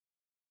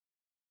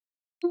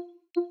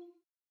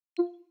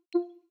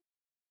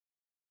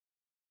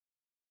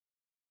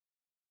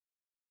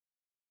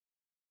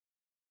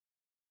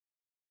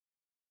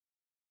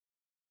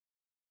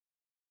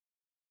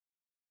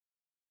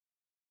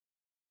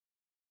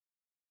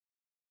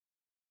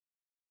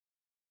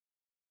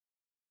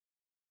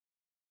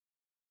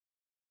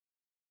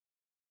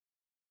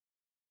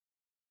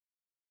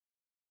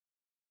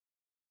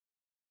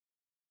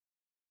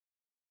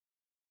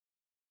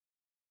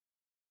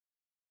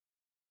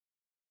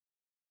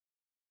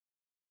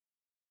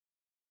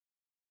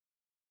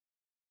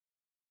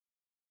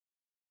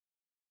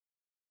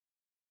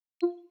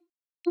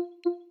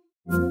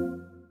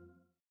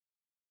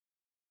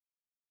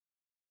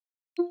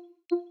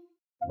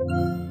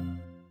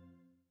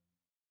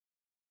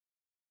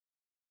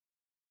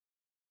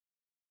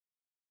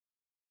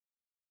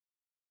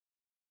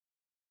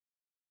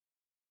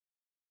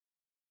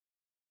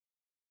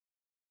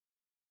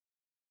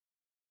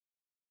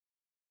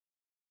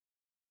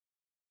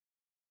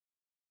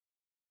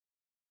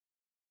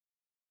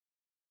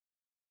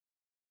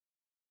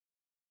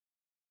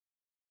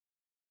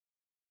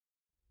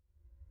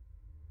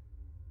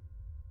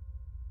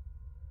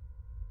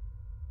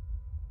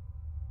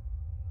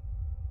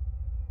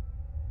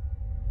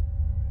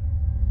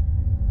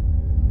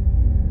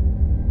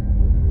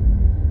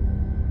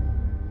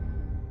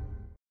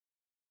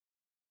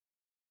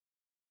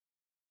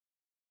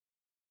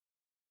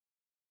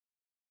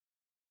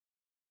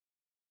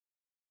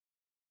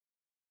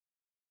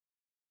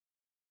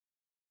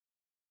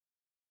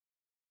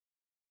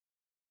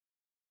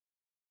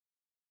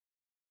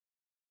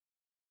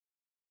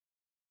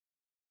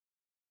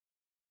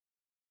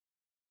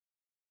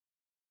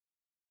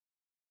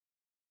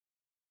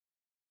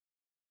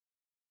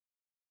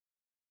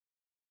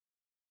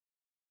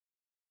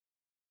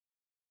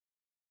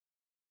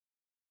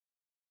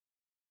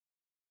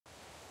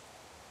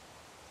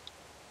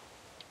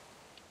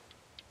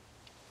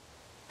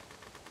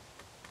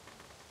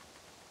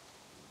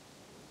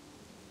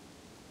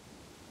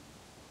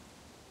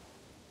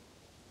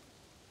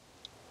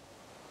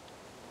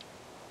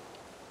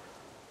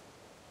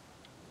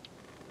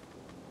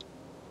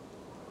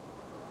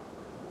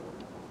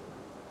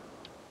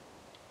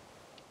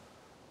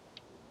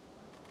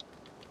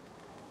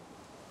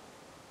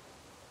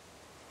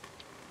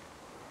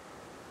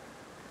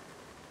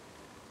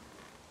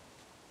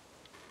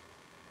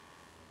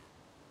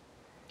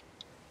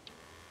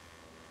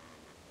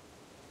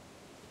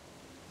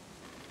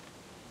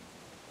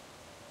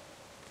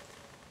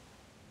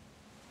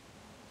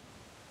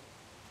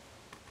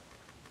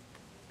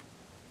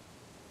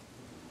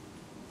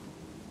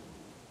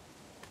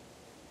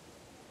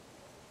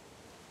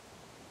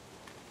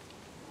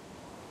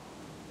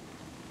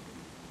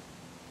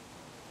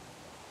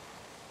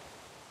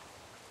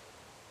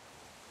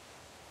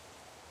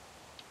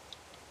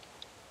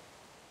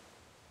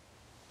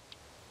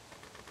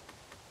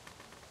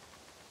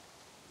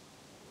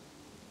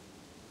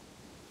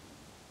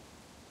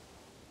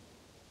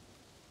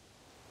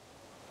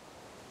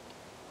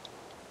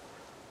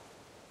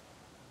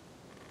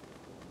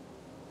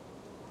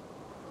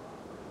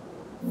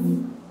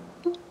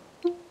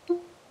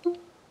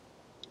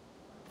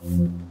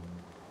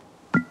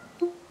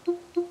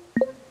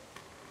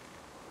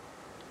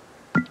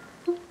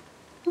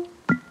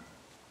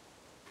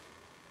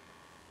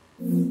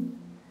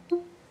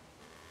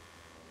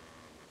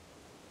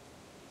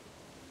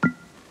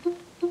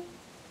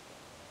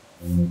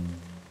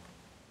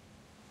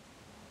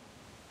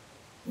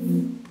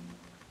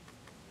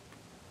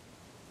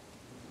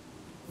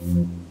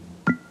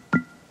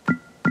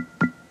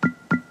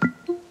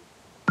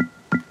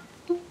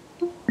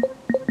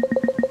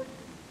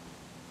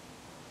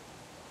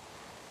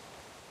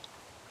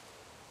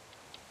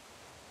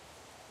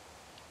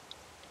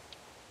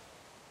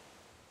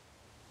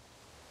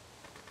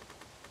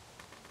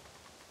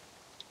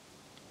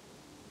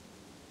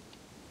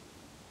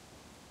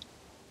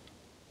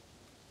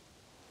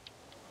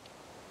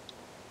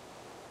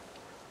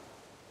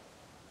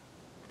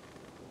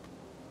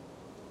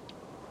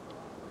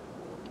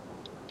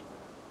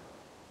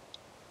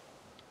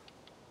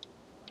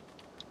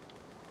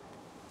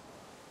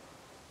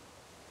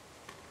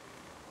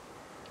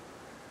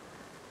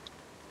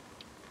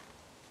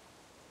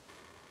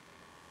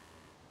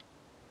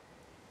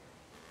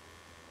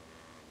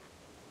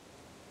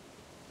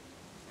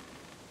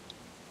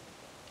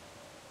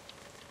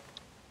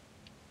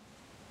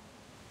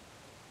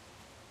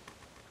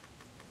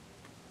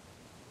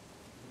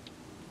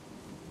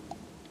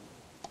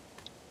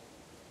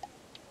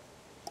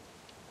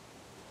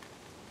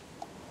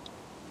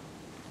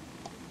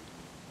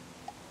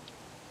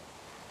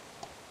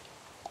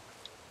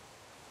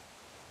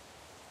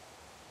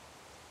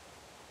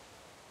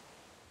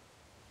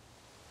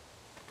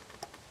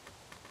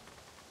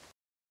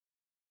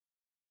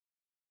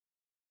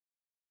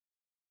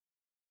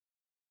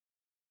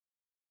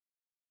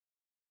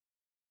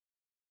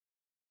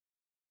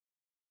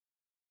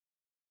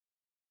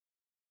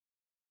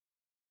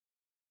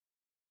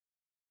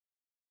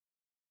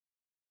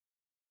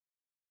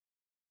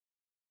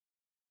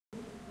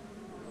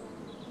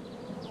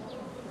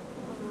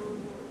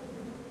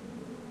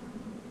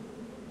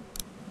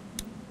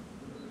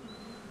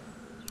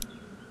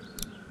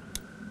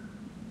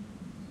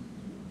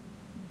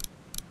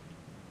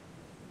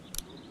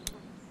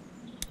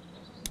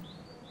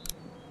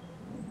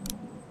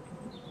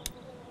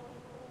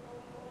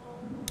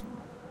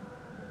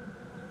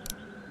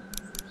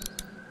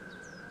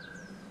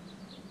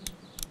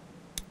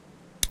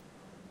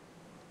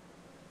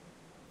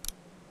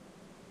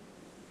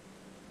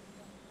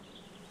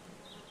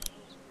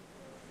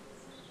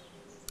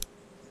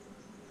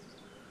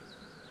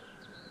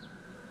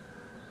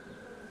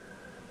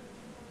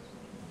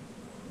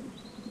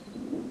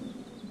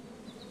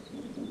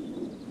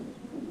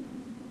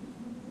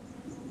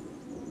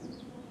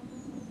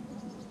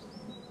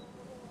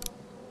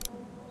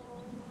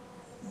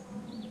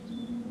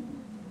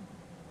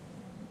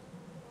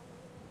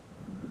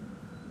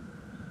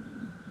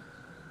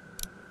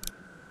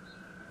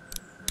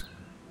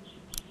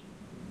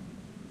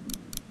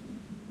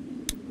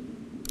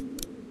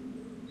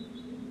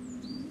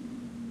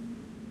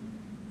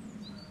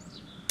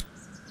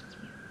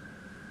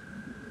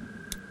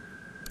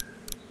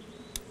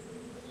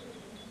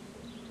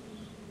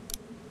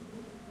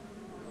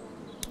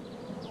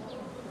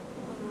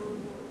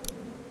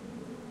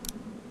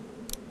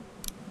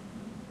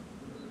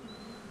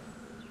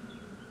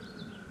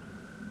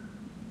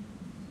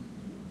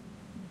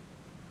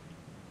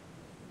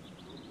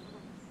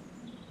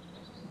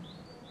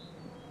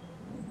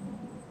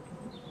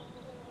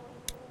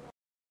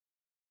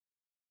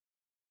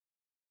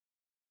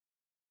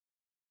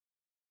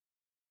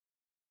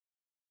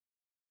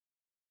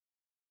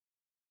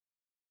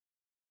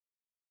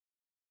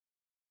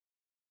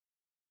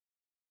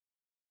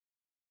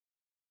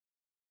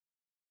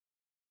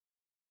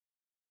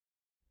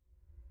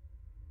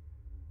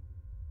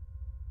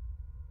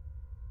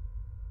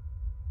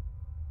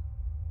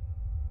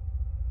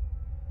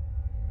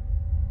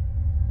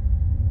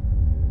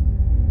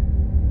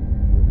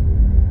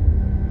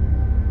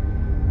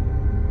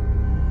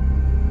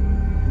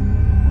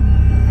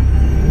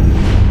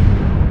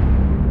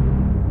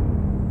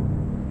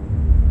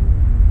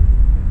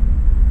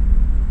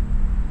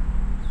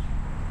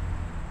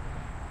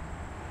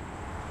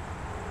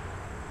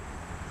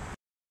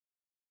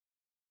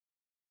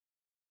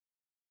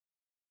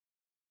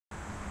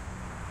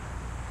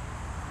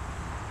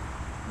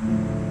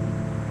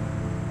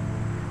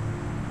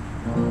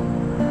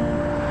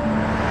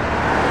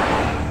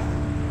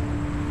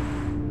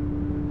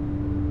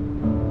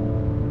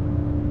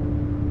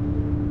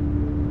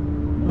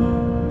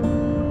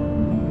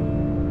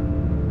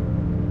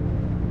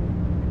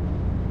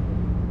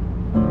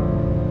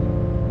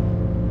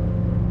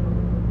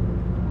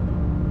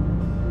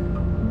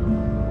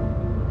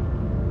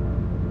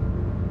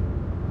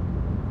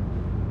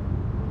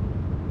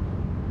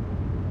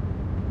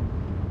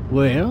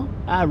Well,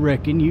 I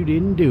reckon you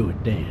didn't do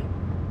it then.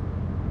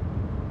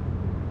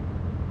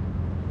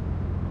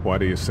 Why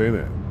do you say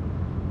that?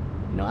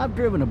 You know, I've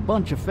driven a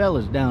bunch of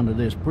fellas down to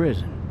this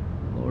prison.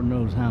 Lord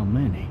knows how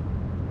many.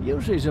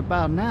 Usually it's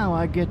about now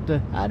I get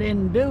the, I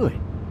didn't do it.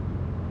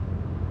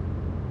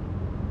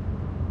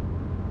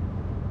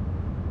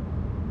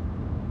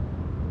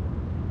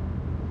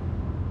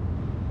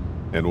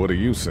 And what do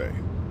you say?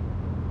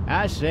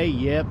 I say,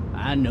 yep,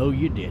 I know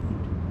you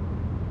didn't.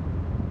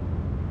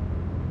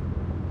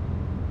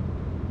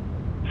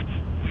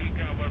 We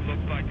got what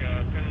looks like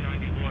a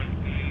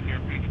 1091P near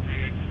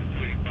Peachtree,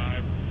 exit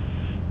 285.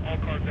 All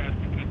cars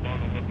asked to keep on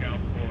the lookout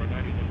for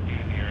 91P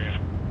in the area.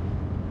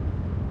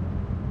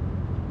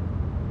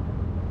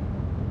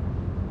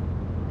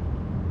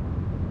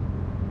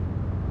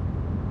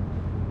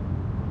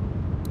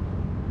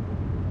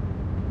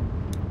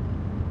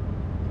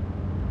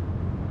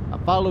 I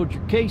followed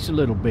your case a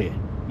little bit,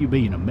 you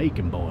being a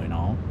Macon boy and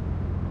all.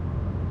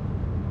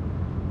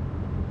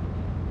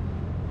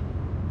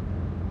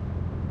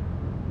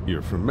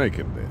 You're from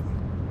Macon, then?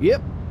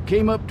 Yep,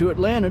 came up to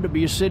Atlanta to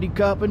be a city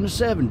cop in the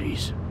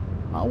 70s.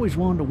 I always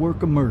wanted to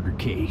work a murder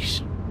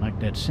case, like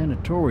that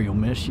senatorial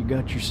mess you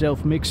got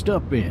yourself mixed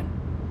up in,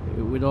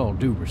 with all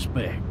due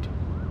respect.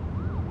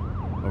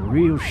 A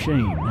real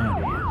shame, that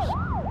is.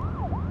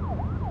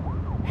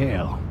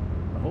 Hell,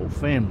 the whole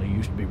family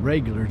used to be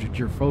regulars at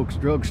your folks'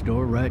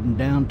 drugstore right in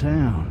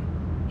downtown.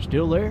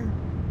 Still there?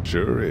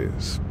 Sure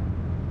is.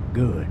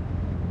 Good.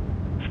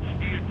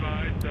 Be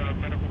advised,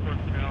 medical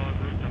personnel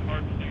en route to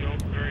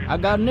Hartsfield. I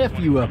got a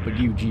nephew up at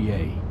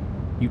UGA.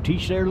 You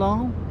teach there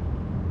long?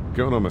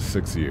 Going on my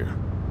 6th year.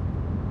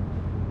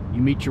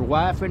 You meet your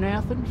wife in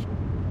Athens?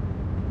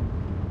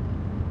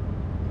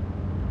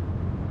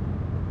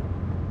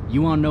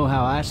 You want to know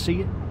how I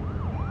see it?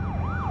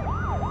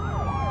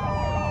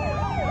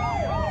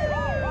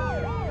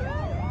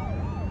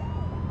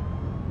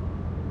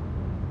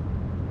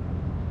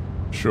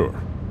 Sure.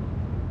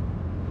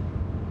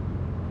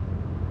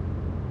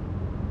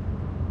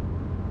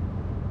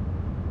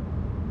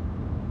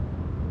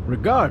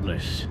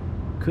 Regardless,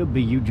 could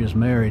be you just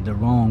married the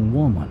wrong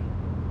woman.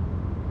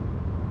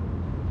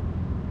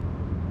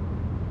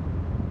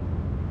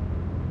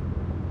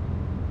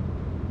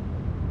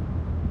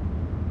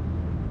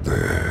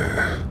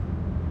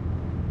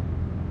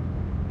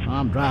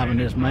 I'm driving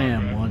this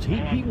man once.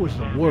 He was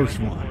the worst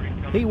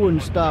one. He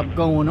wouldn't stop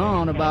going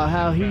on about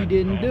how he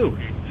didn't do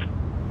it.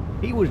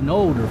 He was an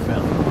older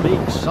fella,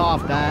 big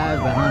soft eyes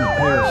behind a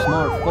pair of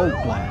smart folk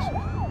glasses.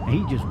 And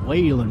he just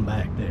wailing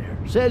back there.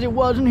 Says it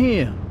wasn't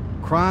him.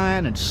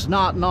 Crying and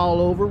snotting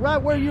all over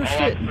right where you're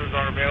sitting. Officers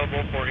are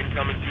available for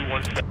incoming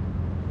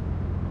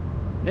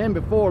 217. Then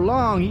before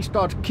long, he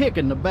starts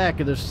kicking the back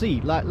of the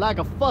seat like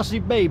a fussy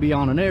baby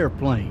on an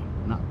airplane.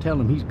 And I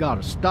tell him he's got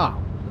to stop,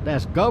 that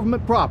that's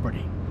government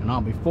property, and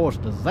I'll be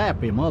forced to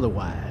zap him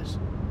otherwise.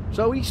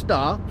 So he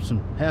stops,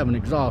 and having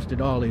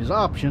exhausted all his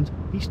options,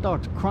 he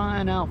starts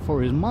crying out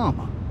for his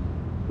mama.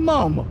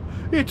 Mama,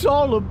 it's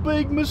all a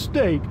big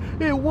mistake.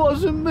 It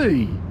wasn't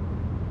me.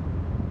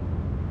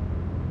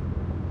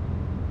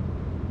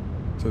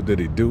 So did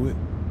he do it?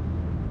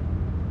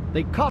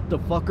 They caught the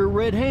fucker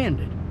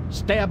red-handed,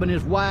 stabbing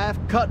his wife,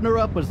 cutting her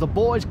up as the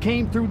boys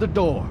came through the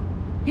door.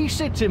 He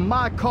sits in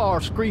my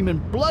car screaming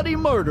bloody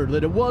murder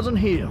that it wasn't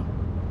him.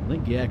 I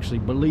think he actually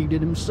believed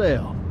it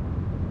himself.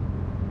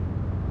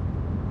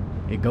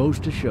 It goes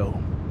to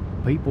show,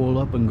 people will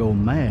up and go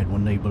mad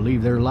when they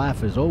believe their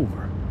life is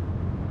over.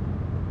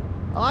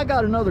 I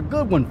got another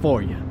good one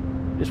for you.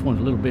 This one's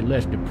a little bit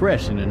less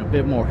depressing and a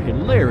bit more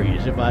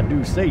hilarious, if I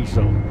do say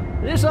so.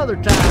 This other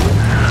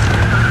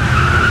time...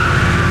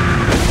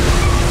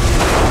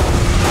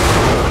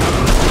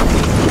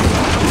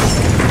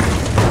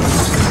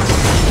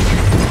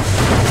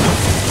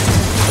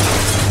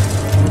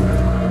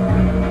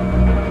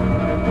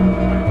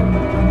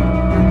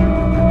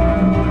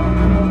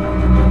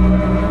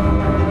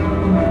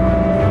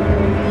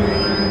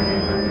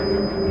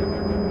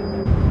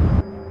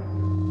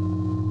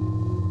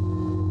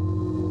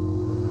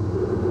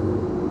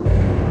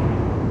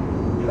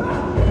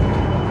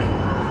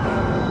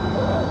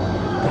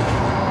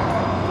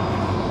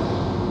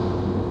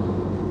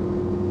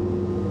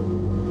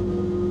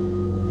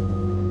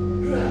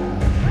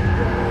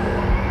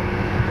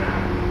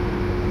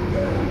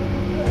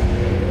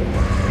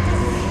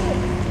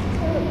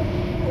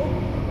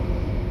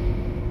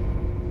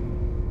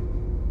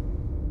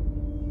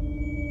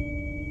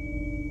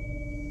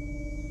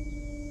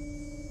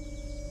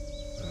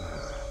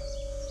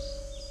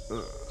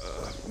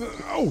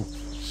 Oh,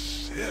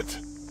 shit.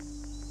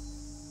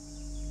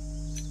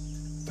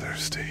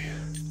 Thirsty.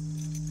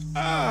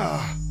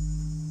 Ah!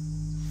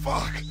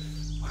 Fuck!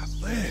 My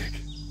leg.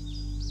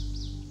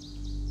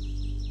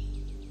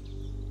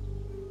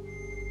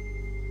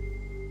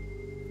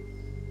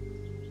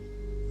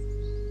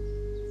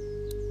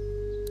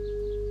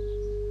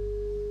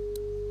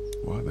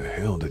 Why the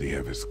hell did he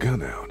have his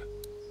gun out?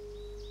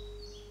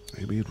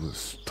 Maybe it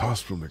was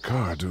tossed from the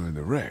car during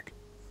the wreck.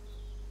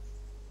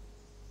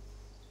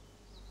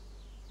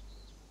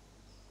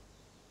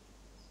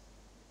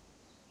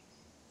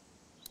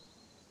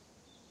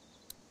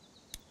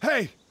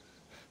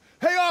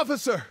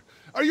 Officer,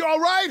 are you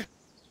all right?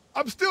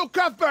 I'm still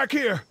cuffed back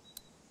here.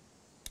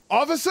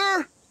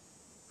 Officer?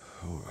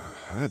 Oh,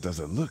 that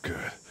doesn't look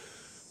good.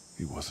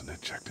 He wasn't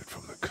ejected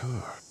from the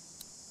car.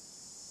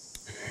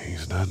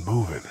 He's not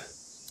moving.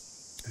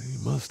 He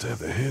must have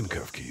the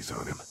handcuff keys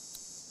on him.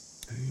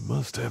 He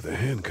must have the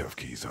handcuff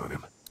keys on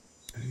him.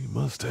 He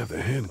must have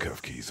the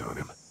handcuff keys on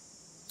him.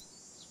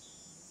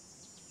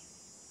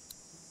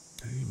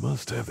 He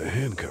must have the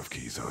handcuff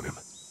keys on him.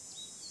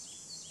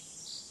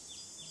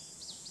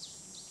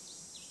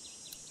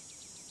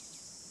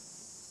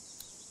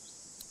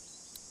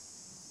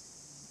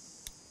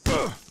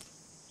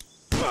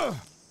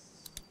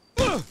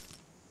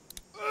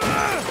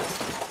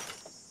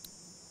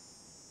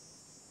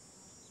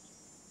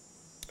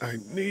 I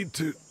need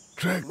to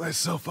drag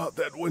myself out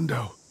that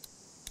window.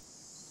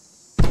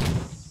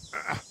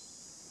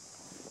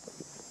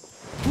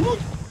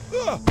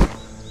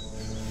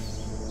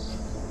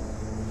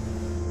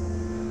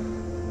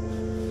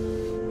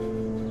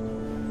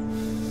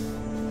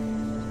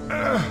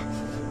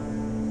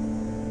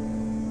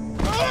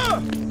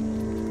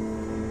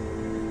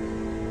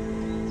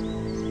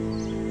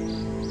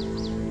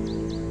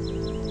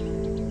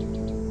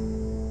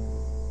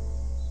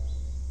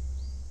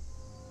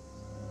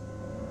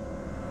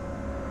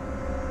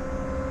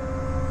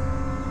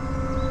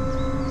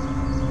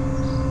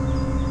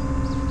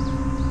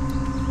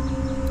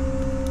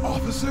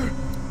 Officer?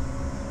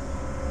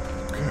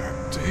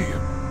 God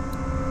damn.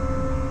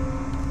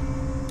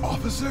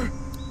 Officer?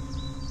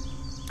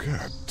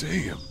 God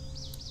damn.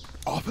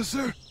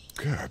 Officer?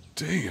 God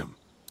damn.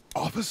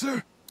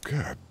 Officer?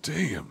 God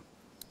damn.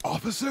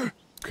 Officer?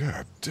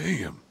 God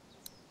damn.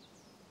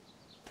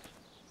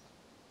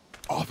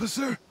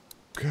 Officer?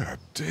 God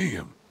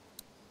damn.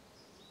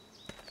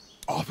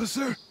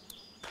 Officer?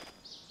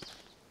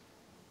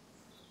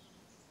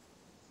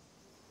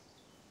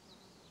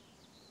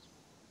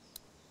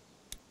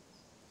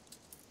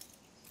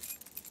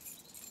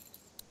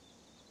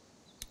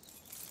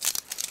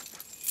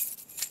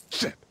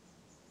 Shit.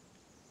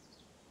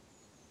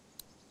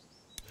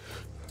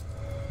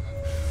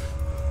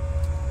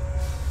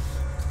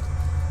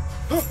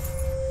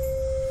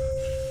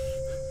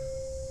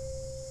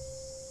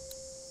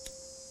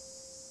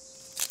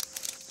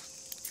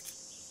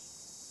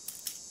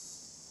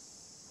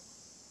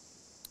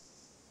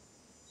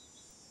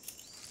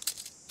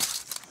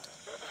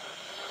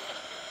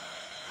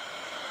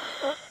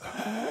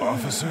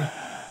 Officer?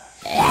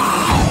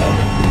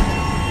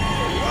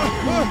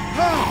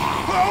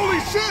 Holy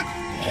shit!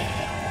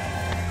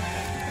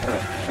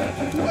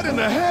 What in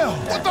the hell?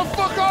 What the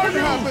fuck are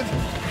you?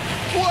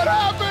 What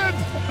happened?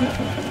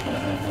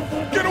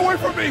 Get away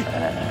from me!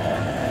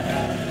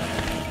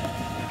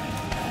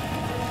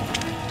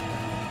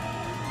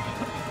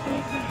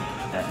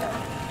 Where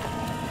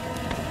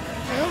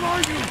the hell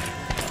are you?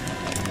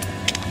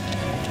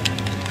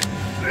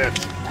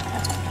 Bitch!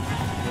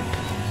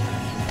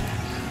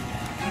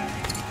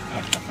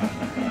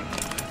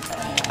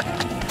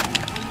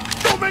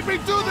 Don't make me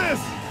do this!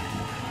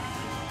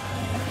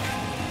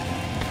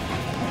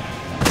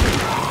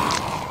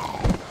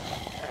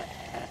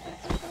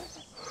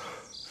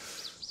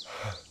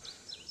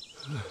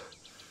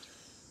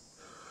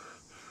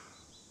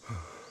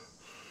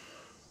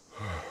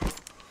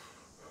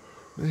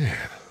 Man.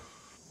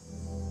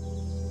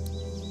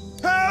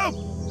 Help!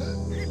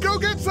 Go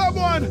get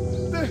someone!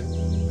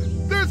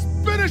 There's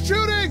been a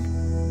shooting!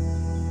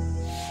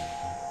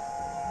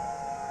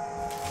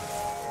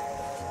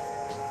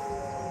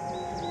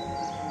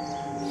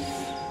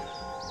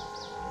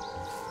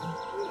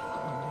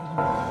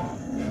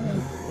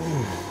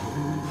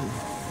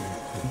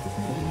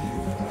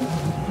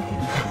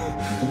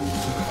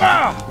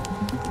 Ah!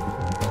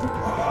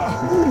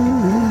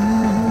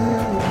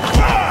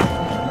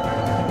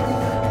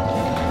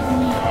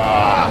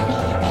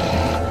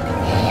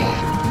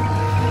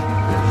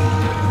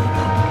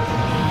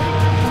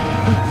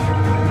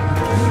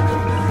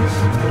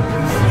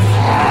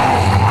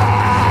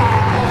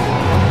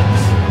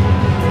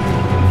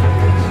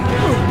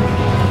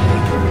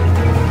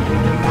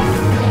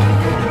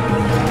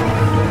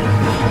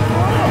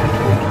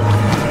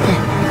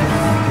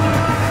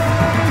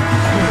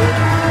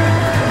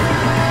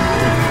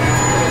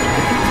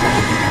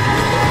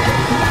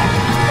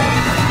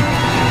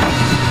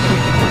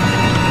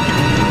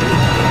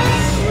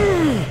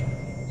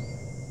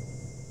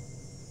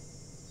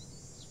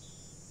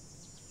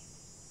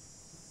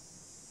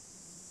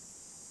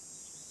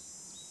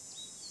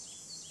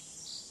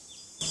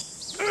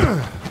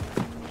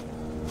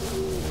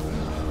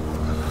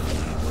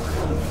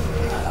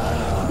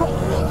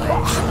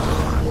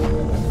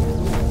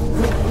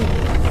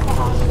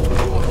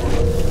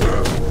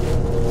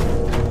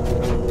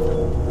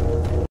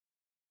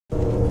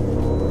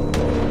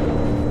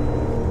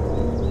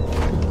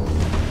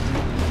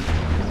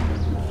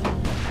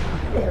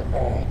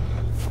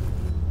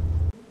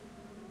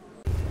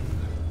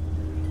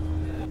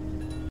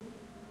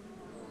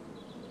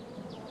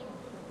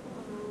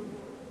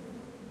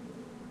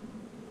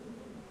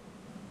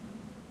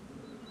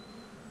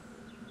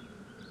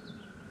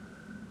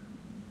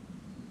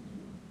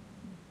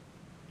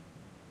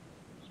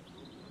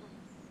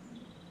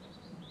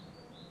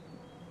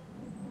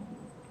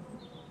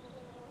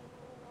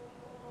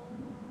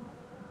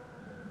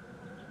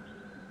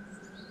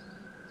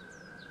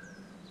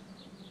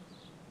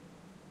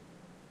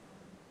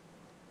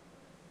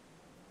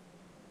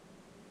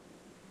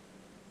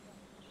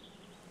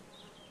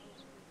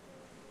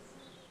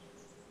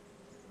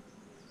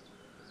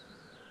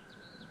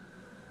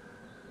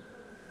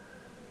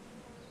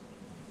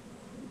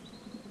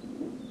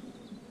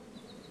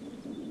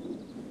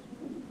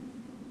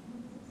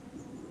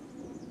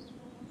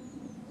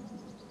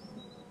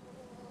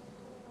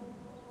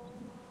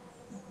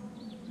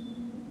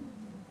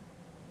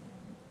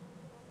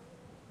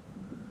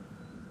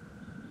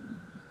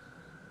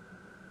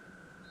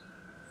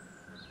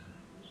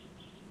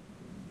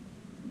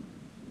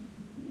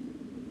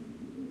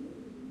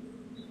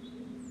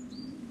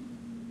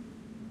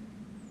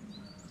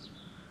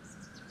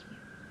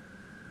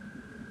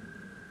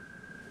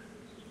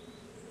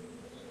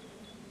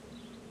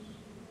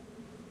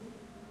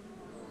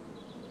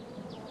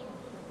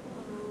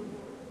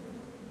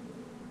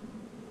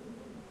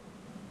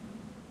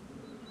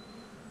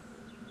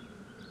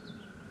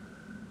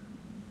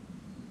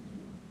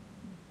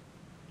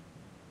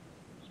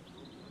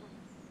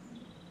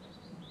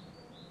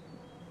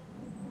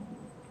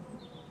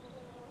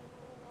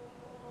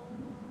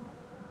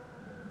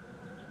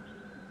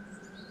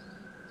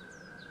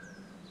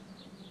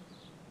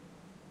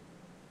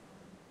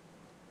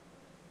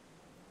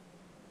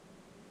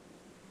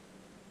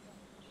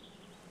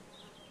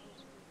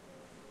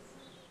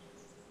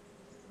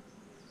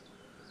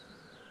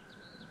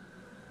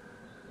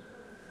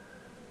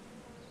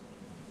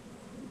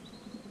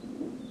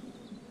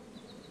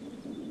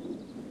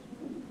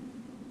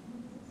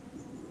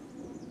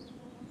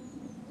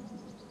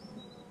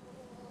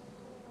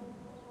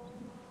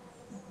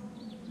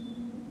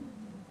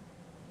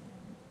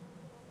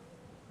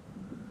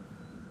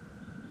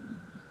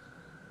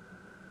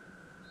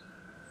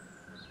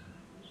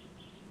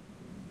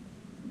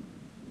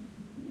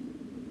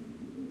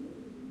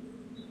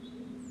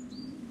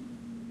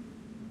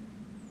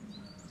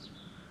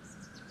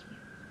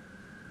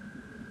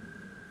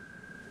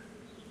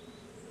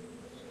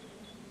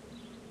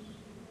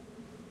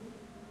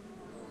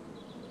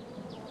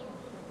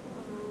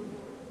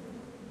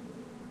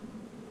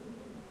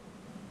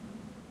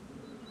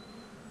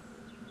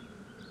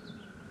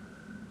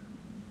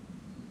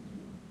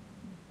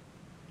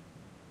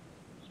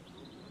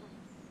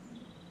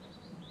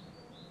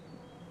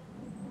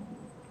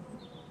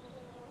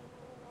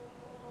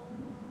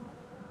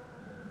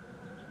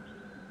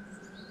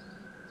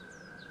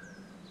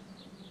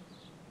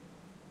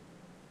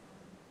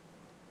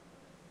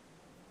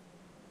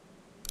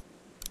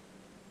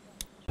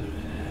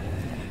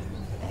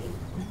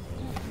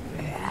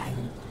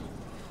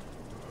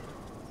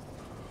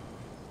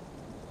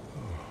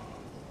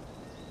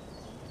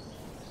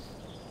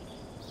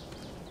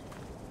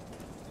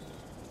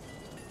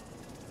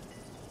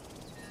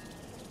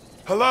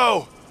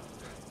 Hello?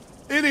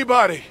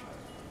 Anybody?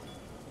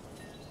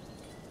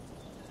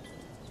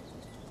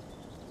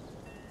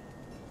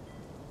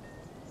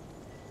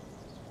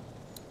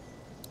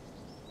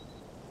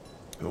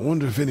 I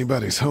wonder if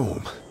anybody's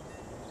home.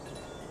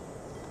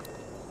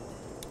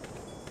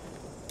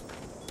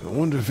 I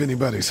wonder if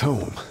anybody's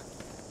home.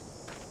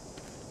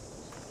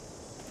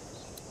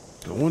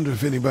 I wonder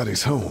if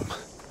anybody's home.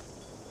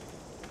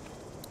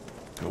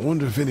 I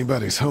wonder if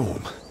anybody's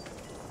home.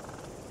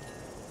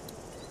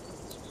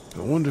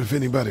 I wonder if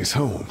anybody's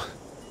home.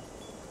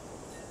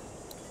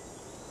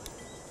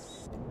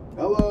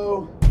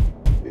 Hello?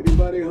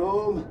 Anybody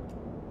home?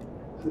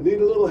 I need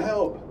a little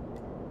help.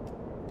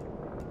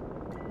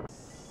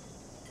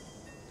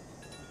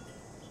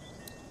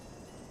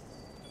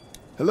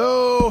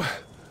 Hello?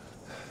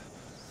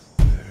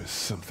 There's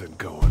something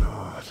going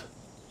on.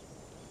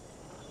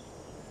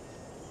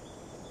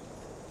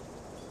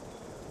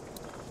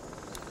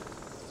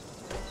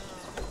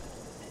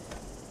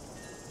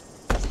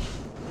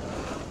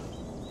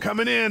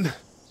 Coming in.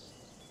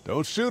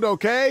 Don't shoot,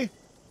 okay?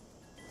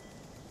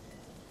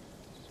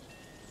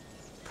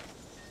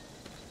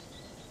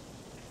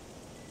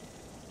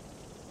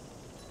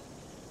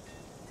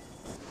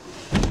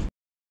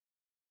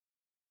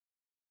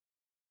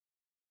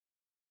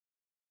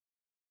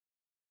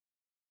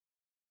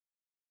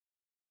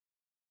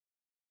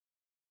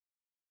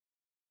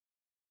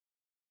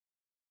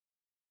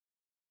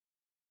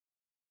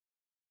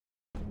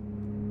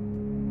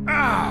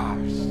 Ah,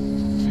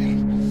 shit.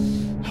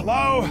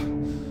 Hello?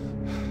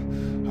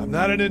 I'm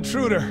not an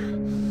intruder.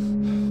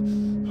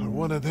 Or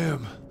one of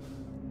them.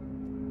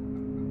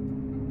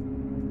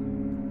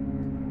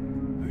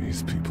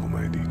 These people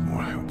may need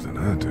more help than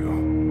I do.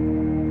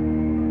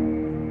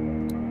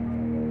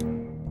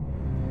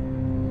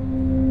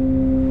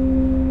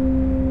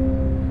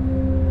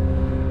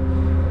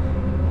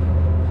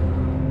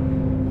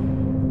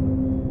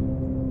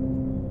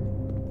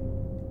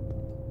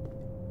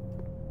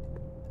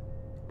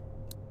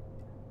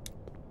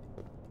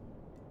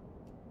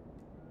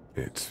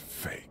 It's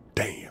fake.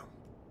 Damn.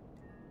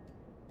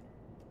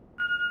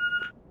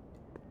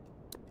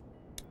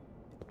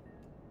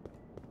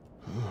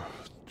 Oh,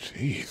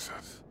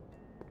 Jesus.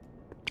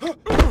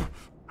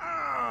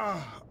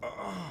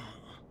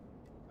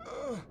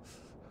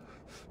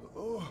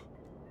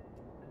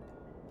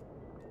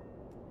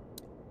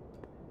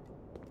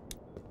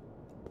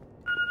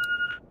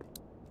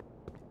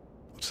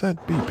 What's that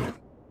beeping?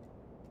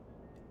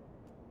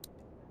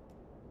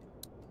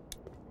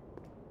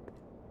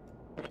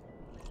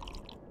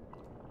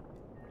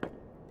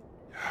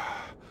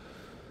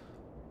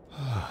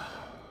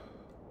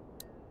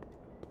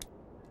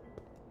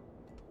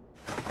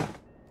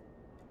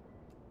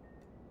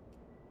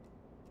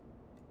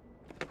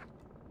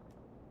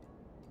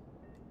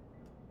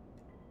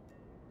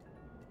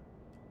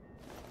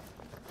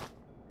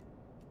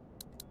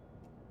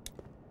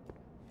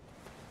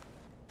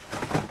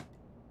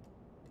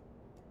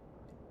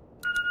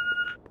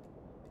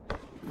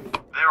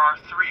 There are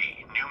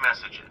 3 new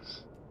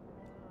messages.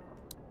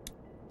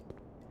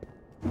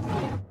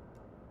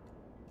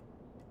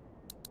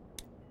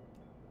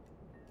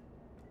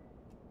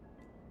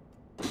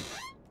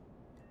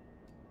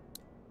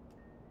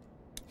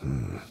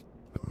 The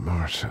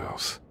Marsh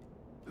House.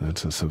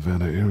 That's a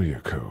Savannah area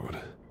code.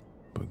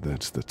 But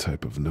that's the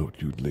type of note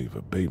you'd leave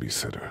a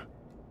babysitter.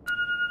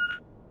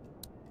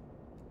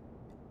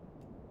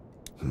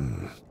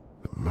 The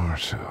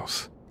Marsh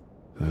House.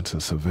 That's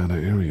a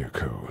Savannah area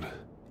code.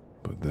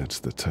 But that's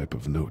the type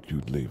of note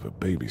you'd leave a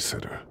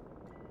babysitter.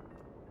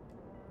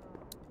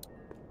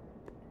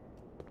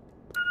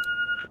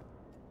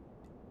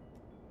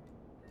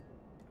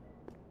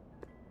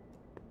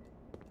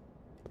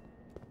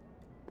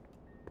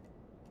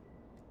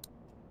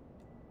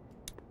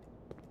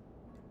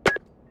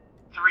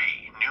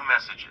 New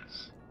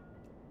messages.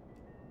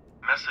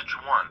 Message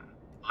 1,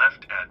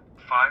 left at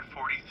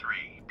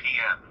 5:43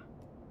 p.m.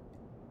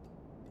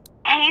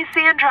 Hey,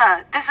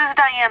 Sandra, this is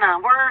Diana.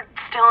 We're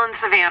still in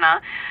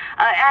Savannah.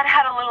 Ed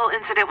had a little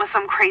incident with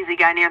some crazy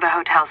guy near the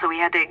hotel, so we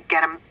had to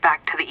get him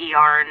back to the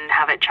ER and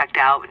have it checked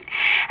out.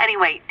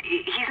 Anyway,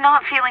 he's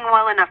not feeling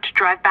well enough to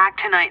drive back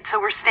tonight, so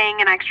we're staying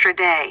an extra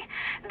day.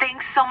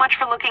 Thanks so much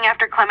for looking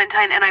after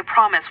Clementine, and I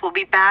promise we'll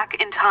be back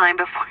in time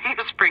before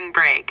your spring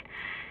break.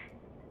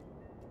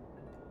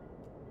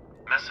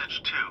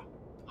 Message 2,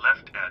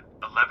 left at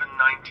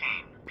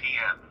 11:19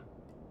 p.m.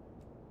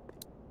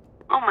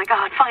 Oh my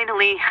God,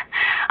 finally.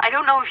 I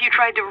don't know if you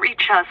tried to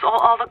reach us.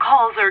 All the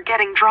calls are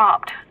getting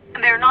dropped.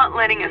 They're not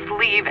letting us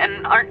leave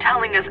and aren't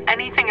telling us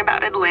anything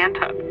about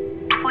Atlanta.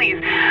 Please,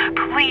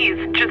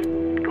 just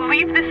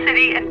leave the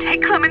city and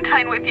take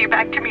Clementine with you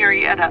back to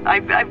Murrieta.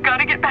 I've got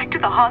to get back to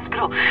the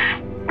hospital.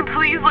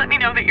 Please let me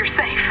know that you're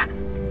safe.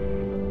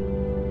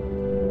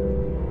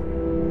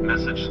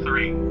 Message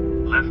 3,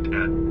 left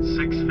at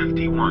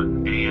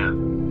 6:51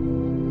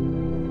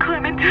 a.m.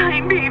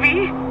 Clementine,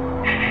 baby.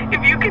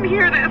 If you can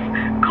hear this,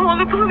 call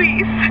the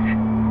police.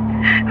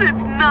 That's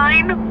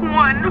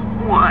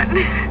 911.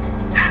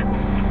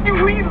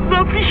 We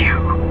love you.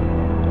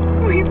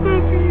 We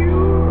love you.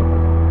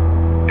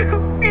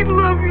 We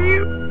love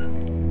you.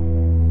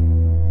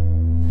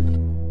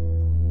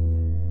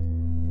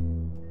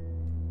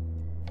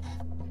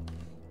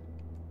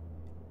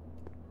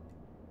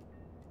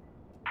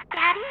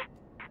 Daddy?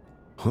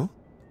 Huh?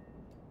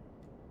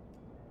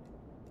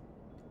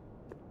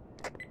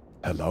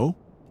 Hello?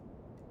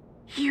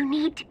 You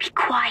need to be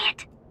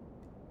quiet.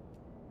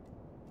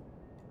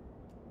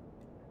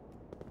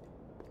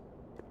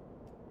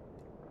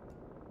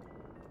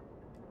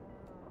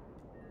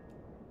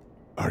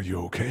 Are you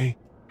okay?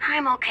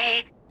 I'm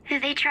okay.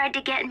 They tried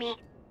to get me,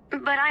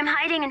 but I'm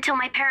hiding until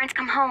my parents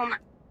come home.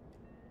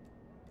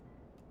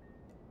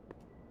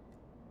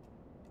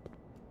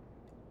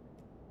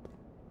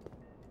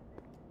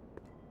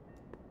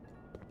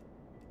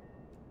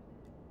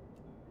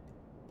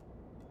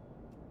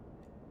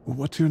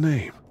 What's your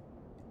name?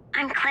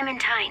 I'm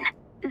Clementine.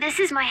 This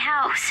is my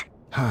house.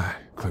 Hi,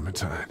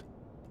 Clementine.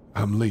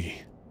 I'm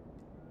Lee.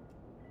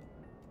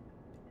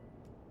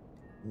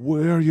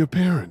 Where are your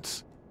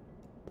parents?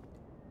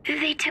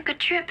 They took a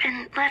trip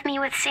and left me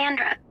with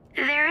Sandra.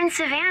 They're in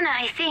Savannah,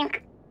 I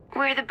think,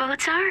 where the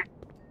boats are.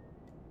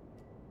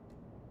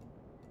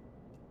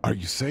 Are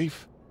you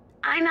safe?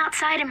 I'm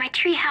outside in my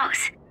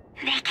treehouse.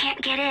 They can't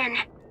get in.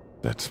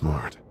 That's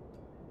smart.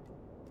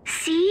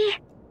 See?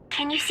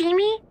 Can you see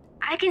me?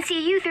 I can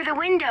see you through the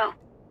window.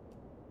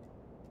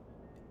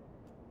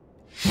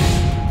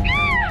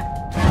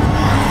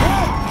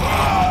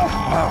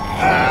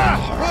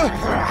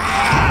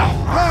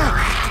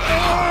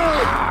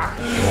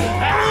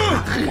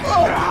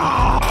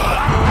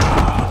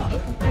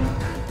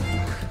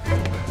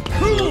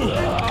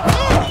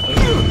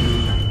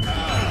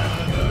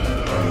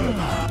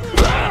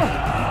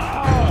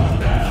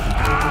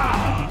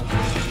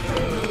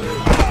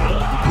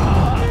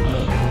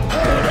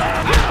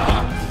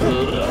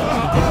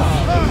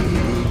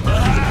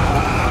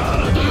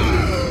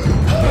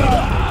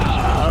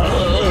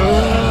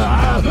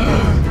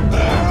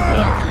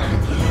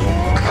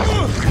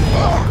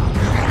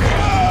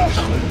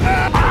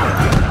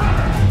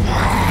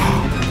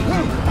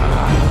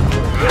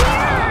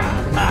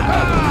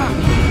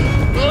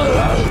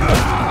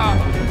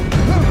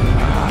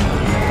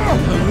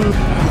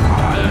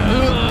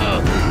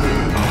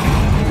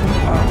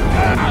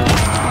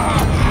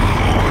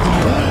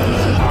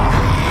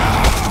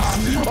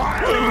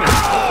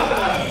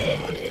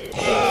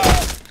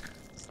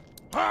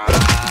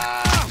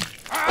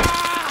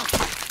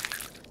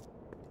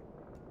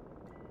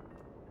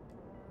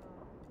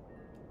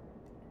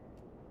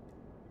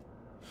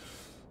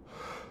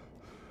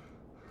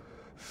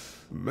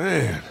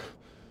 Man.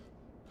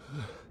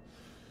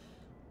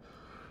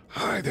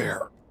 Hi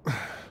there.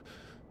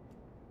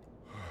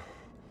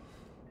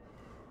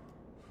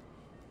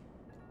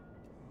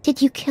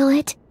 Did you kill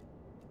it?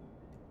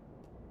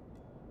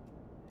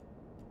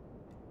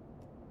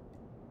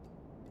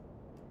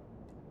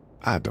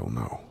 I don't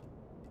know.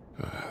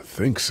 I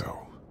think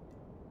so.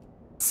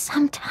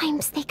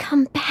 Sometimes they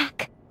come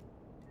back.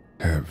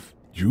 Have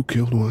you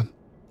killed one?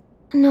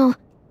 No,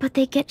 but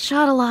they get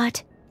shot a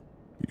lot.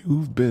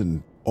 You've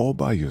been all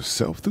by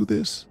yourself through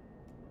this?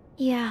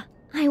 Yeah,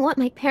 I want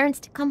my parents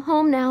to come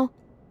home now.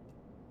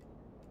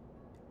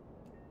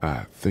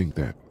 I think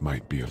that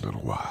might be a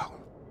little while,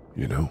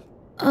 you know?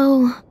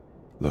 Oh.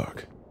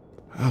 Look,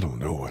 I don't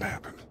know what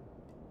happened,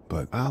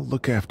 but I'll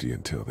look after you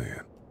until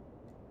then.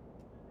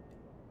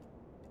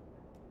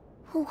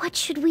 What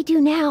should we do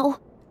now?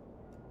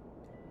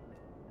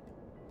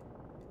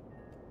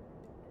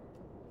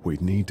 We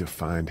need to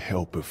find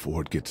help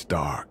before it gets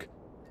dark.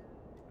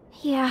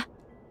 Yeah,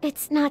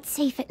 it's not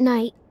safe at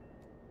night.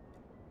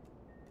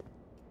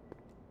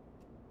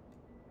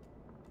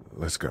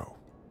 Let's go.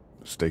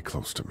 Stay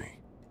close to me.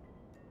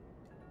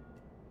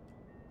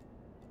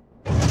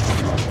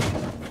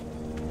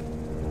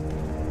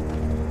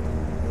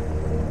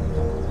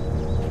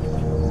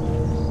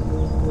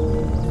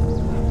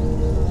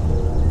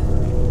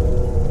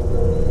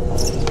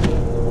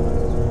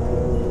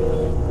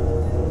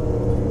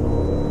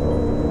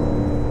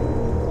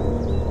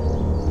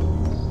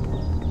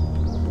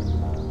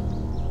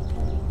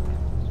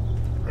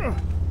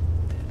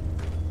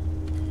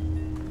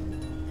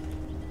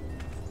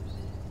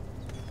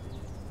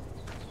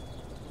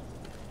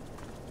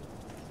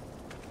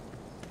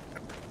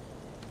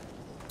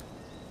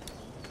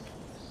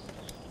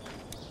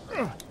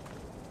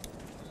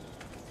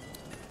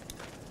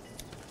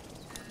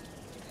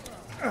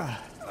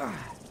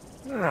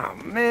 Oh,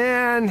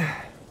 man.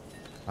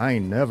 I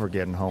ain't never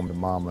getting home to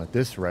Mama at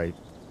this rate.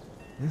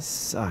 This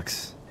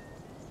sucks.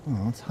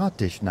 Oh, it's hot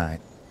dish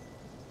night.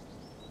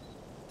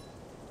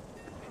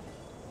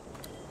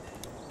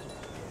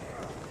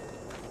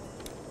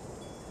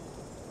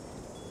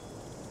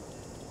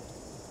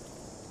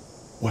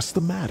 What's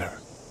the matter?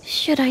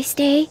 Should I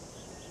stay?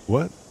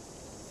 What?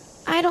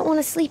 I don't want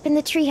to sleep in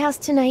the treehouse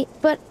tonight,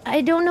 but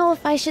I don't know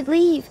if I should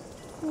leave.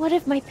 What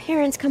if my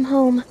parents come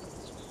home?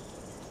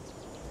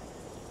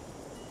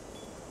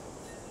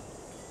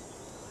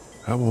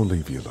 I won't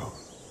leave you alone.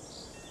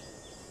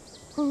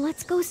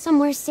 Let's go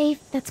somewhere safe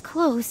that's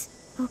close,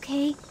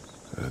 okay?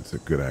 That's a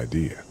good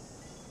idea.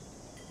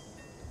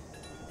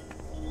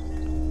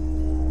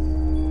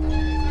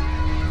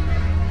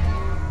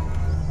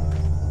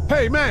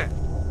 Hey, man!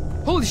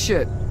 Holy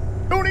shit!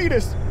 Don't eat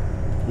us!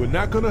 We're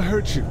not gonna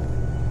hurt you.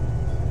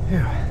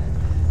 Phew.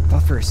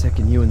 Thought for a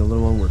second you and the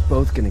little one were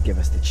both gonna give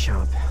us the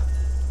chomp.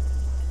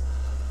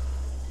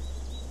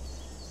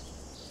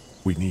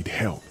 We need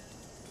help.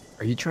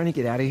 Are you trying to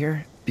get out of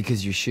here?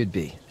 Because you should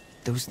be.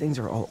 Those things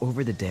are all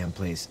over the damn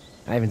place.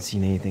 I haven't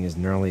seen anything as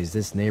gnarly as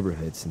this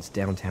neighborhood since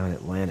downtown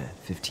Atlanta,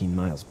 15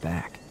 miles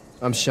back.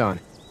 I'm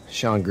Sean.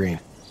 Sean Green.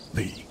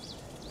 Lee,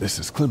 this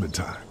is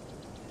Clementine.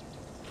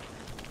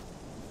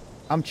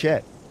 I'm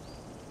Chet.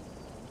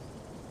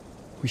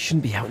 We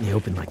shouldn't be out in the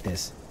open like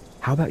this.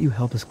 How about you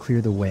help us clear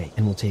the way,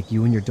 and we'll take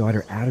you and your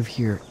daughter out of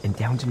here and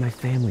down to my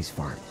family's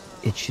farm.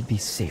 It should be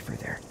safer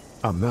there.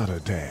 I'm not her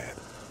dad.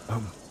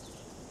 I'm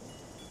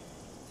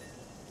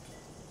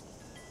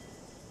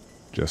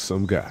just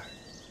some guy.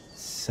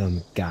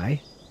 Some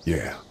guy?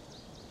 Yeah.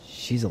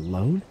 She's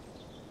alone?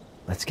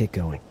 Let's get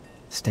going.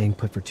 Staying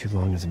put for too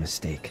long is a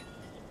mistake.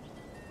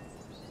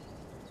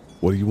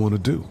 What do you want to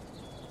do?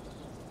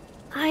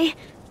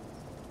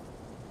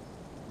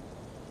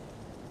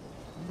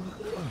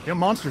 Them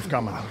monsters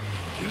coming.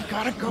 We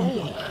gotta go.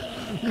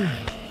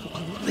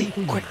 Lee,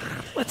 quick,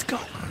 let's go.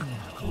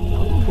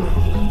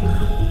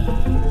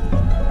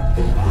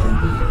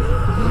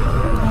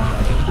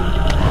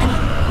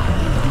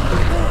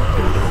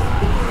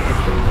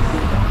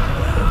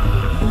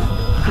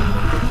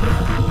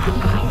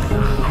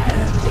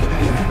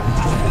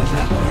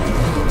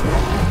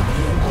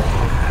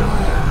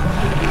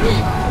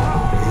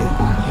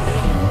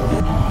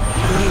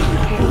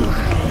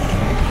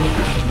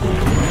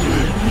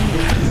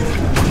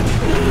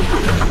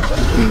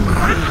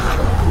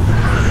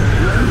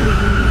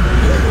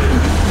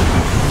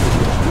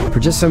 For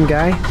just some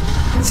guy,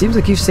 it seems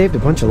like you've saved a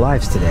bunch of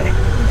lives today.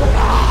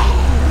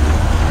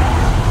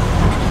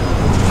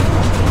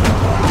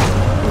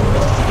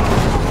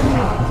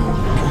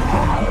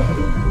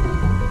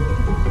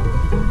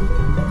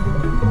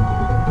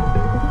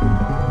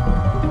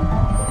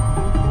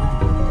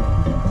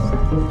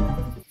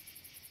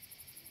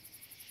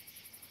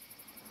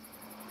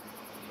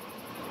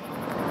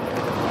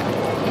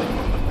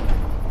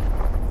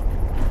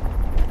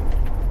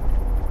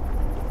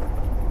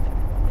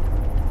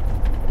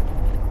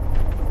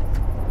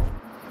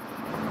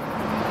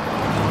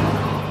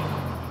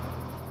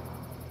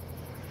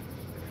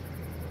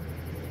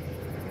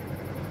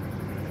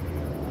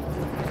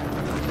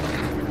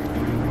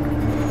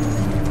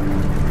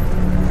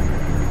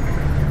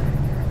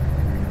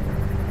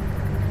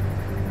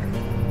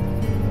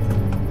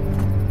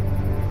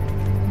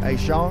 Hey,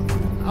 Sean,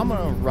 I'm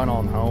gonna run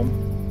on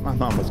home. My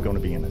mama's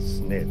gonna be in a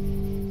snit.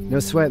 No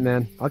sweat,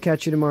 man. I'll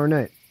catch you tomorrow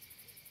night.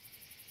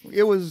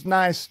 It was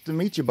nice to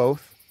meet you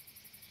both.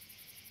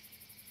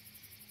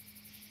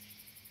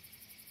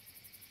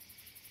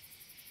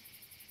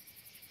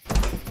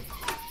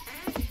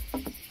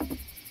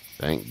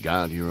 Thank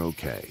God you're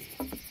okay.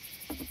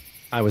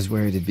 I was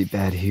worried it'd be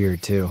bad here,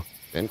 too.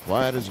 Been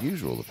quiet as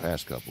usual the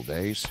past couple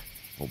days.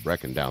 Old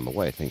Brecken down the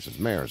way thinks his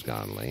mare's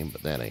gone lame,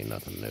 but that ain't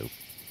nothing new.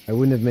 I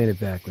wouldn't have made it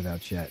back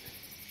without Chet.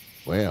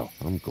 Well,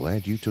 I'm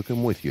glad you took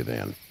him with you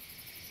then.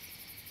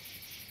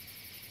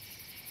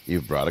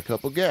 You've brought a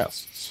couple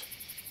guests.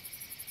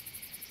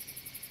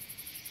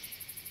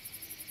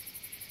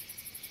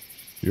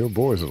 Your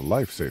boy's a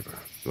lifesaver.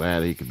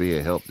 Glad he could be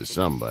a help to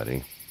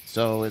somebody.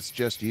 So it's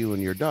just you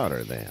and your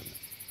daughter then?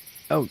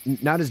 Oh,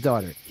 not his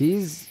daughter.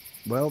 He's,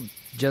 well,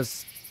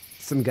 just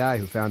some guy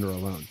who found her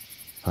alone.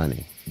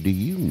 Honey, do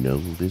you know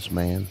this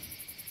man?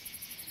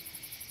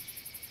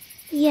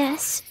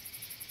 Yes.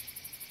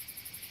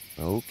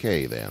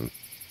 Okay, then.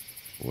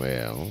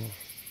 Well,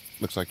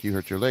 looks like you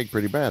hurt your leg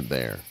pretty bad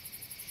there.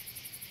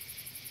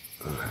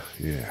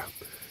 Yeah,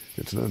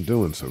 it's not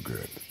doing so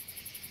good.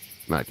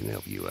 I can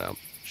help you out.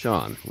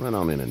 Sean, run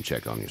on in and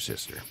check on your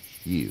sister.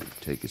 You,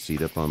 take a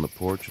seat up on the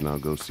porch and I'll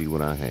go see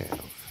what I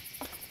have.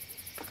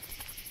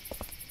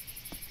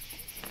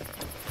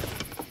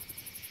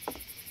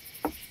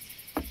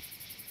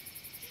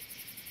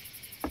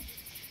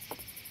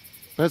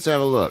 Let's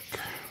have a look.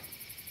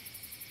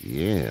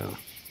 Yeah,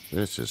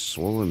 this is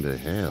swollen to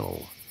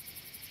hell.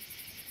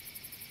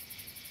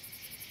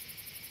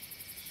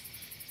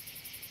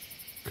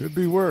 Could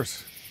be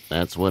worse.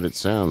 That's what it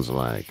sounds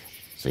like.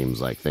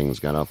 Seems like things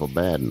got awful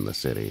bad in the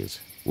cities.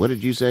 What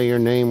did you say your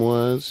name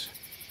was?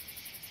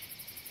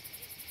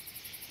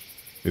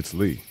 It's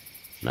Lee.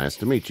 Nice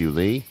to meet you,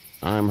 Lee.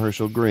 I'm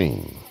Herschel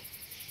Green.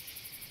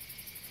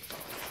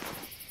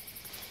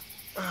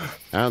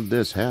 How'd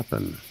this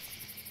happen?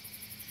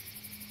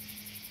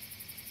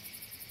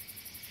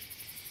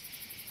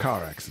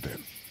 Car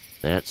accident.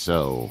 That's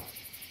so.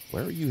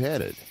 Where were you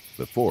headed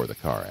before the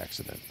car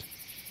accident?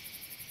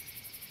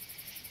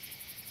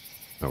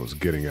 I was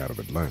getting out of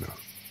Atlanta.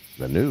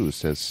 The news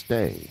says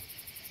stay.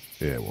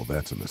 Yeah, well,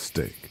 that's a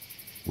mistake.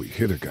 We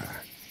hit a guy.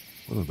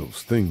 One of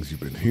those things you've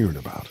been hearing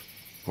about.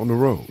 On the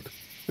road.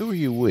 Who are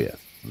you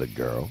with? The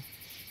girl?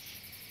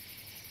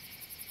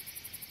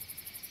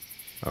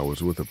 I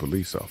was with a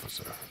police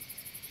officer.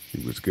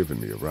 He was giving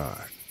me a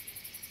ride.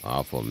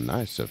 Awful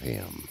nice of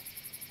him.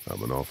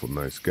 I'm an awful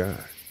nice guy.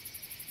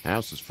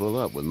 House is full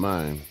up with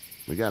mine.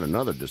 We got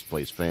another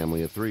displaced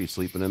family of 3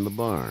 sleeping in the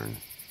barn.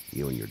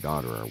 You and your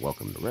daughter are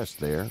welcome to rest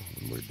there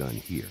when we're done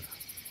here.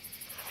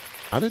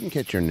 I didn't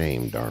catch your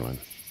name, darling.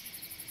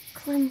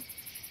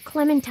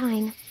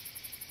 Clementine.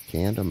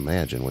 Can't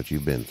imagine what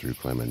you've been through,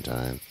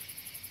 Clementine.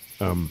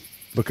 I'm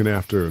looking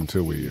after her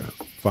until we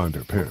find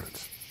her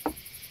parents.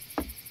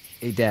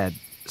 Hey, Dad,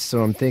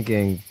 so I'm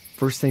thinking,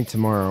 first thing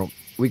tomorrow,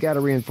 we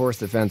gotta reinforce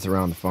the fence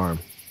around the farm.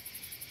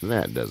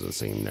 That doesn't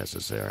seem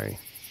necessary.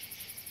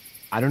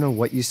 I don't know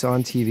what you saw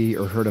on TV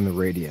or heard on the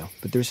radio,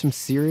 but there's some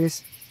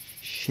serious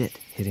shit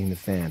hitting the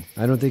fan.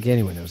 I don't think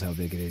anyone knows how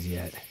big it is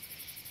yet.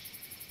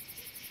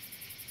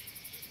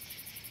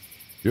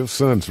 Your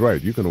son's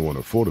right. You're gonna want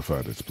to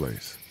fortify this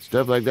place.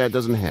 Stuff like that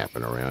doesn't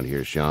happen around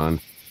here, Sean.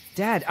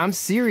 Dad, I'm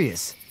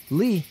serious.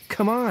 Lee,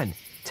 come on.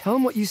 Tell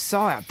him what you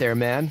saw out there,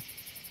 man.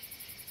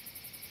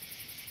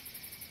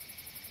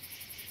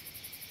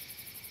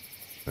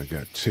 I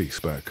got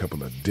chased by a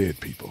couple of dead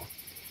people.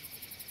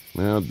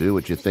 Well, do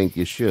what you think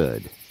you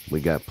should. We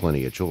got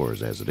plenty of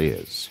chores as it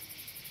is.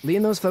 Lee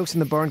and those folks in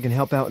the barn can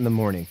help out in the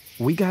morning.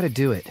 We gotta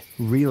do it.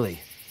 Really.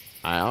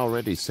 I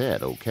already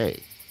said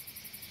okay.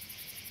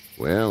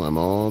 Well, I'm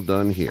all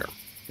done here.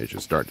 It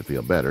should start to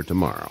feel better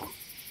tomorrow.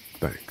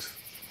 Thanks.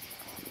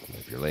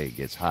 If your leg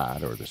gets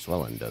hot or the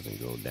swelling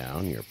doesn't go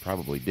down, you're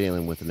probably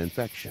dealing with an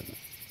infection.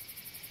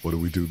 What do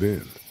we do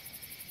then?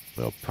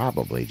 We'll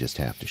probably just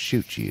have to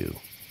shoot you.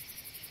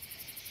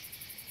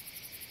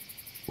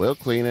 We'll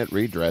clean it,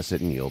 redress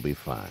it, and you'll be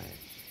fine.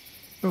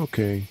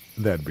 Okay,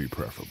 that'd be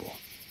preferable.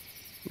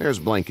 There's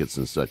blankets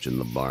and such in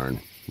the barn.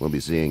 We'll be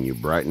seeing you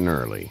bright and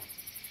early.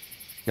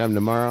 Come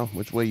tomorrow,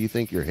 which way you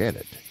think you're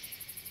headed?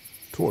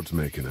 Towards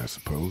Macon, I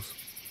suppose.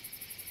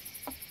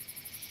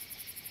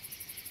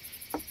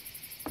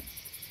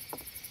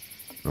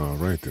 All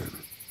right, then.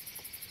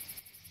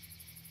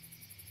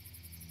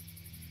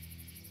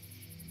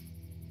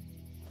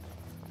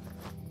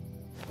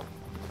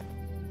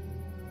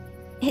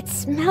 It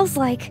smells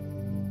like...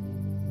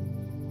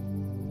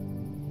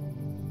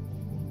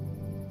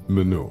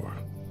 Manure.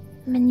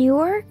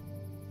 manure?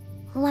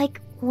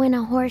 Like when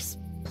a horse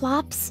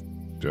plops?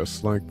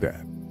 Just like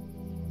that.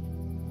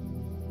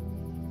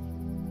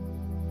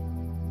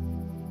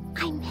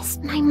 I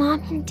missed my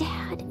mom and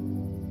dad.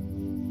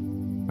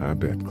 I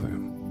bet,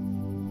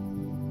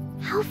 Clem.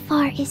 How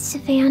far is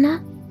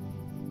Savannah?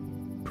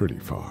 Pretty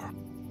far.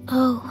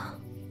 Oh,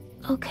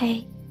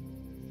 okay.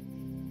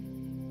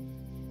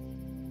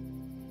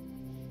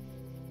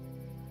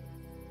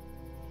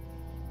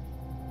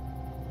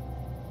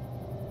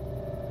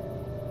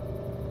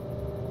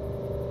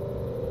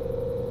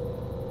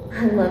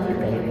 I love you,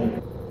 baby.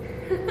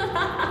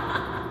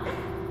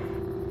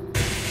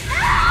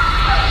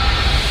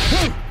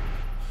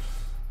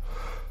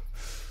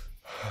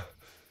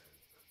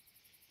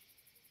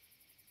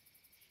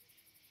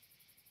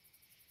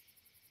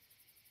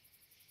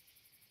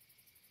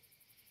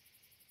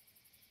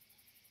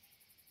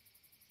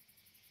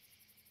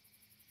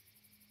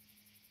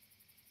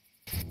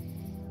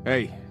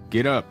 Hey,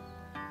 get up.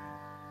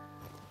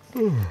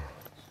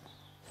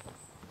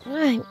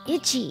 I'm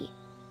itchy.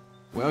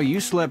 Well, you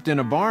slept in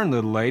a barn,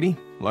 little lady.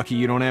 Lucky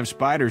you don't have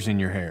spiders in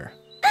your hair.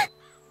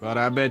 But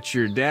I bet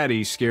your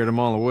daddy scared them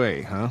all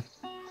away, huh?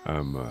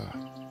 I'm,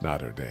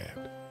 not her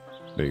dad.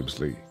 Name's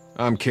Lee.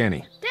 I'm Kenny.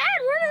 Dad,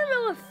 we're in the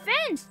middle of a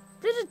fence.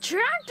 There's a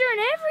tractor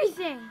and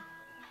everything.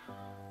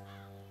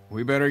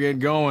 We better get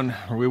going,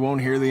 or we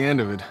won't hear the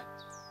end of it.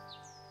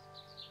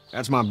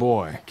 That's my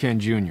boy, Ken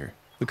Jr.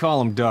 We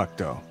call him Duck,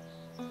 though.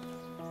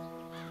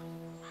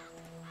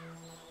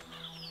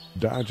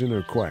 Dodging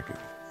or quacking?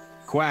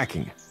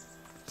 Quacking.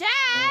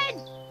 Dad!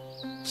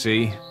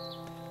 See?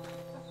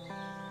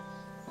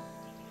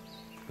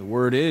 The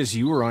word is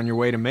you were on your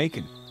way to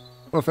Macon.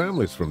 My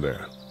family's from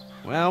there.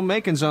 Well,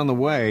 Macon's on the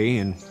way,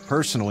 and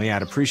personally,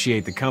 I'd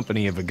appreciate the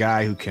company of a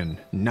guy who can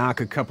knock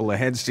a couple of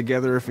heads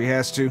together if he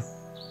has to.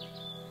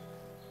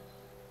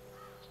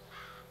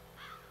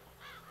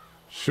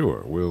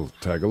 Sure, we'll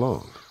tag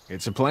along.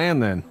 It's a plan,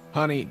 then.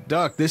 Honey,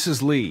 Duck, this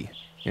is Lee.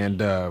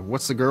 And,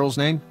 what's the girl's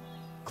name?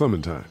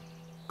 Clementine.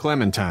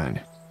 Clementine.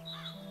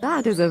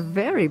 That is a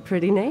very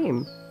pretty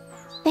name.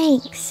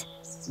 Thanks.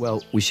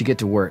 Well, we should get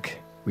to work.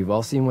 We've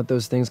all seen what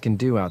those things can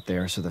do out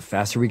there, so the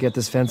faster we get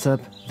this fence up,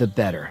 the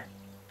better.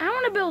 I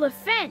want to build a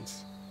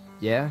fence.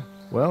 Yeah?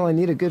 Well, I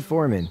need a good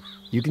foreman.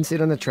 You can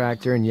sit on the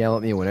tractor and yell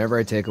at me whenever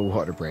I take a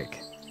water break.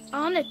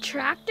 On a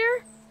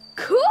tractor?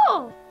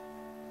 Cool!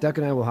 Duck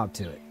and I will hop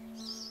to it.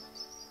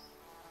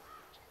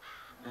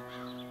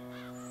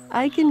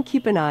 I can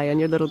keep an eye on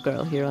your little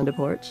girl here on the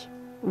porch.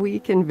 We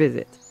can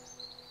visit.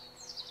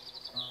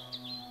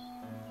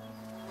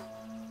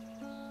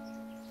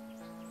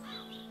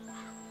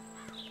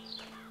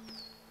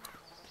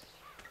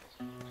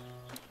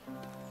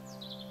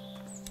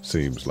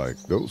 Seems like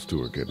those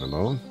two are getting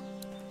along.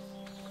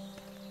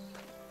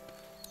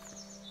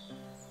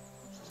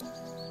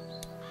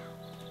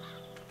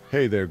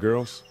 Hey there,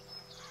 girls.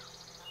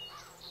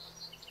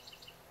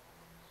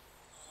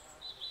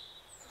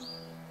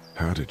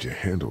 How did you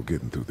handle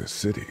getting through the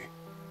city?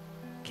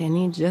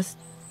 Kenny just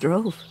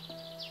drove.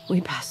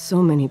 We passed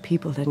so many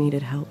people that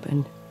needed help,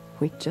 and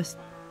we just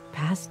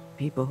passed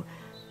people.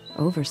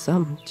 Over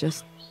some,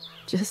 just...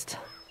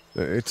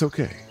 It's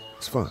okay.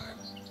 It's fine.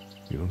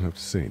 You don't have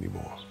to say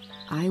anymore.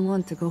 I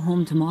want to go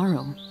home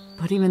tomorrow,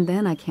 but even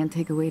then I can't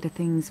take away the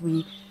things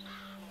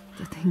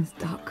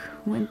Doc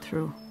went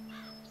through.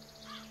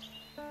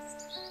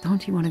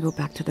 Don't you want to go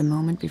back to the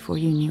moment before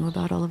you knew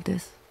about all of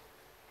this?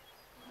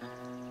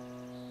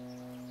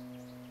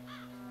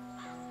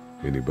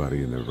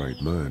 Anybody in their right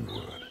mind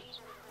would.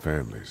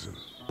 Families and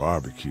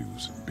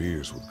barbecues and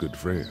beers with good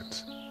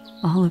friends.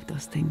 All of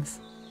those things.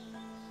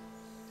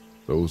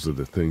 Those are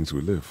the things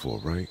we live for,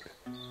 right?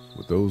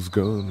 With those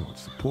gone,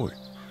 what's the point?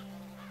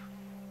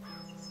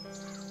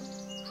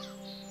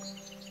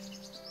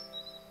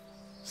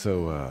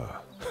 So,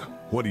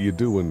 what do you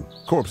do when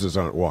corpses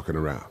aren't walking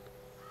around?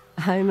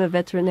 I'm a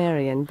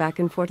veterinarian back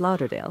in Fort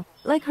Lauderdale.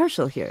 Like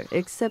Herschel here,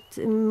 except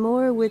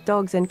more with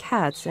dogs and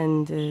cats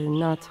and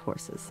not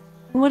horses.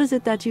 What is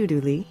it that you do,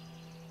 Lee?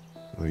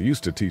 I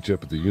used to teach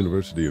up at the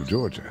University of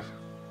Georgia.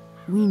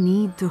 We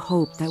need to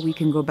hope that we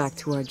can go back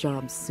to our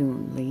jobs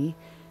soon, Lee.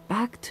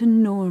 Back to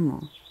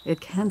normal.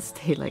 It can't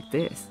stay like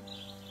this.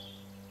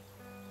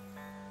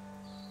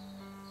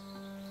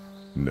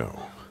 No,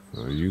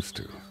 I used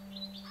to.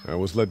 I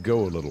was let go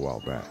a little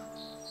while back.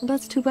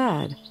 That's too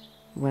bad.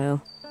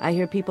 Well, I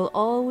hear people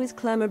always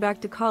clamor back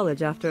to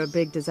college after a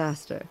big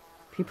disaster.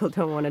 People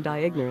don't want to die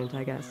ignorant,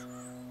 I guess.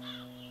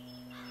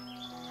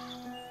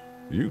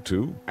 You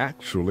two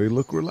actually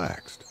look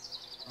relaxed.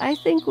 I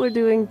think we're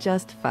doing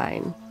just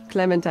fine.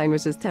 Clementine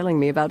was just telling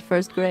me about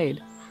first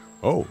grade.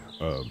 Oh,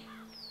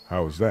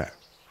 how was that?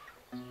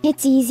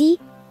 It's easy.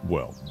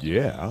 Well,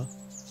 yeah.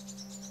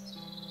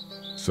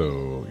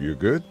 So, you're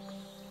good?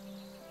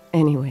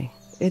 Anyway,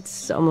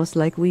 it's almost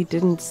like we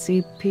didn't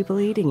see people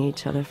eating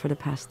each other for the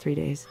past 3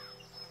 days.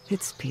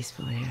 It's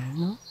peaceful here,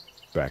 no?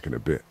 Back in a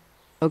bit.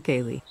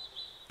 Okay, Lee.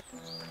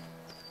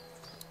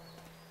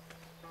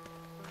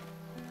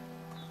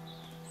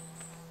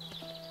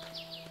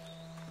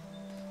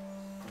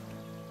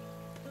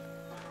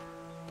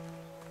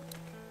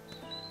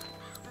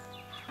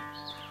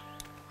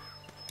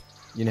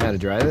 You know how to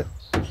drive it?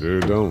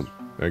 Sure don't.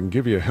 I can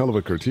give you a hell of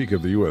a critique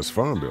of the U.S.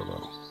 Farm Bill,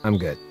 though. I'm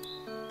good.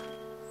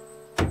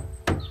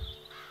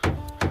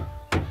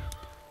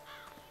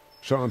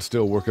 Sean's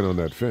still working on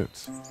that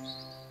fence.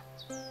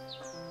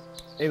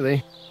 Hey,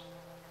 Lee.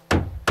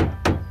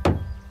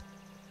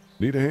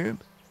 Need a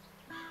hand?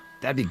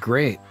 That'd be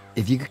great.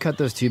 If you could cut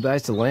those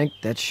 2x to length,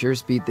 that'd sure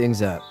speed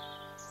things up.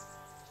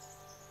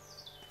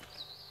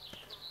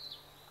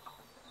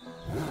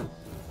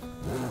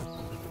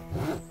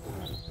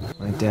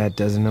 My dad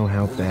doesn't know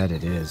how bad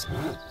it is.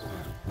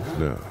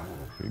 No,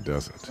 he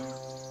doesn't.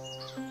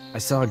 I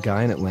saw a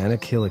guy in Atlanta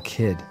kill a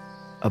kid.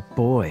 A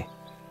boy.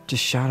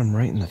 Just shot him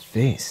right in the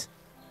face.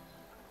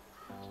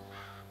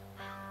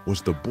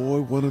 Was the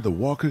boy one of the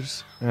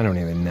walkers? I don't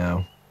even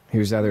know. He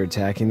was either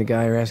attacking the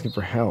guy or asking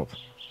for help.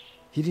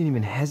 He didn't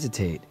even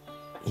hesitate.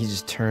 He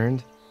just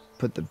turned,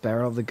 put the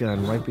barrel of the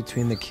gun right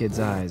between the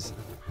kid's eyes,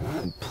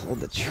 and pulled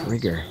the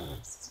trigger.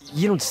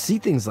 You don't see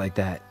things like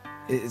that.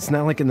 It's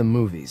not like in the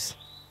movies.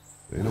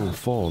 They don't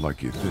fall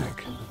like you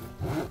think.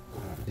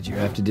 Did you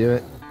have to do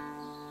it?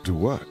 Do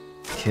what?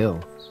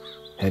 Kill.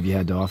 Have you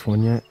had to off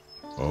one yet?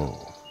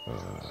 Oh,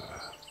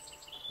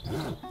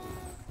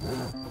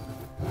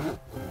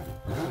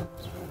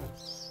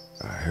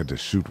 I had to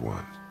shoot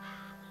one.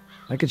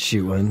 I could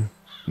shoot one.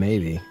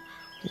 Maybe.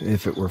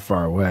 If it were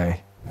far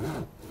away.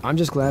 I'm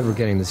just glad we're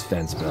getting this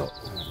fence built.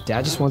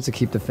 Dad just wants to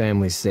keep the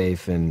family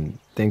safe and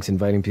thinks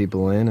inviting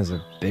people in is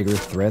a bigger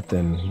threat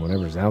than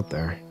whatever's out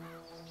there.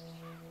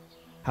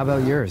 How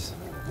about yours?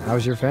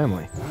 How's your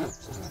family?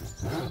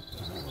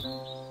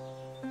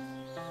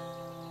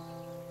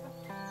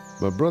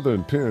 My brother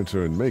and parents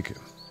are in Macon.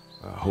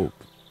 I hope.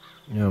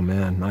 Oh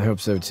man, I hope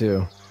so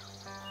too.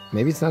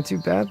 Maybe it's not too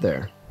bad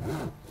there.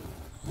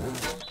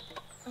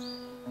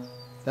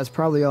 That's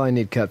probably all I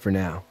need cut for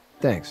now.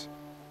 Thanks.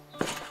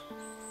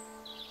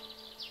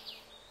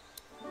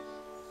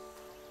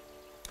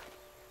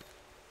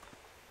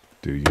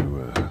 Do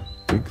you,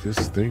 think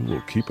this thing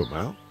will keep them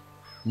out?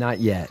 Not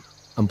yet.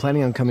 I'm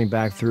planning on coming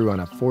back through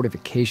on a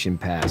fortification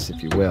pass,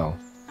 if you will.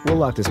 We'll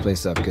lock this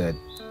place up good.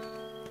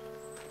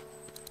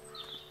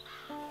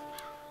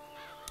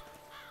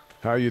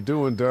 How you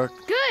doing, Duck?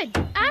 Good.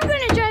 I'm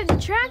gonna drive the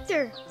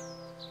tractor.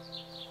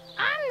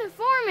 I'm the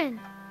foreman.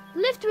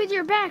 Lift with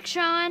your back,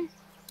 Sean.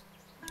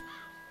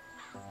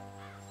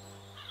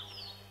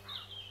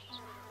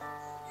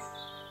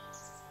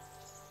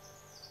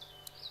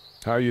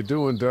 How you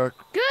doing, Duck?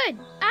 Good.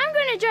 I'm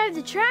gonna drive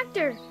the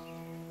tractor.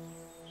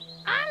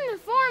 I'm the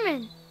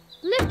foreman.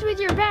 Lift with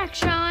your back,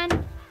 Sean.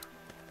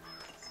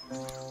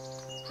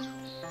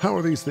 How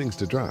are these things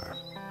to drive?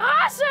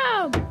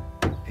 Awesome!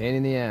 Pain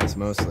in the ass,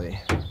 mostly.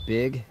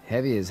 Big,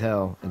 heavy as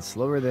hell, and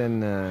slower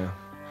than,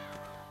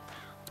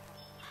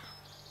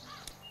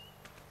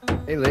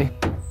 Hey, Lee.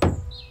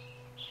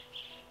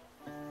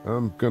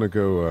 I'm gonna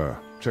go,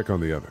 check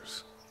on the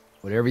others.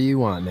 Whatever you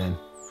want, man.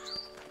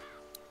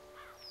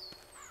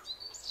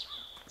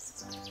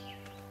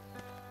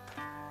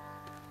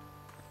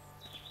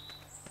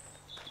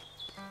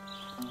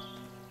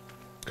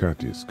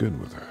 Katya's good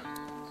with her.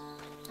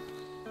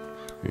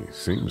 He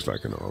seems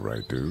like an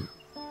alright dude.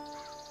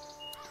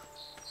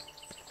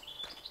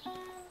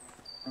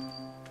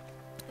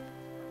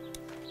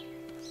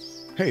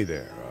 Hey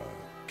there,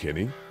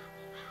 Kenny.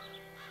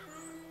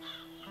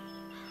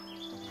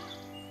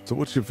 So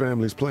what's your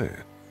family's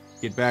plan?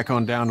 Get back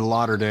on down to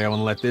Lauderdale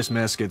and let this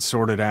mess get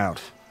sorted out.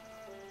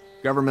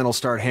 Government will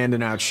start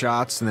handing out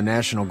shots and the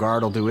National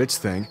Guard will do its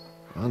thing.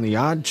 On the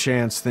odd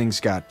chance things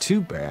got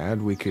too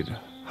bad, we could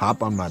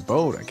hop on my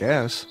boat, I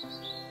guess.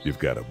 You've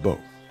got a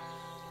boat?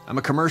 I'm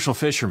a commercial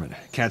fisherman,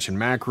 catching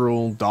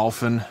mackerel,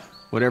 dolphin,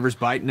 whatever's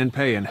biting and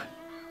paying.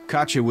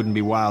 Katya wouldn't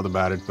be wild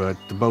about it, but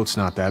the boat's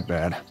not that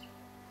bad.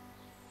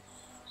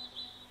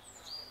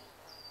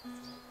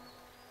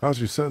 How's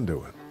your son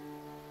doing?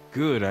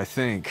 Good, I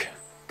think.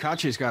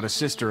 Katya's got a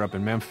sister up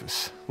in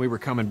Memphis. We were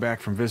coming back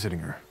from visiting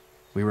her.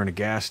 We were in a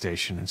gas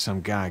station and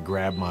some guy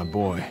grabbed my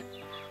boy.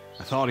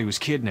 I thought he was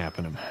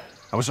kidnapping him.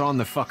 I was on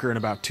the fucker in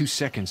about 2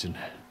 seconds and...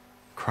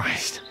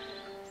 Christ.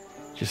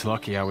 Just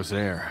lucky I was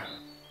there.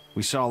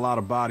 We saw a lot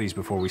of bodies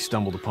before we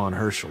stumbled upon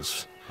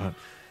Herschel's. But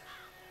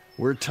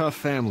we're a tough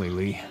family,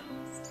 Lee.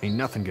 Ain't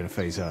nothing gonna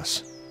faze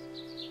us.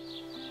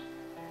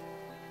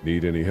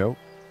 Need any help?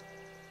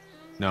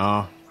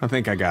 No, I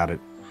think I got it.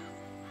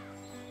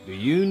 Do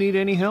you need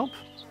any help?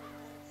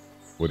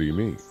 What do you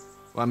mean?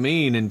 Well, I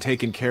mean in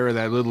taking care of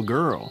that little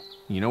girl.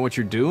 You know what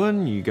you're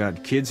doing? You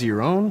got kids of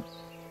your own?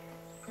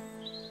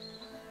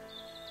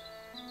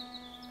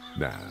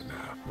 Nah,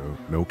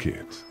 no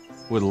kids.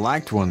 Would've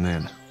liked one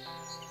then.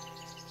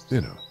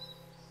 You know.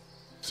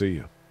 See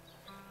ya.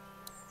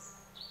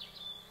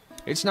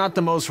 It's not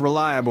the most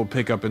reliable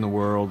pickup in the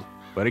world,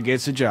 but it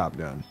gets the job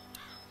done.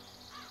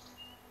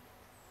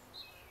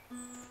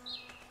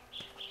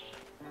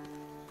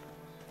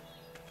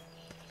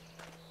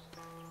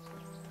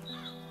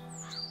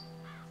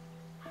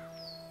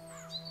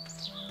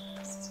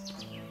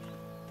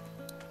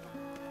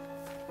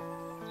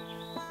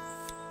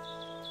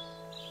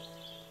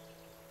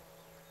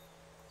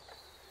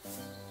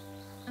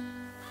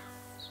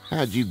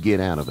 How'd you get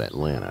out of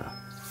Atlanta?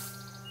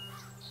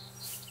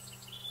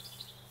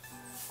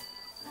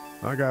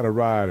 I got a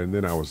ride and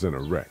then I was in a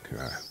wreck.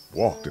 I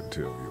walked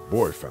until your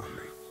boy found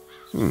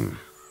me.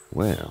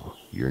 Well,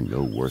 you're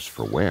no worse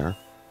for wear.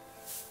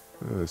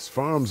 This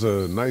farm's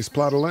a nice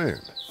plot of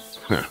land.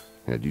 Huh.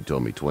 Had you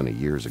told me 20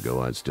 years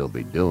ago I'd still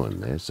be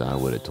doing this, I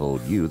would have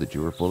told you that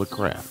you were full of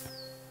crap.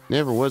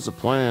 Never was a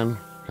plan,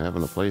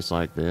 having a place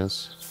like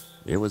this.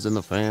 It was in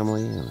the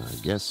family, and I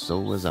guess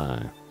so was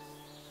I.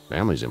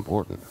 Family's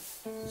important.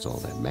 It's all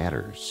that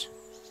matters.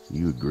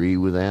 You agree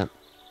with that?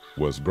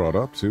 Was brought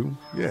up to,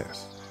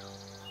 yes.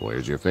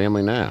 Where's your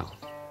family now?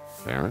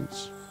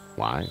 Parents?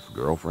 Wife?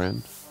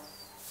 Girlfriend?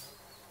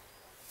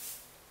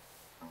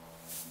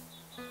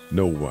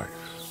 No wife.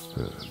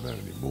 Not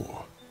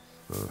anymore.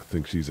 I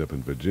think she's up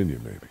in Virginia,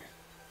 maybe.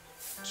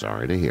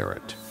 Sorry to hear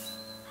it.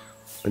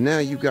 But now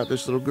you've got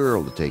this little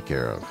girl to take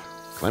care of.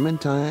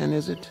 Clementine,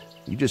 is it?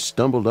 You just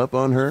stumbled up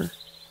on her?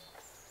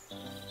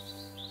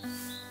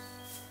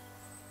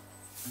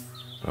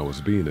 I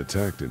was being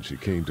attacked and she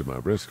came to my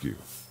rescue.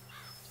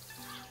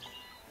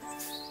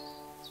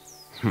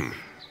 Can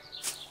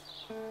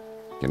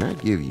I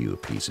give you a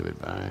piece of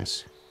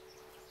advice?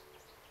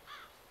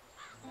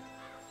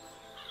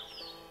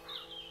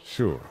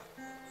 Sure.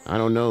 I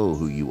don't know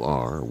who you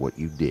are or what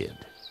you did.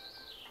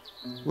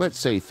 Let's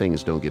say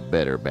things don't get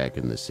better back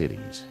in the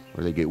cities,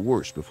 or they get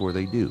worse before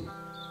they do.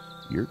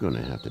 You're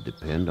gonna have to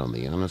depend on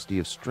the honesty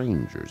of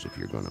strangers if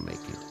you're gonna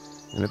make it.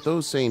 And if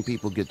those same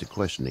people get to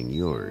questioning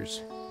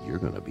yours, you're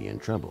gonna be in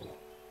trouble.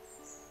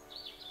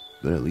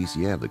 But at least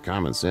you have the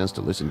common sense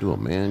to listen to a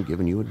man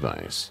giving you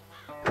advice.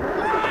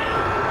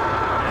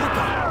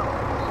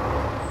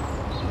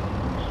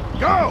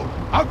 Go!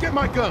 I'll get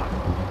my gun!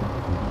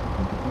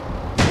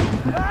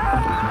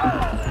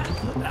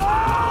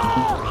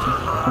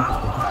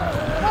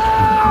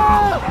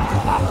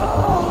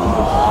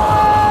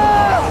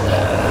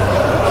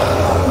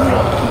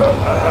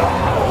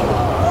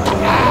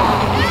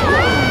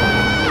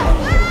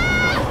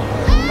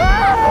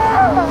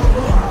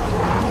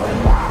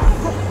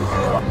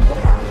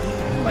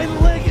 My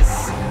leg is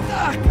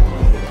stuck!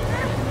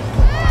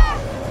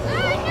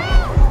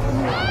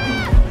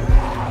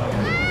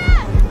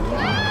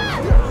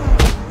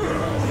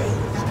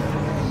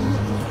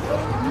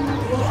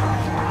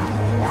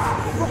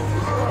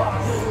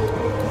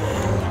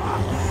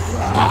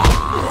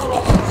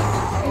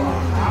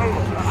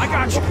 I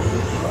got you!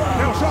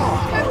 Now,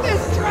 Sean! Get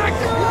this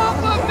tractor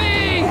off of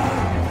me!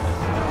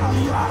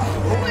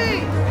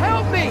 Please,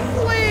 help me,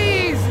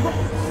 please!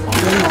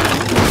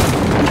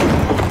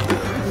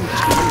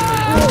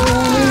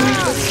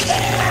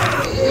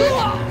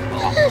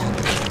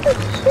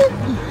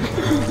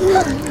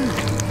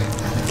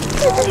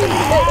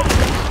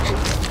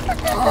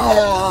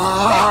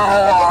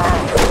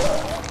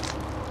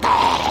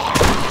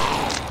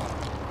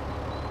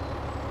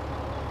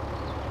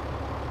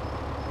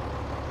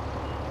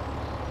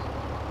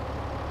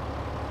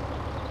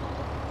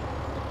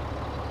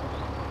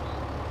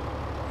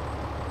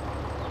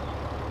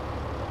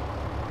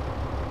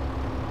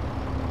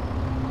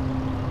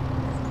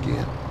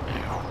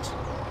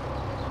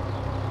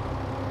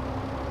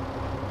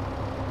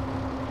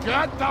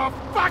 Get the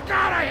fuck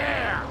out of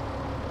here!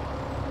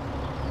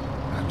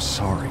 I'm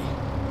sorry.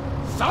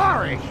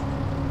 Sorry?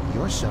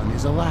 Your son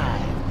is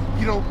alive.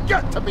 You don't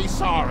get to be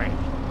sorry.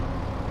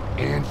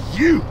 And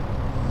you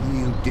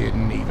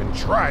didn't even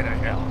try to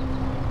help.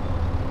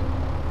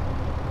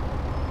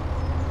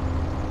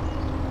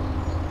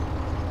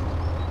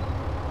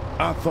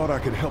 I thought I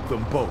could help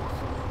them both.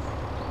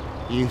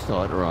 You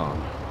thought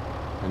wrong.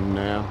 And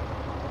now?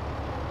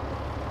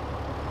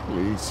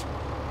 Please,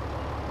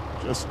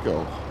 just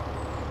go.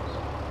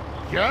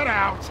 Get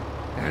out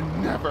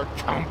and never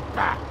come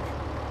back.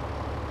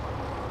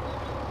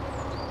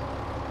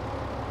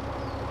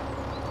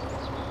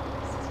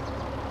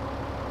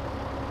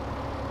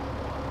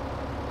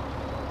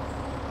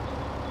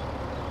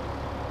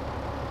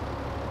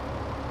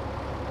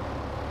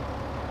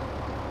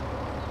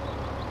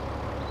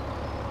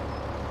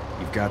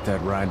 You've got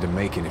that ride to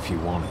Macon if you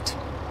want it.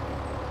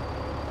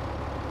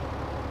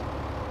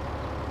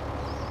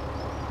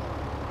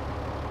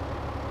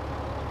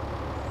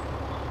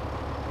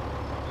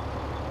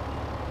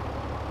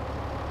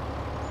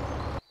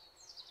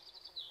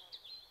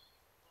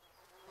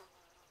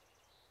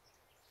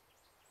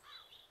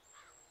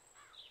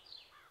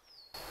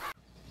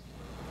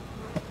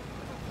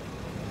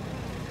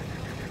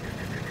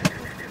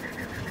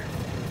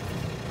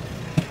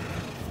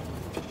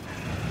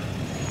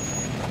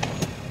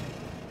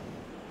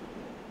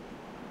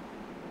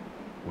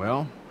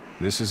 Well,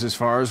 this is as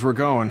far as we're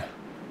going.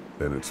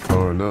 Then it's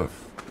far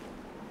enough.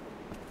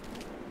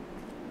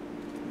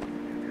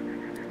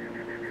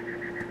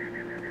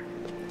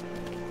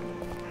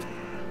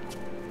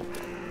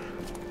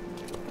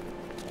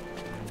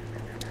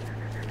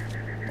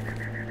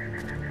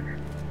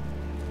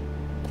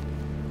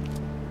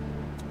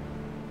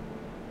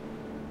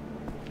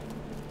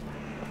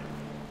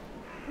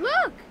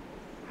 Look!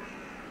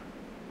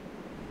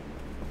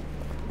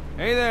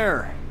 Hey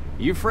there!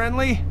 You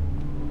friendly?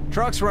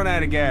 Truck's run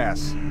out of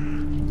gas.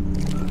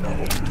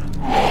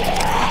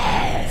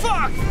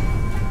 Fuck!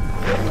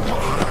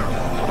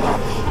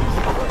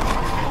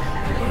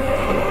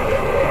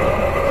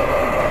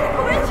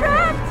 We're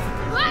trapped!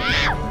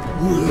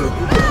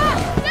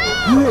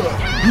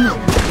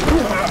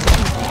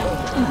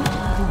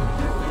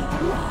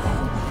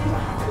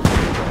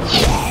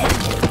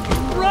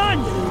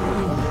 Run!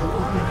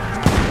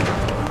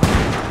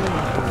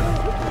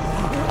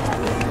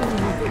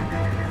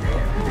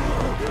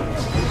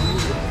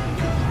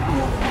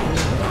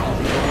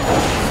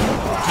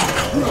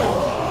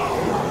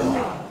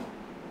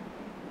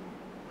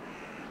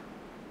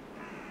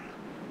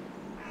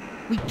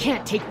 We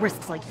can't take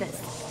risks like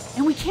this.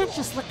 And we can't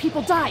just let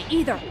people die,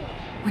 either.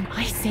 When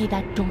I say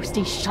that door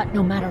stays shut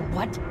no matter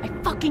what, I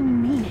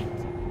fucking mean it.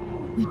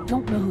 We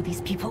don't know who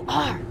these people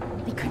are.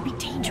 They could be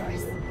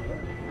dangerous.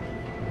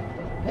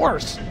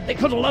 Worse, they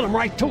could have let them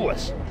right to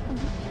us.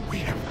 We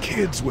have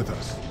kids with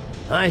us.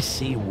 I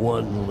see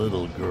one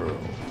little girl.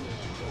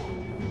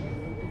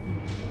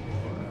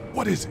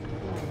 What is it?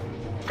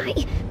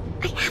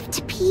 I have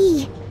to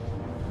pee.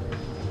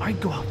 I'd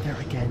go out there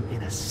again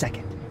in a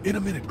second. In a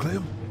minute,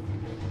 Clem.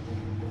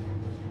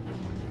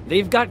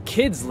 They've got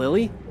kids,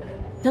 Lily.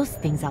 Those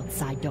things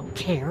outside don't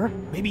care.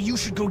 Maybe you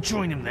should go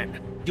join them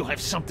then. You'll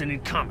have something in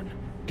common.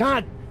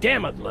 God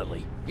damn it,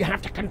 Lily. You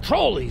have to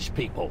control these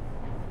people.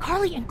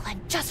 Carly and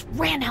Glenn just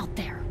ran out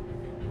there.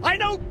 I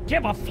don't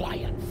give a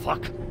flying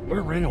fuck.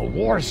 We're in a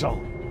war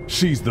zone.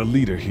 She's the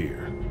leader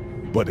here,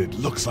 but it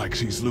looks like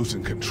she's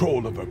losing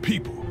control of her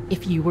people.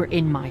 If you were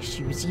in my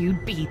shoes,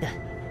 you'd be the...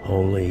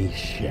 Holy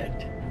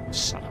shit.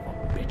 Son of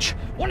a bitch.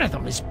 One of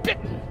them is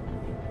bitten.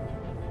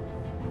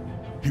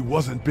 He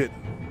wasn't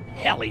bitten.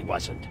 Hell, he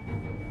wasn't.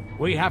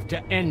 We have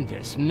to end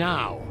this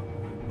now.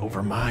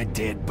 Over my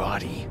dead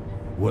body.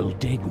 We'll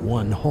dig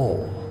one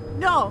hole.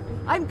 No,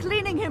 I'm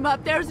cleaning him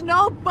up. There's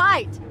no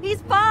bite.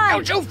 He's fine.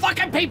 Don't you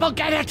fucking people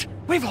get it?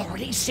 We've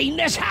already seen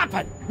this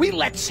happen. We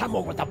let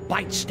someone with a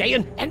bite stay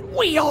in, and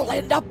we all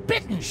end up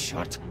bitten.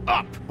 Shut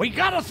up. We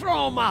gotta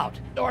throw him out,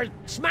 or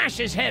smash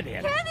his head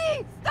in.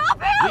 Kenny, stop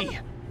him! Lee,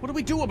 what do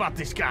we do about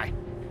this guy?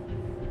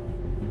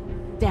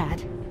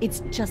 Dad,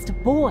 it's just a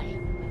boy.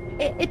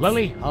 It's...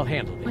 Lily, I'll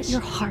handle this. But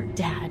your heart,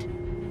 Dad.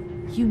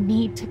 You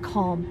need to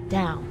calm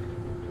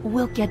down.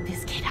 We'll get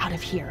this kid out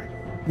of here.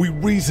 We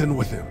reason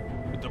with him.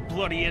 With the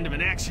bloody end of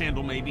an axe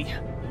handle, maybe.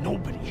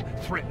 Nobody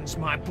threatens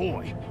my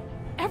boy.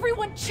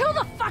 Everyone chill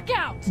the fuck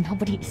out!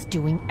 Nobody is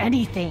doing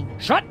anything.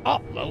 Shut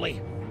up,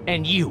 Lily.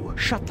 And you,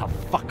 shut the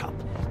fuck up.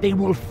 They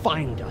will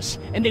find us,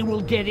 and they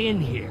will get in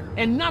here,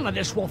 and none of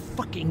this will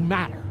fucking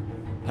matter.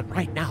 But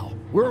right now,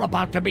 we're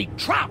about to be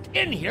trapped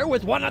in here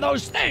with one of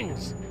those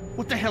things.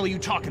 What the hell are you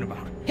talking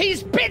about?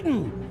 He's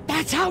bitten!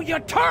 That's how you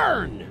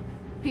turn!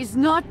 He's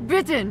not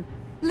bitten.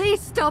 Lee,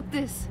 stop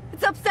this.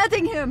 It's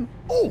upsetting him.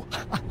 Oh,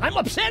 I'm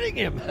upsetting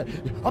him.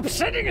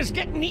 Upsetting is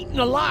getting eaten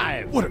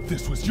alive. What if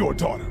this was your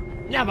daughter?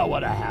 Never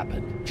would have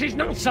happened. She's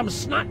not some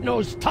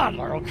snot-nosed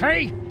toddler,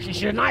 okay?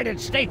 She's United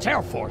States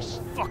Air Force.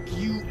 Fuck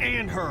you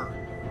and her.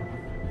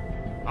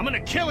 I'm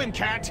gonna kill him,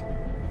 Cat.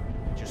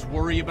 Just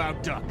worry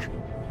about Duck.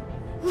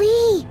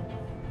 Lee!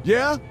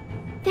 Yeah?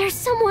 There's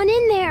someone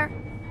in there.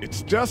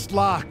 It's just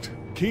locked.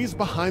 Key's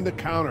behind the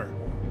counter.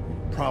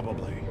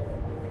 Probably.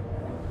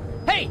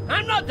 Hey,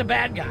 I'm not the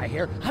bad guy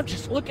here. I'm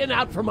just looking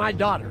out for my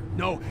daughter.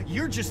 No,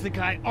 you're just the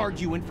guy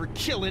arguing for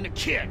killing a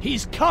kid.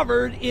 He's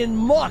covered in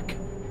muck.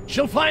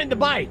 She'll find the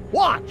bite.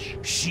 Watch.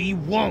 She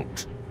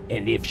won't.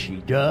 And if she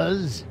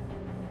does,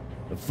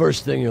 the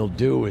first thing he'll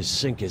do is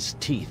sink his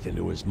teeth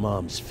into his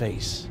mom's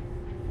face.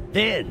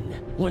 Then,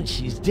 when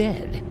she's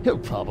dead, he'll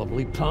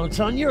probably pounce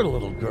on your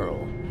little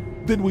girl.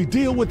 Then we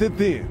deal with it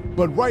then.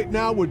 But right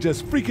now, we're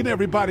just freaking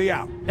everybody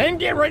out. Then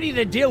get ready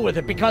to deal with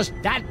it, because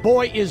that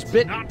boy is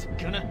bitten. Not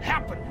gonna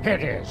happen.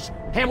 It is.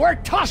 And we're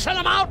tossing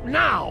him out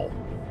now!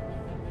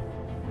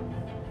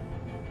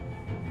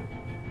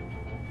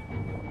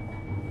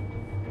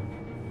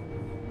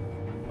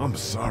 I'm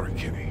sorry,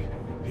 Kenny.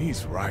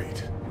 He's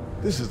right.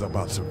 This is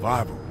about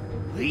survival.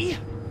 Lee?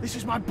 This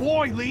is my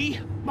boy,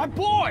 Lee! My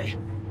boy!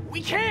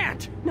 We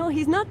can't! No,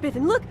 he's not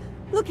bitten. Look!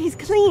 Look, he's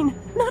clean.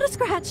 Not a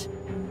scratch.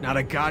 Not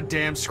a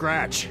goddamn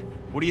scratch.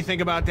 What do you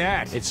think about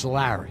that? It's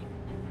Larry.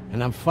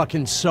 And I'm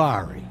fucking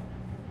sorry.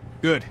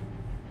 Good.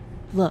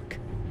 Look,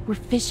 we're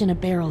fish in a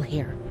barrel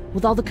here.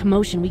 With all the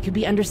commotion, we could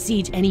be under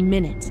siege any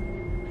minute.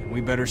 And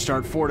we better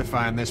start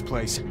fortifying this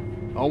place.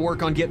 I'll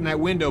work on getting that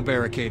window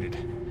barricaded.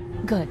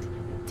 Good.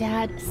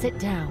 Dad, sit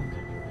down.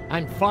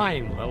 I'm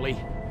fine, Lily.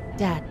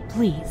 Dad,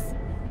 please.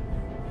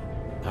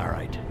 All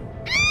right.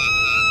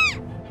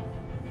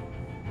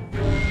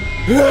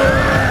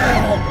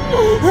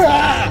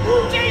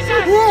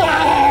 Jesus!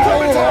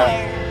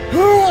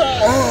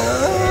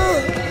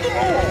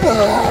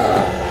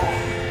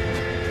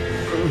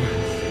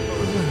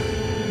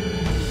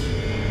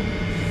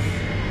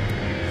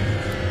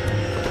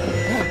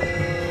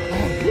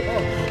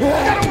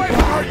 Get away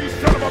from her, you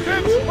son of a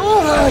bitch!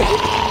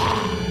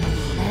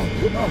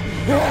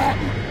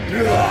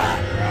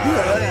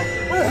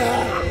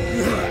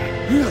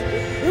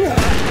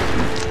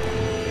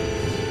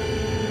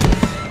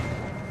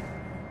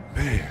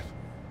 Man.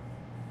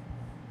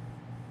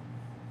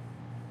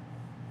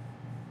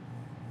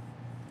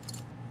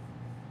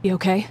 You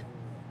okay?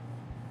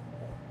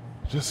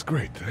 Just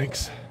great,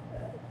 thanks.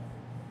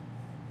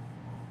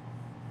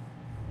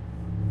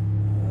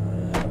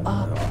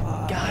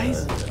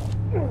 Guys?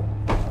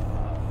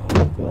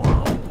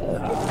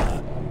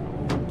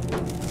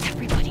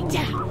 Everybody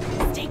down!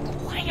 Stay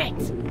quiet!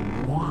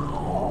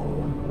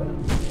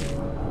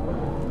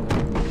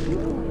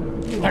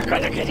 They're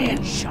gonna get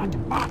in! Shut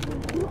up!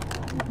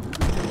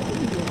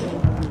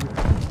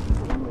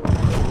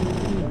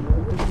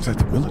 Is that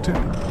the military?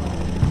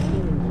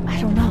 I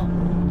don't know.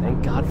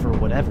 Thank God for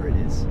whatever it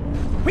is.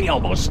 We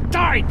almost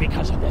died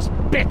because of this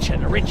bitch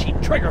and a Richie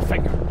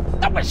Triggerfinger.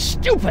 That was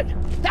stupid!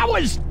 That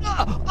was...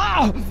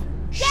 Dad!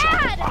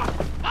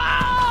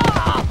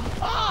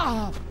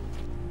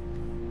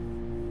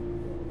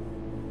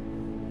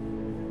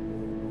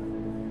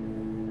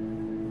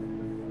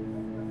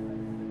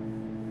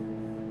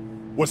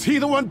 Was he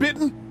the one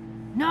bitten?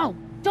 No,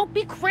 don't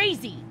be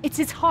crazy. It's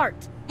his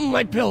heart.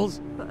 My pills.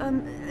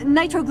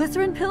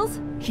 Nitroglycerin pills?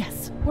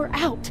 Yes, we're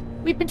out.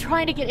 We've been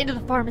trying to get into the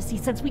pharmacy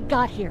since we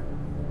got here.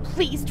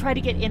 Please try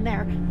to get in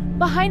there.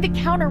 Behind the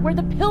counter where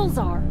the pills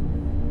are.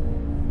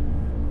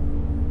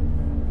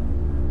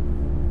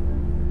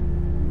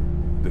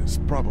 There's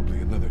probably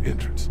another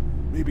entrance.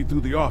 Maybe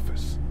through the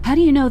office. How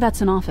do you know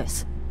that's an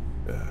office?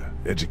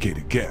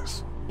 Educated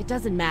guess. It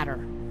doesn't matter.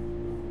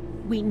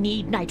 We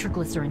need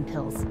nitroglycerin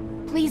pills.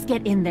 Please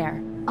get in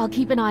there. I'll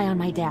keep an eye on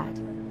my dad.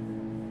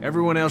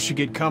 Everyone else should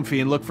get comfy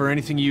and look for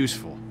anything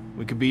useful.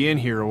 We could be in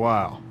here a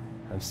while.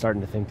 I'm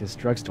starting to think this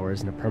drugstore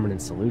isn't a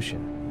permanent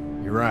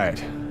solution. You're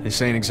right. This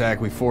ain't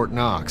exactly Fort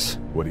Knox.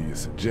 What do you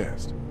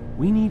suggest?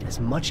 We need as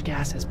much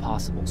gas as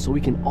possible so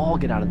we can all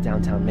get out of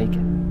downtown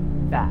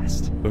Macon.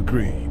 Fast.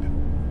 Agreed.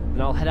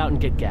 Then I'll head out and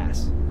get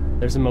gas.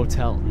 There's a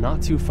motel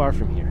not too far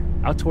from here,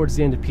 out towards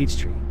the end of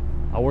Peachtree.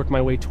 I'll work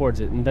my way towards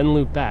it and then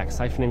loop back,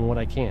 siphoning what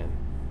I can.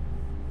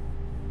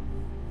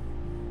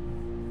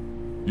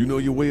 You know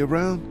your way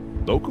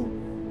around? Local?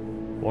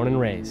 Born and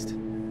raised.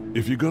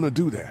 If you're gonna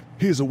do that,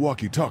 here's a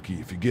walkie-talkie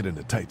if you get in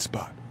a tight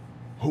spot.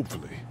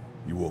 Hopefully,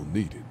 you won't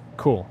need it.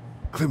 Cool.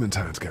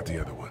 Clementine's got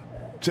the other one.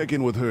 Check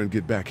in with her and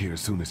get back here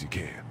as soon as you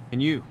can.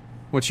 And you?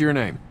 What's your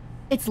name?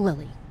 It's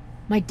Lily.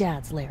 My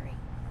dad's Larry.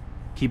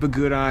 Keep a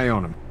good eye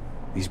on him.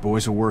 These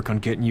boys will work on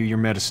getting you your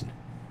medicine.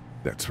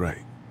 That's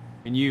right.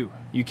 And you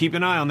keep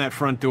an eye on that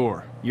front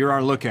door. You're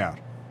our lookout.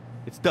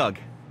 It's Doug.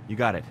 You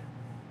got it.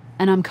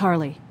 And I'm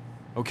Carly.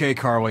 Okay,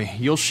 Carly.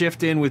 You'll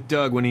shift in with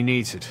Doug when he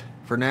needs it.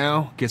 For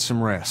now, get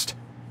some rest.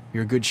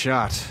 You're a good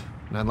shot,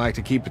 and I'd like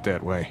to keep it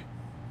that way.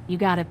 You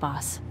got it,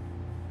 boss.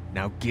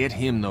 Now get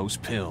him those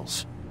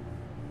pills.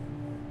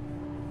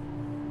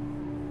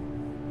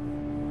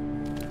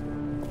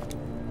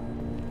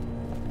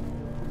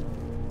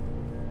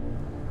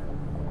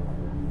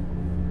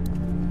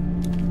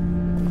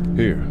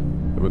 Here,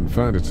 I've been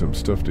finding some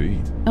stuff to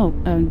eat. Oh,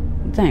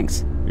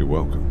 thanks. You're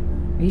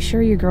welcome. Are you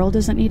sure your girl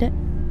doesn't need it?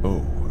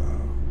 Oh,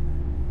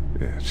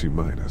 yeah, she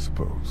might, I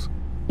suppose.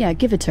 Yeah,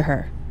 give it to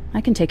her.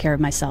 I can take care of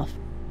myself.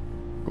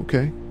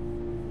 Okay.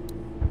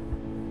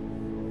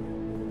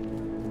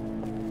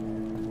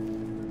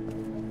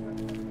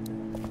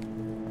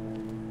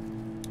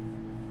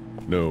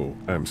 No,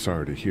 I'm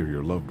sorry to hear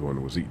your loved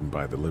one was eaten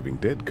by the living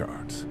dead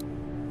guards.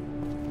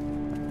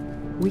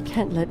 We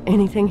can't let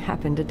anything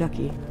happen to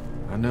Ducky.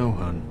 I know,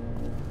 hun.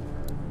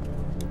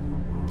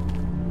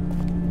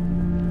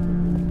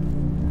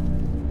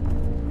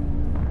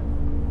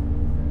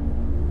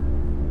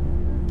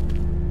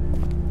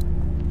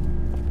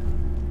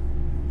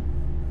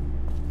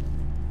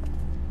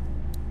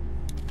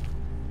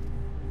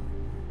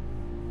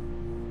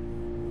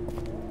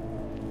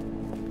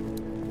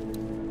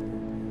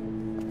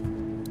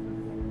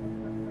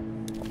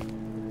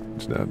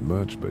 It's not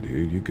much, but here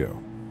you go.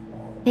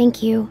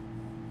 Thank you.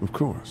 Of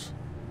course.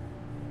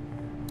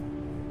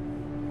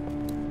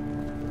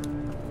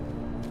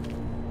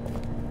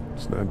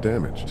 It's not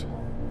damaged.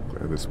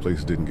 Glad this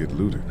place didn't get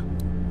looted.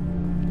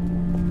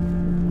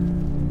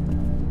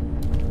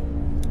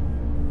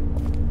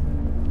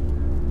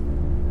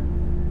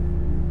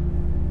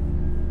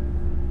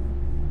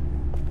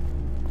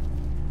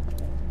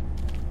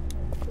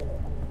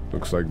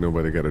 Looks like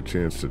nobody got a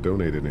chance to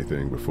donate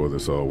anything before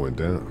this all went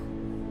down.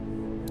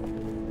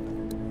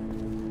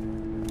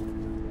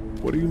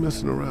 What are you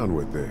messing around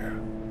with there?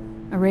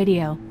 A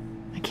radio.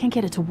 I can't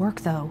get it to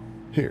work, though.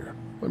 Here,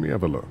 let me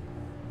have a look.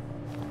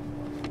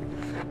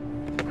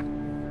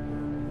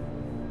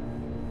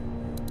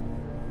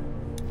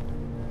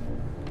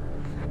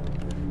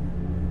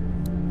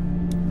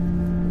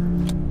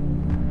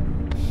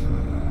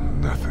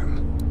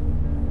 Nothing.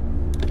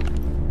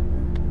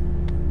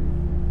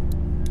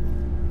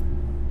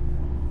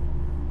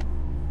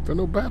 There are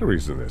no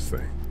batteries in this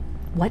thing.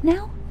 What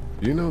now?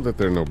 You know that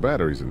there are no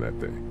batteries in that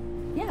thing.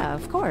 Yeah,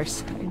 of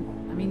course.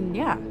 I mean,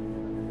 yeah.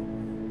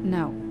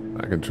 No.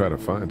 I can try to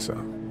find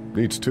some.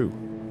 Needs two.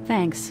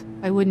 Thanks.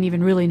 I wouldn't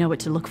even really know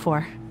what to look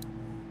for.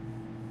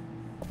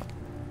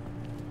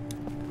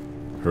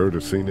 Heard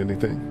or seen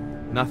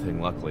anything?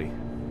 Nothing, luckily.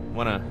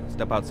 Wanna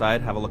step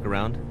outside, have a look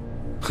around?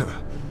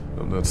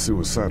 I'm not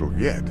suicidal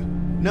yet.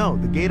 No,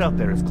 the gate out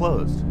there is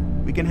closed.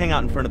 We can hang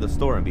out in front of the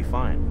store and be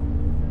fine.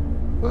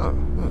 Oh,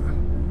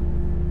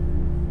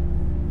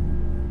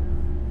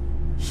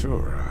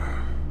 sure.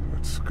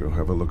 Let's go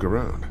have a look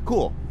around.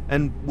 Cool.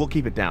 And we'll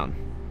keep it down.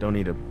 Don't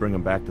need to bring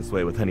them back this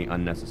way with any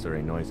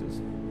unnecessary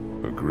noises.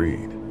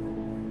 Agreed.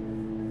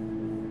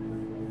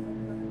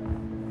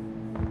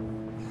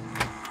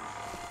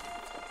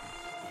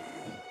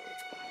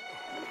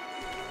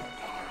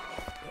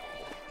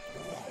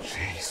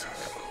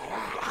 Jesus.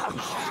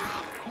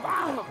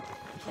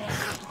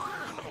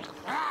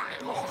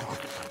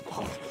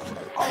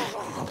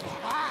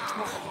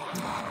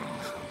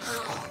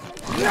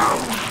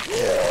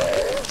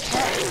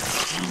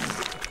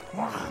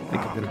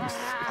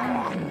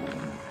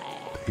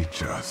 They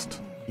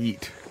just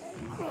eat.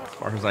 As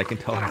far as I can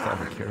tell, that's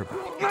all they care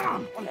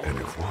about. And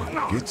if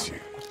one gets you,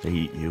 they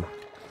eat you.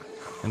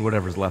 And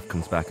whatever's left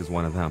comes back as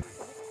one of them.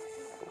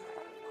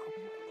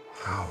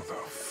 How the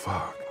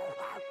fuck?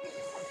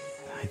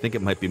 I think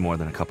it might be more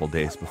than a couple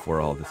days before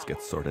all this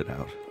gets sorted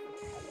out.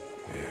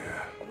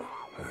 Yeah,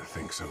 I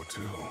think so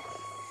too.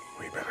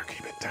 We better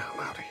keep it down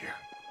out of here.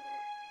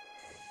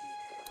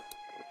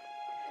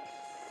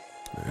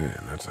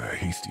 Man, that's a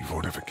hasty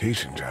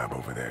fortification job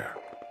over there.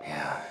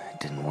 Yeah, it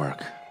didn't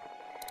work.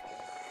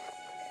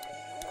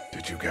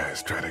 Did you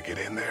guys try to get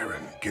in there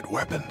and get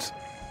weapons?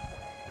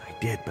 I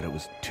did, but it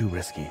was too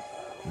risky.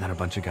 And then a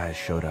bunch of guys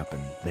showed up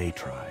and they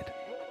tried.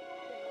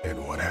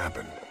 And what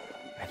happened?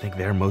 I think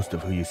they're most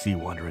of who you see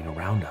wandering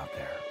around out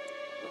there.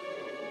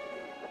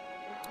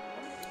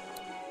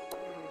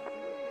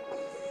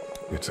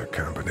 It's a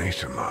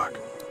combination lock.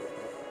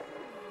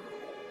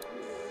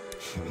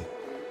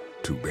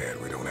 Too bad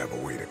we don't have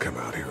a way to come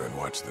out here and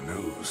watch the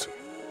news.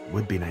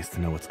 Would be nice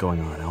to know what's going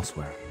on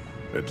elsewhere.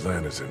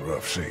 Atlanta's in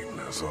rough shape,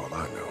 that's all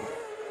I know.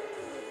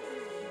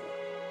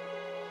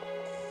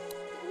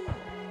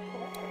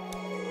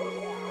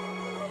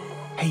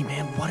 Hey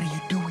man, what are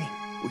you doing?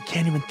 We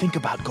can't even think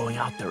about going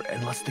out there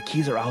unless the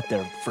keys are out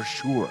there for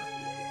sure.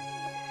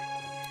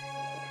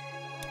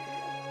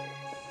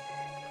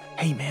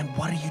 Hey man,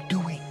 what are you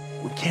doing?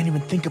 We can't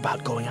even think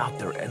about going out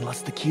there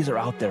unless the keys are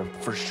out there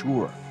for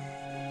sure.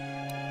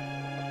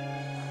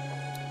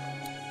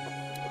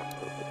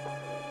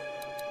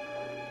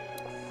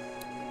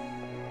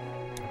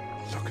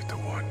 Look at the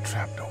one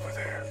trapped over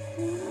there.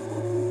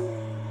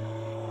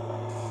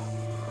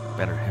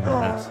 Better him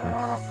or us,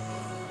 huh?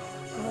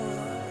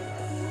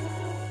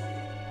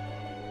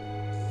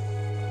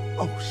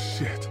 Oh,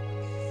 shit.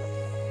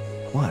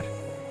 What?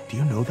 Do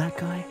you know that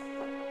guy?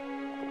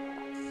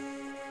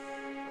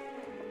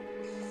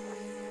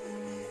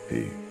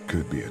 He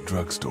could be a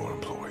drugstore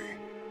employee.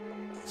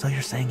 So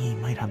you're saying he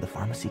might have the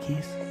pharmacy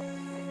keys?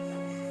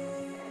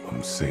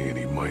 I'm saying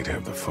he might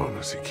have the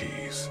pharmacy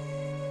keys.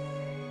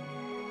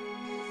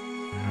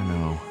 I don't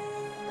know.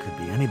 Could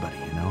be anybody,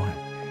 you know?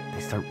 They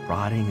start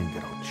rotting and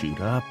get all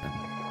chewed up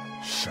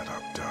and... Shut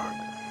up, Doug.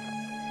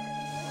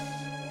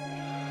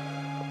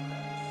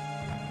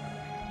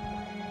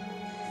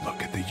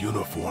 Look at the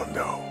uniform,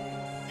 though.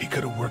 He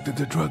could have worked at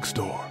the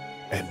drugstore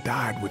and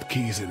died with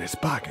keys in his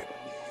pocket.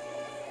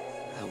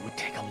 It would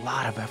take a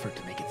lot of effort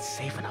to make it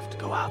safe enough to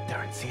go out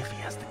there and see if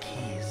he has the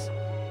keys.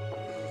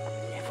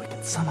 If we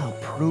could somehow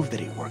prove that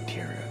he worked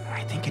here,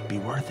 I think it'd be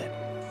worth it.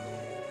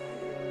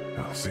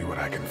 I'll see what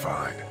I can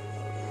find.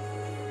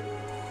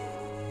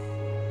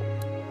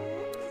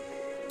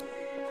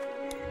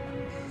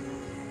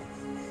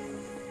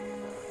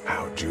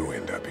 How'd you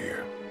end up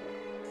here?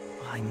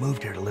 I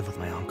moved here to live with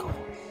my uncle.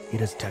 He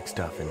does tech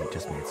stuff, and it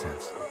just made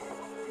sense.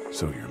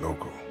 So you're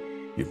local.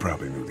 You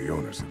probably knew the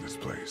owners of this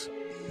place.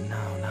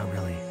 No, not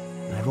really.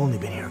 I've only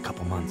been here a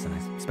couple months, and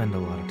I spend a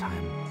lot of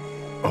time...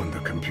 On the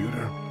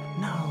computer?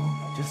 No,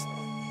 just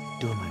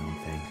doing my own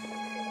thing.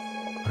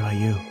 What about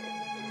you?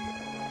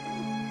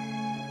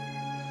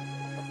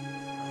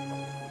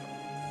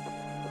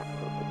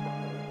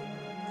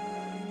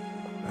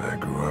 I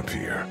grew up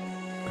here.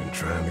 Been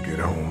trying to get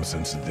home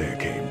since the day I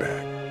came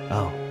back.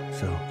 Oh,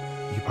 so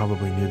you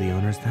probably knew the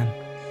owners then?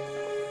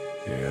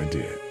 Yeah, I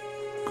did.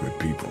 Good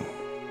people.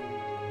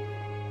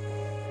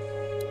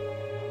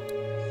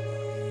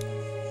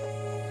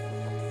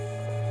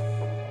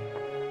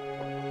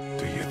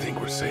 Do you think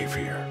we're safe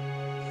here?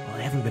 Well,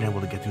 I haven't been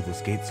able to get through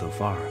this gate so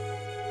far.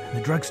 And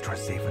the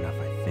drugstore's safe enough,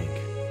 I think.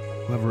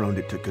 Whoever owned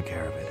it took good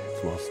care of it.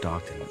 It's well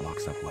stocked and it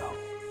locks up well.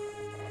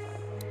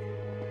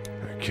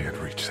 I can't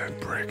reach that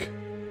brick.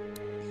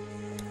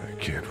 I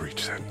can't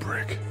reach that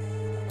brick.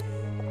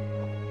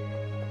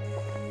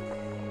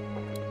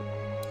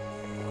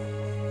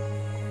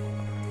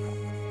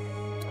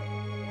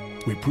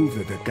 We prove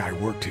that that guy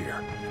worked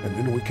here, and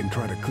then we can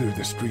try to clear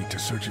the street to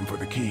search him for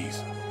the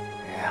keys.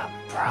 Yeah,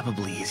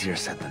 probably easier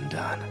said than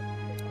done.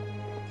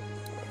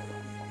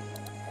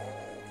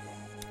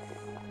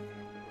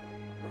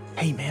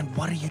 Hey man,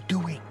 what are you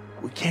doing?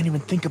 We can't even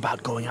think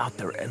about going out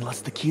there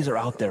unless the keys are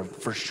out there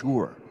for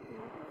sure.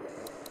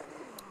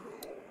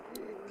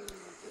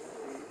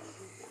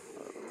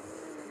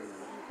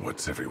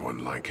 What's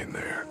everyone like in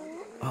there?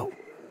 Oh,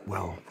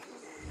 well,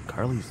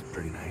 Carly's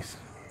pretty nice,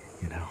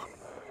 you know.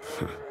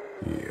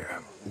 Yeah.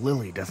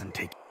 Lily doesn't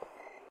take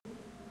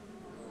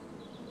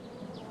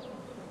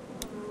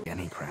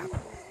any crap.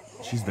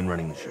 She's been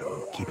running the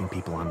show, keeping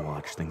people on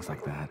watch, things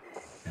like that.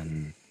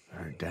 And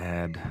her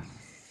dad...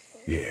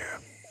 Yeah,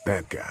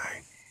 that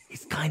guy.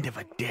 He's kind of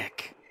a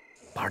dick.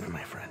 Pardon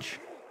my French.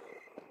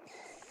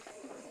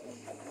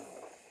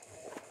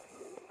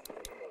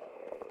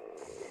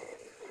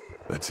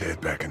 Let's head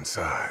back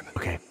inside.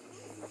 Okay.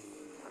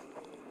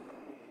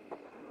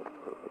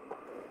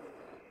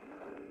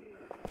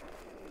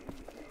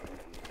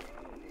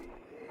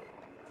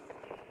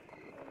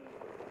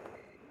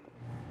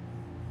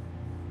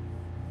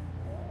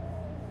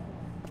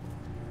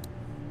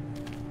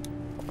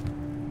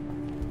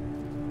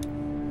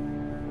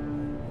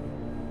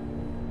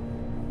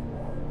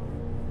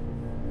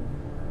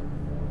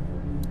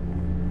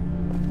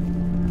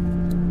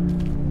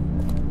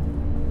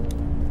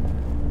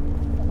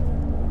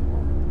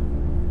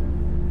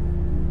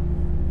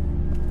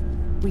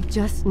 We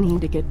just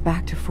need to get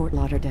back to Fort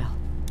Lauderdale.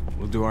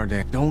 We'll do our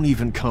damn. Don't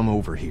even come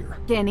over here.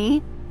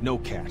 Kenny? No,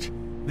 Cat.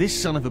 This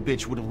son of a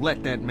bitch would have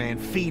let that man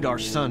feed our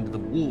son to the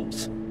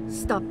wolves.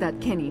 Stop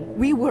that, Kenny.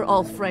 We were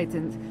all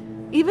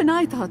frightened. Even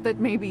I thought that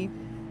maybe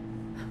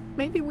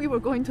we were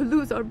going to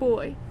lose our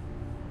boy.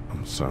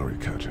 I'm sorry,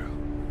 Katja.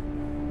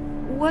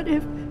 What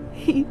if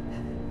he...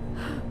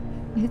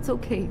 It's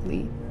okay,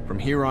 Lee. From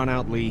here on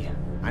out, Lee,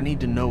 I need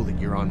to know that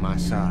you're on my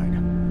side.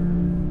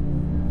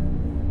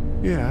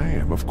 Yeah, I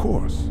am, of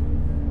course.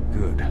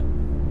 Good.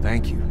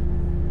 Thank you.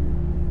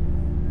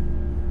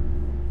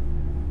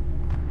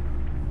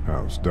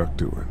 How's Duck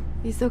doing?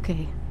 He's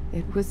okay.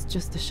 It was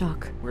just a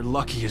shock. We're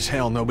lucky as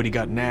hell nobody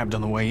got nabbed on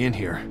the way in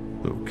here.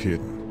 No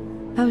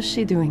kidding. How's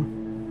she doing?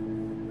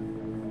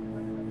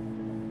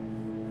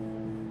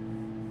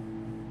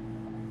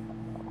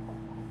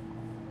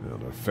 Well,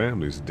 her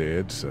family's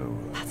dead, so...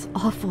 That's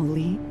awful,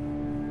 Lee.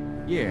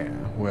 Yeah,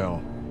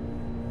 well...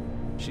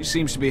 She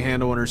seems to be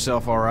handling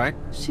herself all right.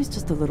 She's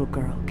just a little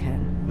girl,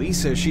 Ken. Lee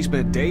says she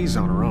spent days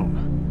on her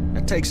own.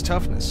 That takes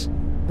toughness.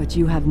 But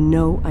you have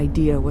no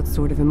idea what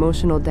sort of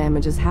emotional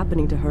damage is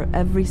happening to her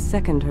every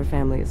second her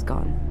family is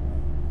gone.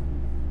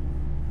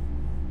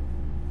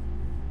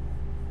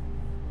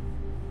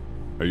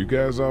 Are you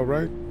guys all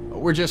right?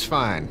 We're just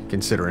fine,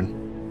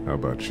 considering. How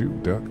about you,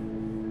 Duck?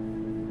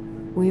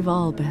 We've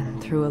all been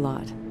through a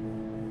lot.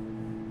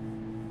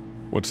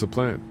 What's the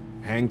plan?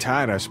 Hang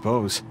tight, I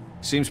suppose.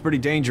 Seems pretty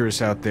dangerous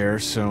out there,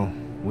 so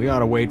we ought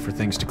to wait for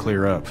things to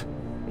clear up.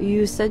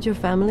 You said your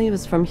family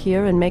was from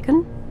here in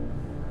Macon?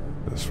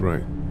 That's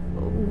right.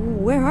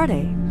 Where are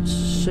they?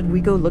 Should we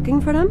go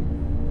looking for them?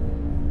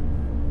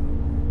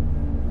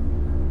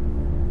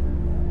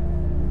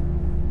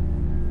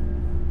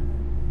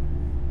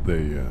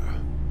 They,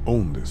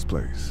 own this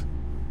place.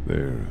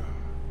 They're,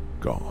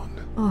 gone.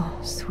 Oh,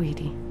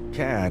 sweetie.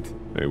 Cat.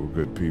 They were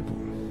good people.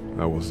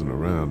 I wasn't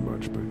around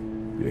much, but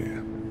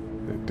yeah,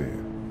 they're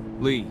dead.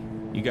 Lee,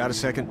 you got a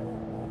second?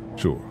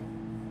 Sure.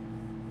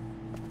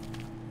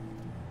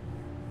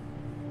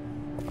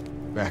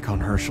 Back on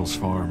Herschel's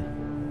farm.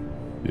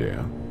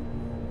 Yeah?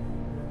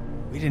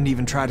 We didn't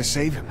even try to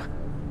save him.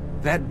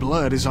 That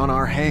blood is on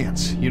our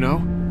hands, you know?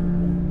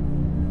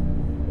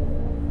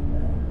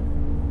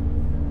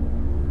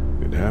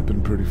 It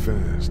happened pretty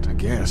fast. I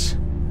guess.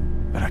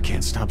 But I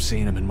can't stop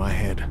seeing him in my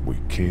head. We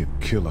can't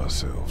kill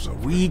ourselves over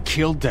We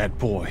killed that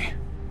boy.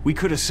 We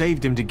could have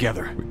saved him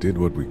together. We did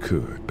what we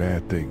could.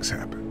 Bad things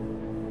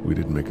happened. We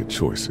didn't make a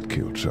choice that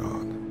killed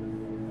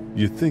Sean.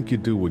 You think you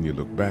do when you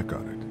look back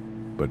on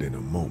it, but in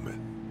a moment,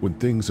 when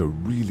things are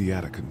really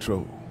out of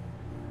control,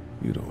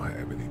 you don't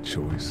have any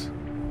choice.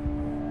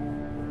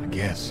 I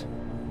guess.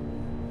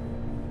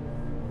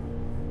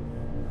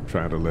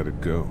 Try to let it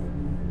go.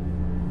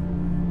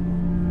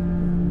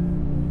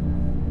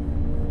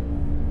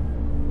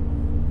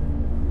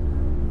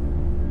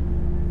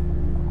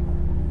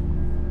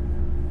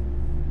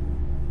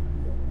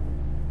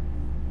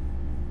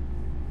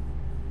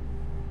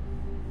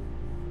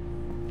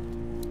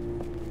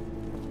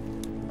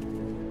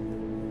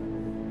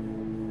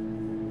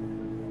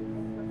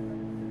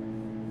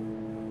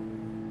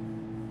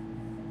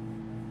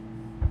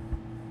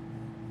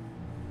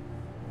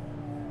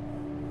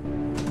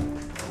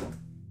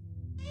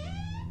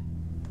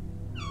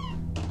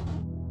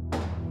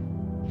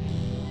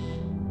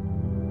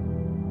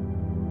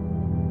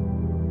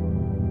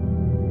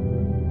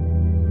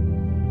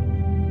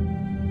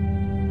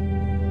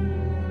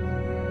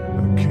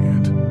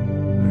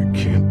 I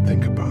can't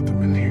think about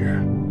them in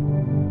here.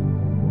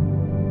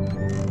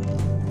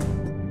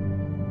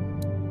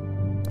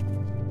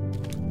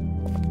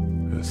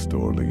 This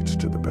door leads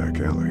to the back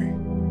alley.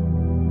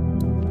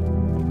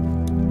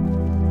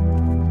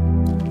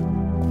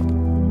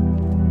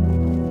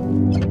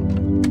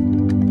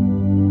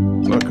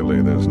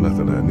 Luckily, there's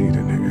nothing I need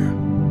in here.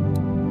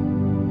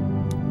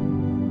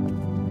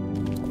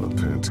 My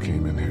parents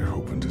came in here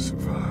hoping to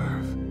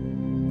survive,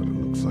 but it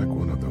looks like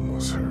one of them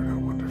was hurt. I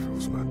wonder if it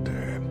was my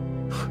dad.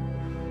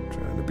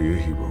 Trying to be a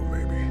hero,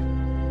 maybe.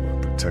 Or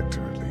a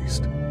protector, at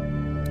least.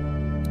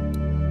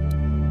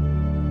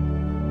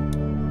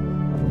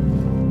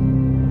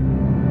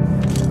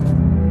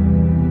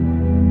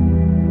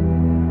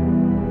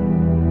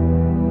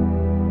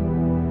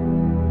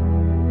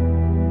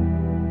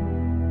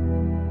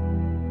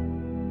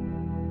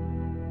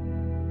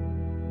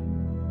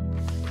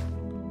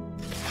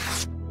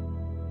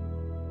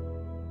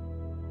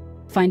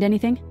 Find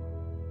anything?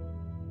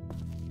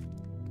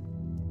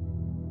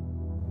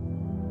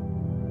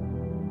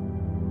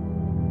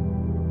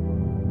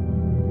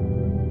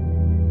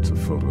 It's a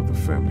photo of the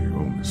family who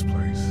own this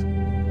place.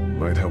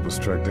 Might help us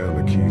track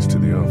down the keys to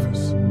the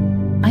office.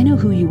 I know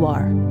who you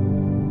are.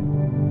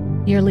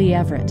 You're Lee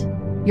Everett.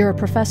 You're a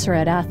professor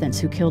at Athens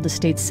who killed a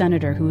state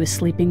senator who was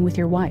sleeping with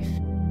your wife.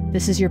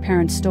 This is your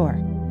parents' store.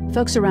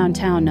 Folks around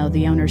town know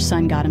the owner's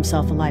son got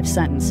himself a life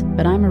sentence,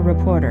 but I'm a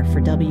reporter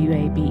for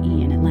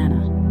WABE in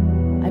Atlanta.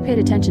 I paid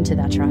attention to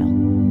that trial.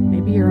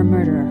 Maybe you're a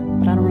murderer,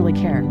 but I don't really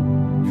care.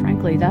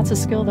 Frankly, that's a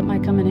skill that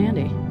might come in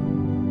handy.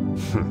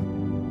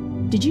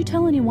 Did you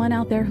tell anyone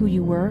out there who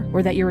you were,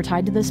 or that you were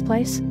tied to this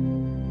place?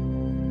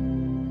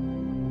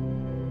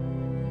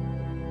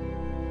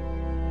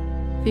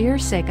 For your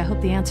sake, I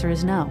hope the answer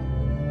is no.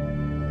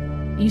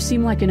 You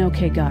seem like an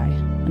okay guy,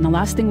 and the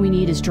last thing we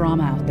need is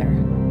drama out there.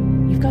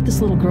 You've got this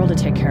little girl to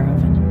take care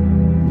of,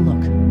 and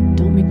look,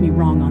 don't make me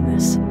wrong on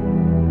this.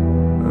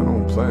 I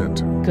don't plan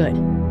to.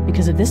 Good.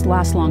 Because if this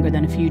lasts longer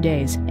than a few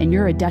days, and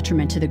you're a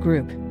detriment to the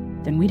group,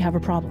 then we'd have a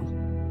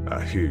problem.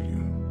 I hear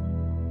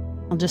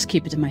you. I'll just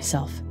keep it to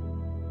myself.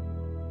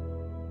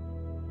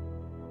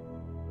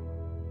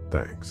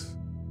 Thanks.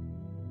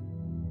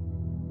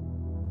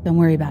 Don't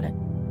worry about it.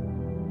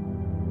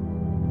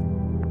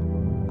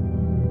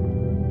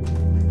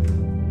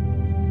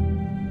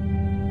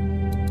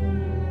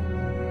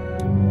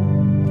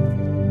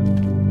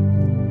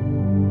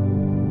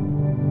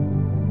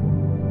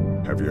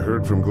 Have you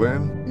heard from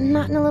Glenn?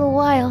 Not in a little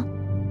while.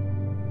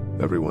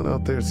 Everyone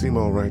out there seem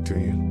all right to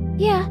you?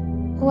 Yeah.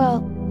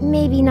 Well,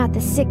 maybe not the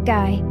sick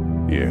guy.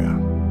 Yeah,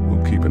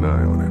 we'll keep an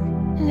eye on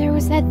him. There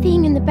was that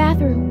thing in the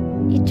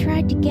bathroom. It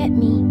tried to get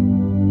me.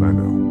 I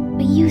know.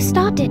 But you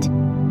stopped it.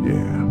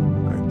 Yeah,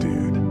 I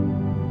did.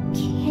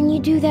 Can you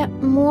do that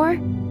more?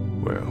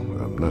 Well,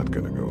 I'm not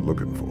gonna go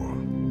looking for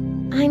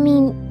him. I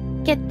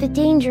mean, get the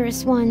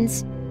dangerous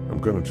ones. I'm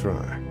gonna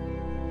try.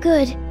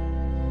 Good.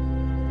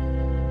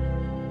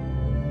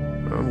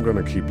 I'm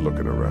gonna keep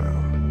looking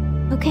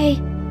around.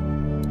 Okay.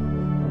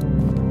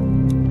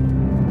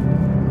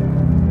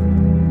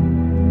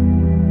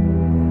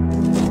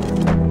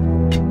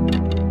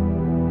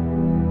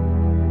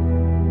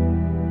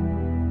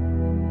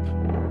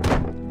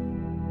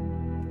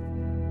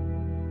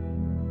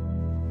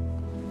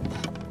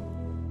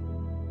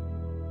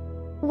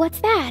 What's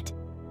that?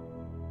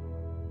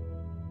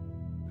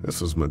 This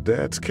was my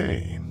dad's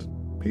cane.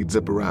 He'd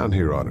zip around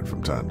here on it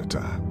from time to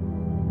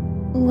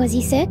time. Was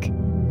he sick?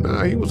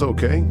 Nah, he was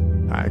okay.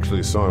 I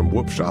actually saw him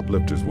whoop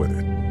shoplifters with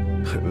it.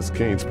 This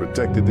cane's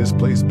protected this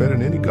place better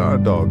than any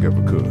guard dog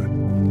ever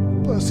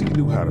could. Plus, he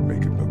knew how to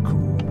make it look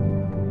cool.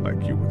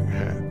 Like you with your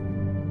hat.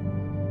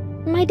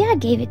 My dad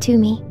gave it to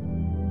me.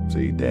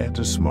 See, dads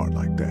are smart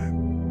like that.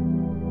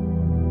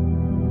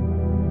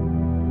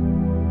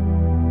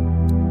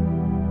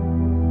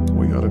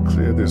 We ought to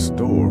clear this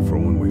door for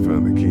when we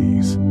find the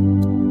keys.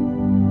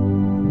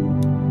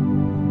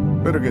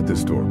 Better get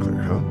this door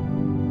clear, huh?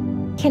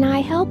 Can I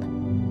help?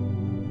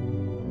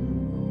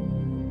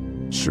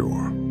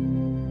 Sure.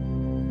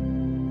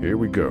 Here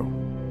we go.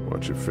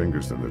 Watch your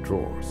fingers in the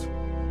drawers.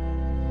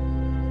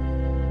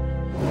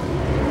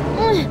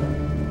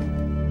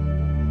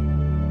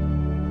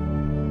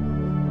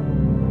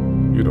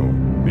 You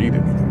don't need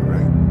anything,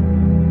 right?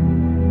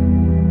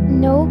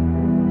 No,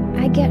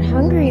 I get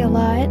hungry a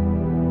lot.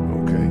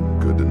 Okay,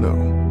 good to know.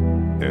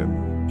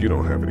 And you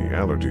don't have any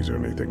allergies or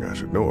anything I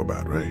should know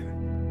about, right?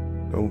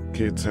 Don't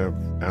kids have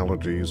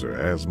allergies or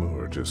asthma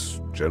or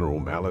just general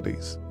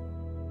maladies?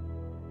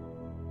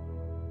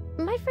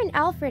 My friend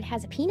Alfred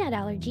has a peanut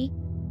allergy.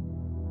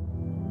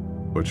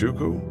 But you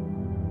cool?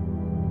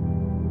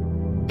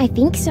 I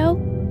think so.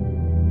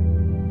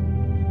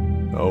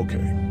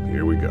 Okay,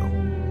 here we go.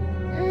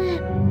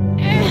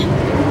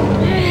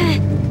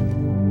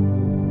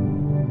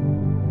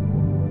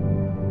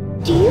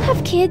 Do you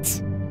have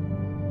kids?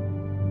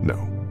 No.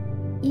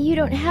 You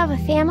don't have a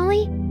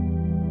family?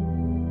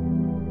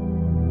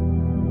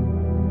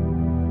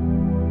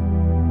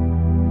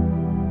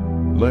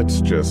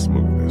 Let's just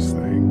move this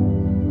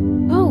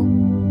thing. Oh,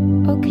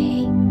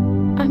 okay.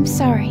 I'm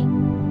sorry.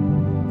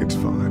 It's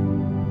fine.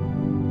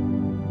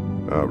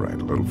 All right,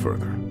 a little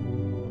further.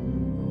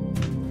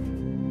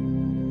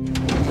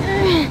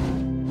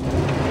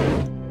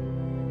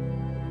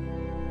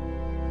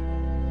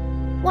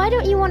 Why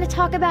don't you want to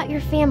talk about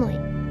your family?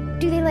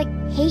 Do they, like,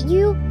 hate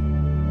you?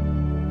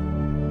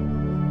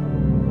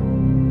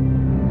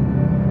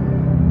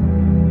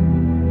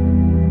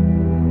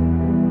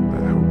 I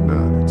hope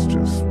not. It's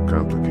just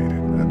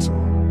complicated, that's all.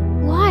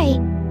 Why?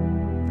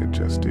 It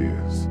just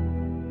is.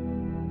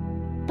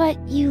 But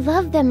you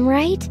love them,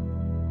 right?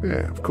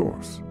 Yeah, of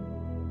course.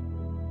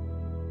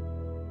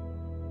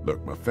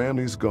 Look, my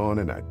family's gone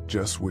and I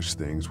just wish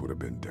things would have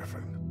been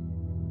different.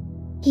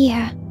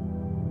 Yeah.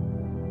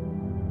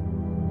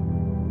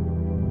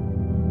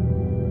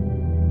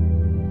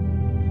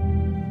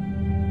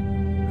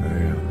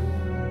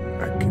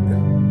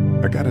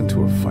 I got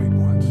into a fight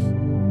once.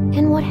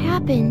 And what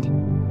happened?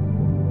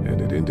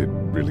 And it ended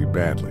really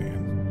badly.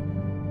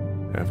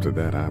 And after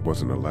that, I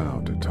wasn't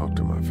allowed to talk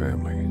to my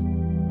family.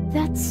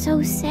 That's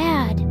so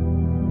sad.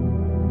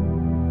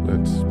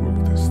 Let's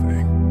move this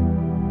thing.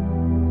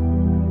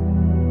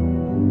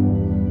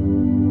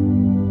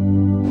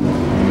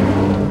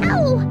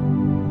 Ow!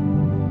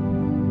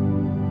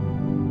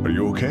 Are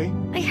you okay?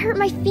 I hurt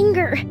my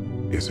finger.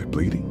 Is it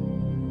bleeding?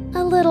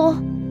 A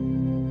little.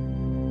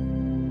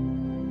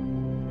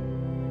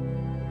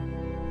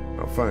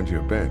 I'll find you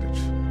a bandage.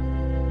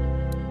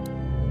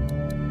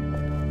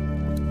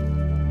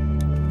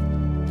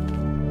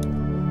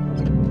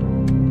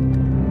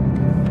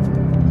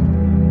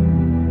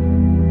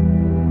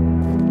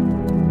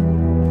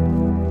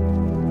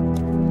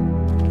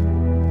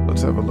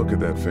 Let's have a look at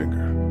that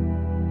finger.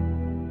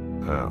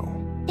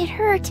 Ow. It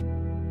hurt.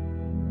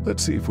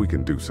 Let's see if we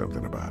can do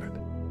something about it.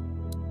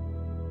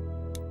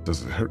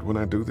 Does it hurt when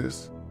I do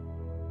this?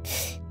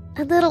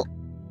 A little.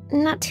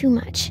 Not too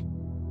much.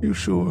 You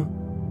sure?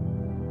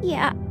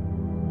 Yeah.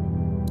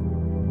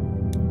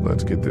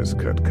 Let's get this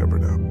cut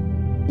covered up.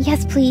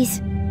 Yes, please.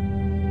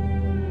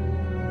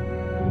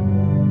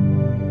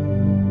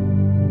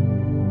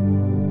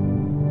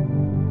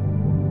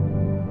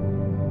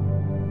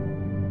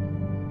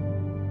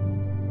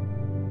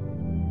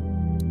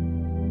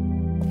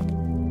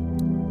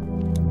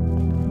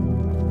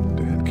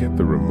 Dad kept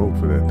the remote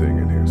for that thing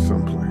in here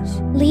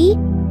someplace. Lee?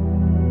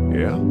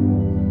 Yeah?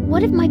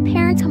 What if my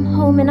parents come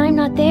home and I'm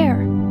not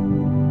there?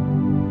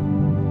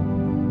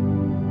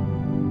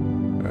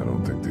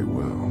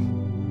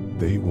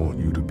 They want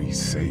you to be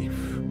safe.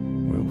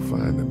 We'll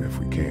find them if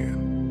we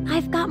can.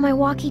 I've got my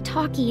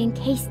walkie-talkie in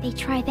case they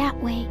try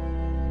that way.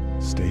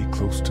 Stay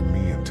close to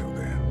me until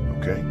then,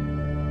 okay?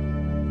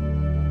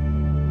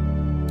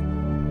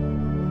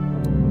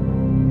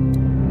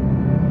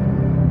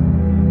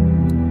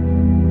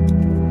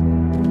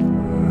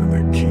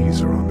 The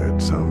keys are on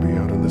that zombie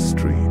out on the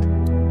street.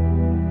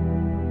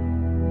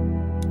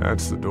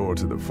 That's the door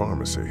to the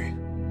pharmacy.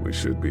 We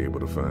should be able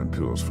to find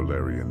pills for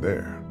Larry in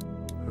there.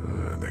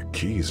 The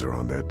keys are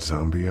on that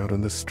zombie out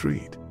on the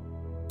street.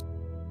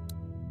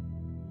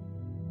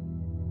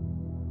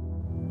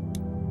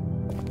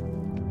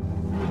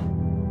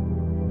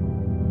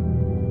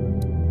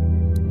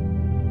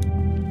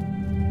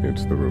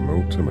 It's the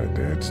remote to my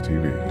dad's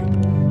TV.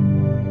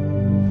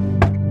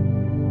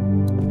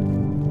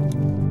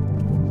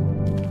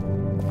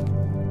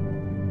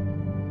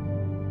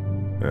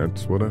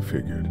 That's what I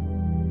figured.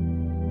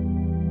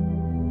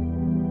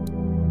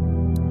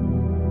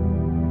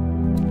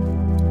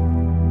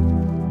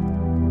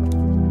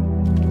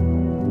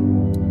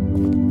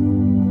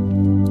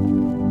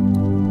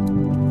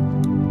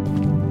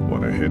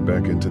 Wanna head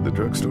back into the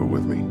drugstore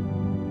with me?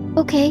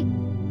 Okay.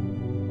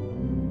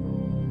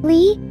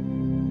 Lee?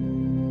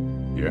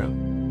 Yeah?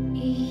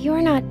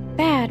 You're not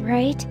bad,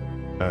 right?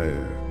 Why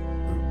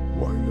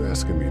are you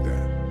asking me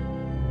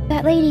that?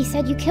 That lady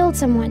said you killed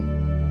someone.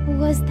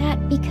 Was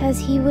that because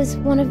he was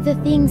one of the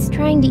things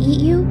trying to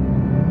eat you?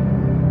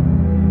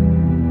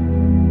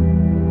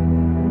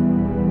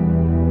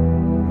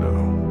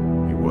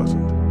 No, he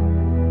wasn't.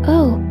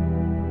 Oh.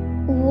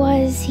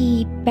 Was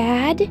he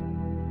bad?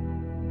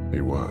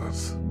 He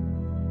was.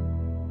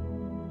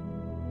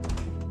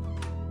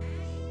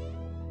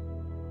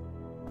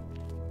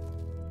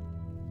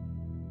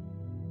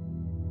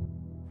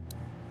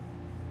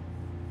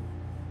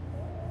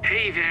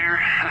 Hey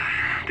there,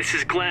 this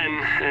is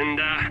Glenn,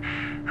 and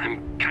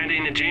I'm kinda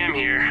in a jam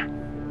here.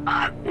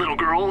 Little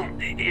girl,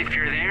 if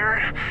you're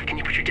there, can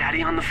you put your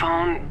daddy on the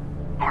phone?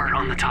 Or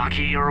on the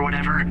talkie or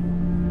whatever?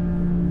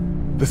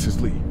 This is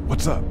Lee.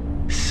 What's up?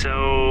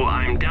 So,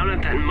 I'm down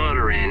at that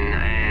motor inn,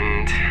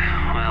 and,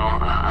 well,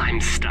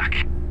 I'm stuck.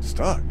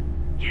 Stuck?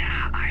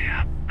 Yeah,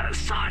 I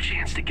saw a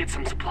chance to get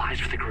some supplies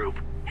for the group,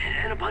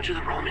 and a bunch of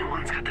the Roman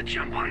ones got the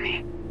jump on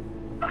me.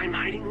 I'm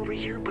hiding over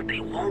here, but they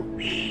won't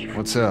leave.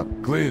 What's up?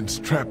 Glenn's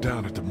trapped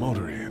down at the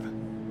motor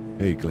inn.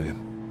 Hey,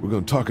 Glenn. We're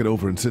gonna talk it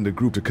over and send a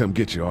group to come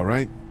get you, all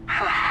right?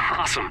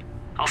 Awesome.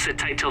 I'll sit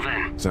tight till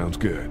then. Sounds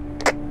good.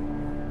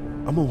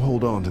 I'm gonna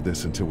hold on to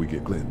this until we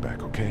get Glenn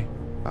back, okay?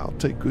 I'll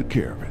take good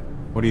care of it.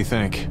 What do you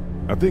think?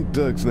 I think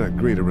Doug's not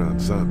great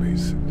around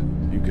zombies.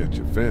 You got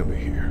your family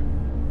here.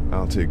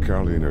 I'll take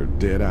Carly and her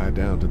dead eye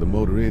down to the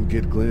motor inn,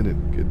 get Glenn,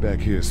 and get back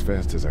here as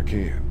fast as I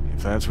can.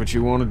 If that's what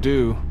you want to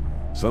do.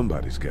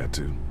 Somebody's got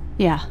to.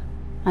 Yeah,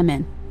 I'm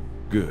in.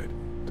 Good.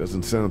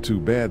 Doesn't sound too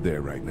bad there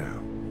right now.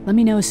 Let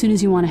me know as soon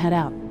as you want to head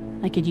out.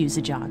 I could use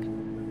a jog.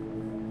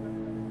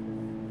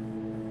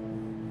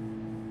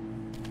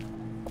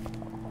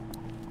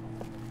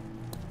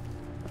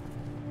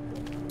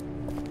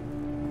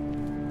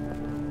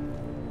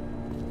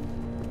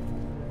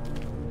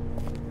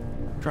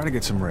 Try to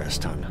get some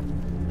rest, hon.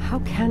 How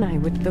can I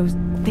with those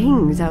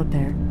things out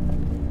there?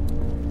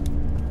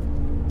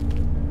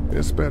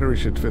 This battery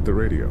should fit the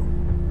radio.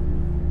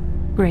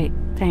 Great,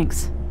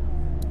 thanks.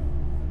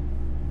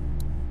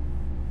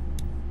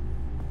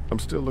 I'm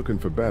still looking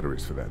for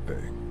batteries for that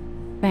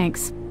thing.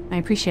 Thanks. I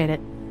appreciate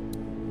it.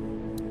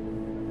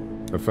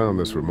 I found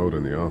this remote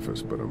in the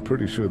office, but I'm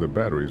pretty sure the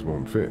batteries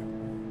won't fit.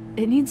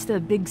 It needs the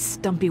big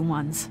stumpy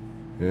ones.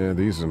 Yeah,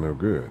 these are no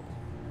good.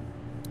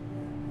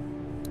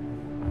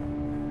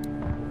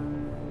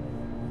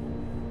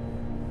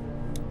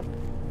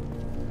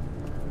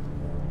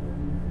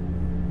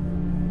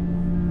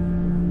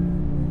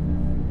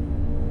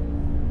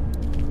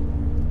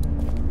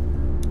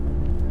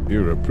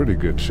 You're a pretty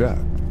good shot.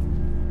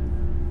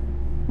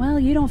 Well,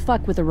 you don't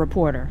fuck with a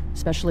reporter,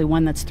 especially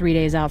one that's 3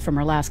 days out from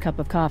her last cup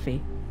of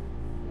coffee.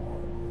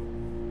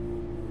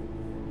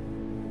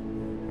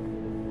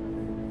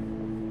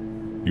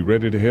 You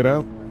ready to head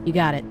out? You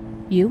got it.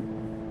 You?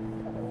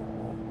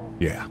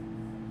 Yeah.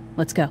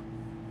 Let's go.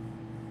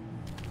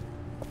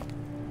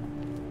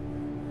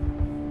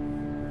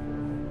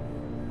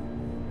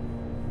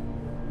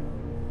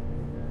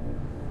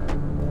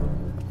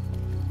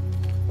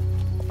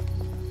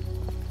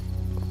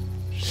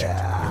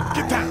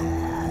 Get down!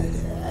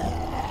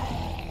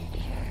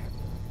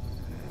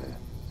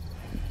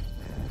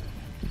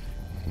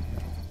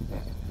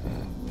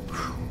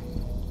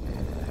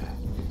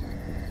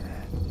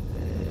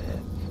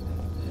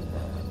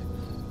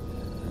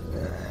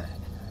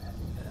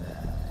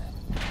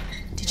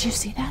 Did you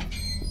see that?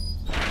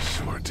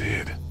 Sure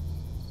did.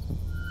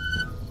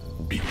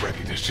 Be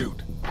ready to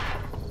shoot.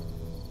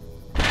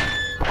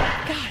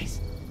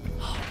 Guys!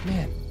 Oh,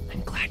 man,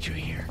 I'm glad you're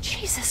here.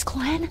 Jesus,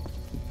 Glenn.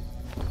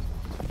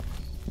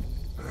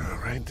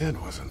 Alright,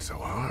 that wasn't so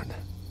hard.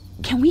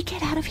 Can we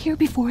get out of here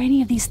before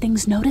any of these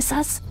things notice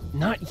us?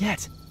 Not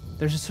yet.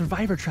 There's a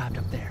survivor trapped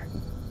up there.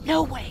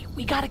 No way.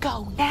 We gotta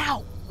go,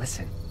 now.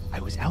 Listen, I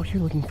was out here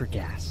looking for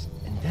gas,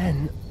 and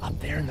then, up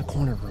there in the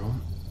corner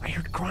room, I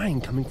heard crying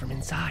coming from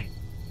inside.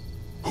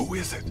 Who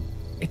is it?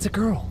 It's a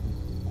girl.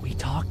 We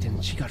talked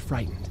and she got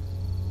frightened.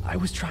 I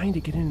was trying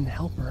to get in and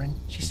help her, and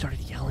she started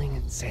yelling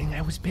and saying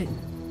I was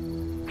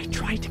bitten. I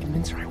tried to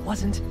convince her I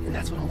wasn't, and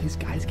that's when all these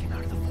guys came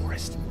out of the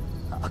forest.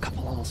 A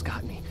couple almost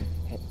got me,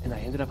 and I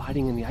ended up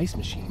hiding in the ice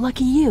machine.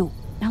 Lucky you.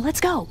 Now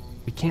let's go.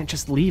 We can't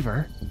just leave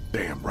her.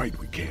 Damn right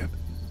we can't.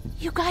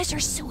 You guys are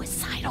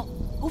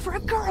suicidal. Over a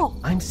girl.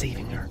 I'm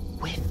saving her,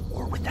 with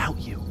or without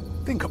you.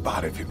 Think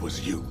about if it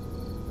was you.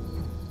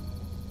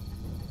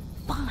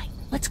 Fine.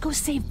 Let's go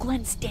save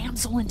Glenn's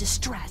damsel in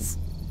distress.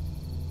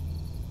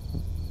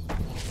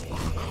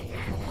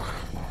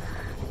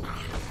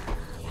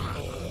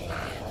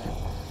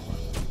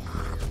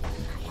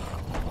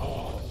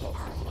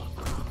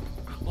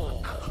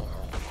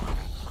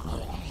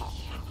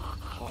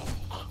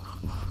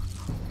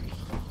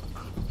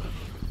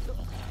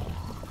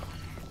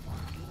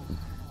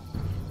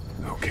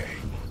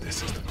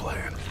 This is the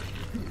plan.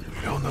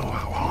 We don't know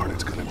how hard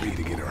it's gonna be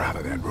to get her out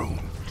of that room.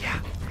 Yeah,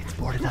 it's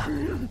boarded up.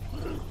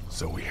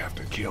 So we have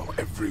to kill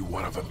every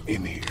one of them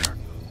in here.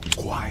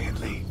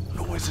 Quietly.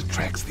 Noise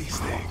attracts these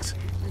things.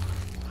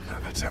 Now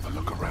let's have a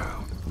look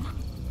around.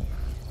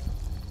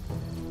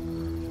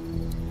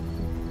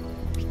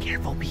 Be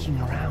careful peeking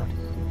around.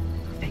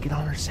 If they get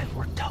on our scent,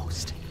 we're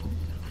toast.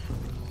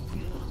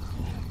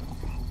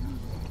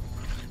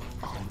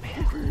 Oh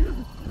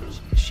man,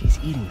 she's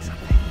eating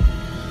something.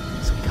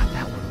 So we got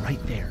that one right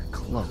there,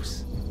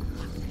 close.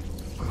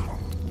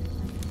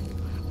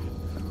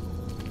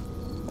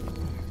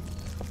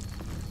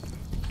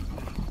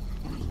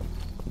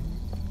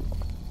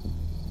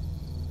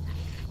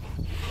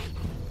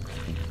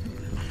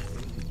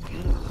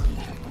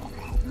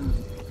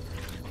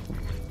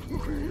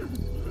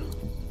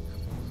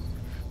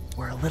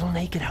 We're a little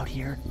naked out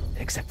here,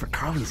 except for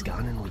Carly's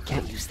gun, and we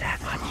can't use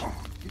that much.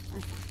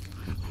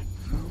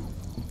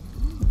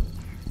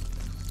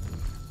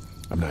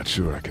 I'm not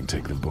sure I can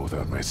take them both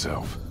out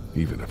myself,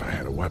 even if I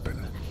had a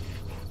weapon.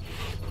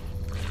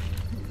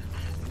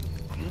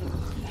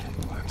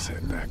 Let's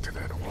head back to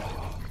that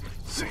wall.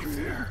 Safe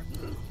there.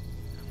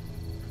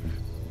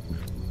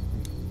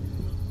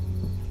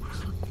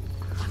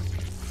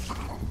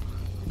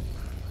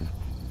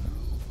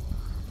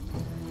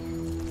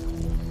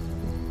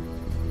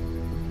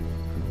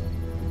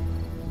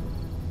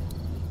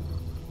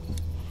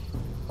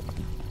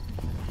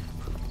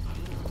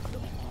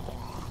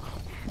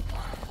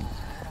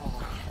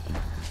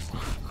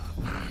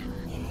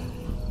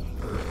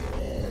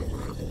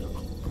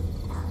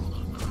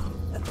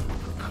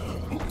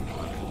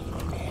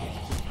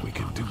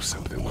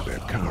 Something with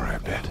that car, I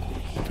bet.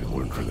 If it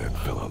weren't for that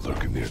fella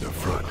lurking near the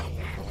front.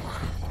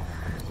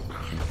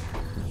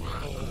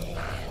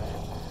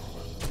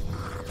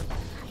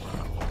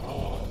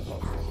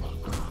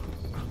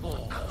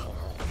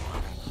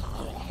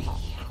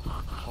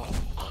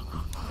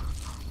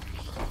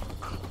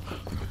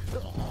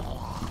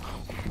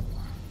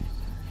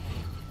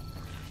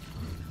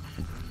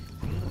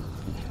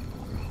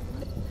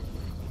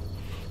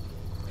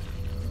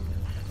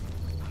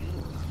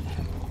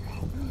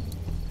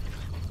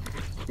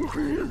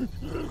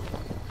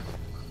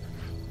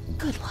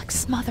 Good luck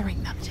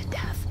smothering them to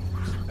death.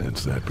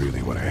 That's not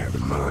really what I have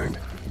in mind.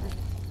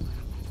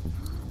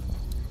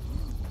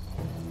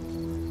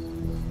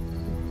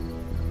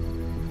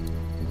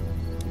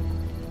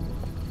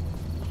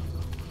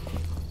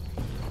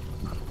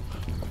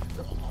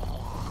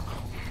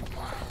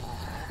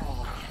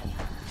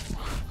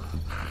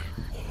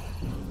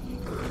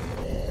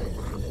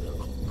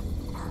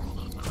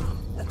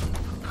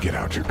 Get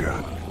out your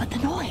gun. But the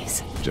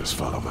noise. Just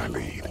follow my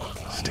lead.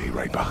 Stay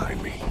right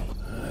behind me.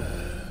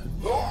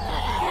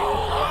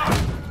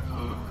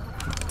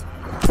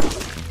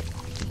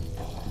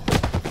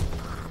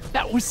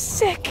 That was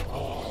sick.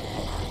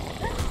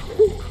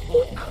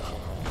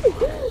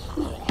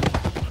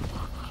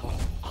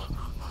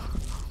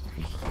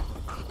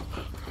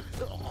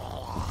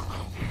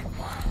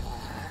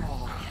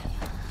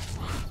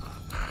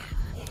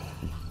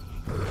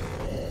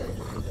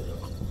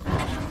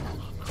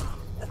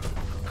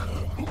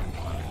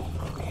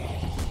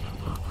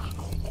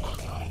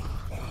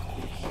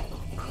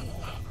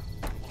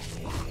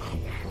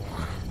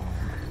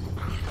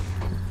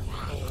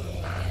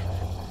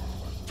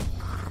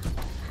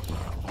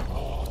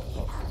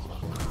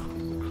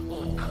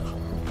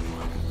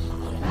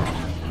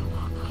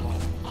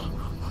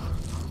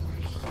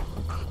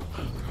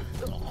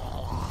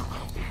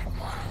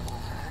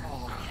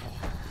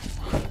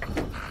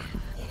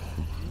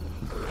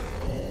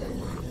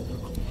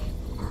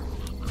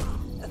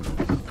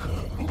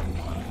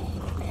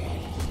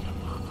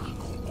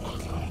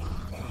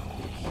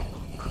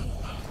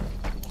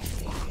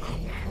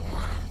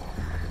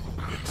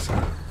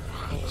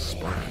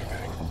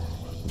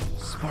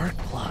 Spark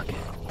plug.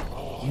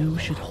 You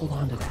should hold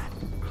on to that.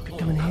 Could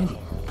come in handy.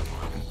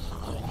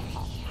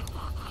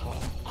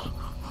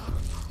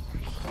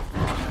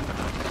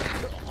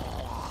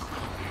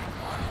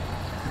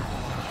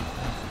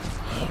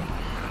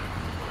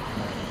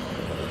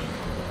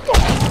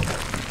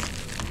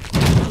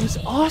 That was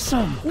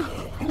awesome!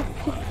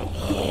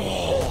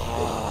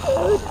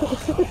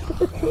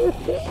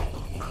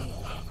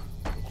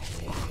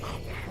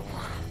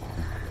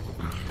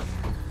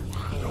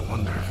 No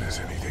wonder if there's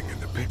anything in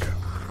the pickup.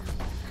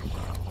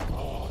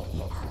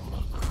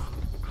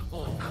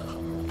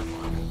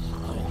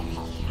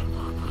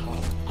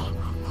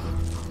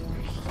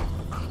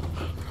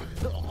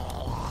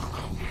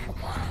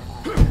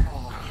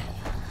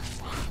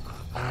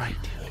 Alright,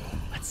 dude.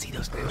 Let's see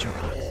those ninja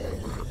rocks.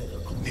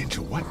 Ninja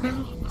what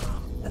now?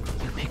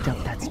 You picked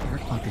up that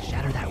spark plug to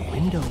shatter that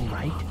window,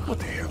 right? What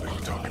the hell are you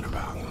talking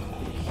about?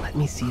 Let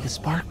me see the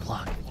spark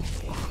plug.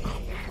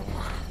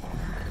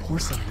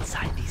 Porcelain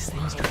inside these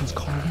things turns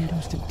car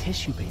windows to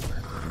tissue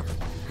paper.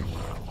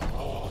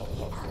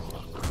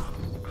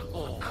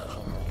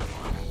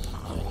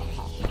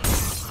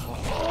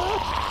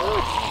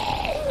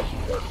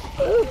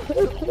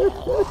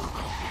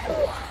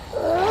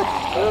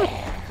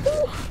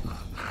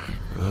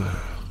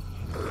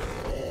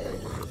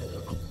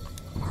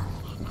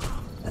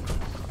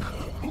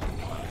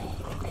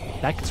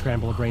 That could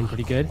scramble a brain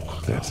pretty good.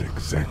 That's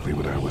exactly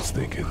what I was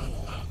thinking.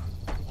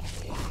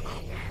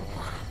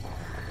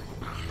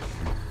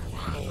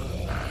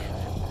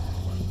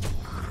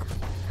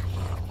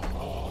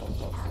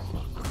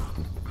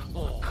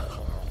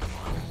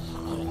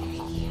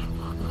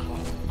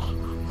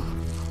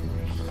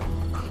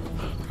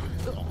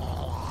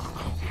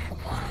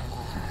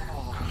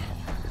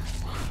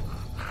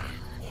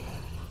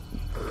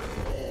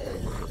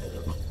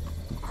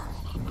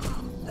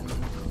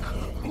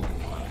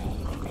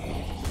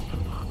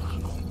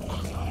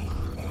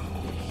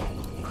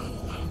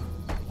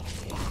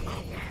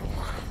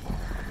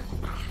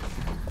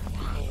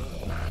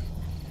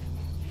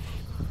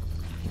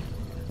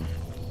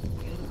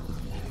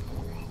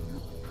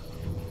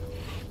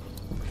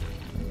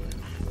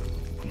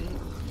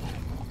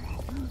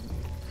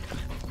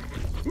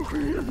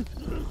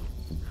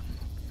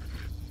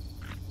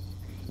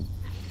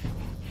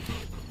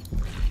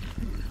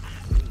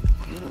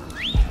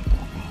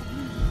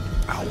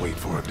 I'll wait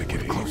for him to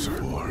get closer.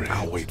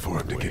 I'll wait for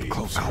him to get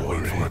closer. I'll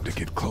wait for him to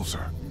get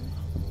closer.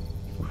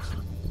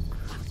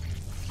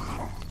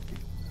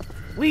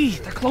 Lee,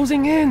 they're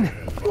closing in!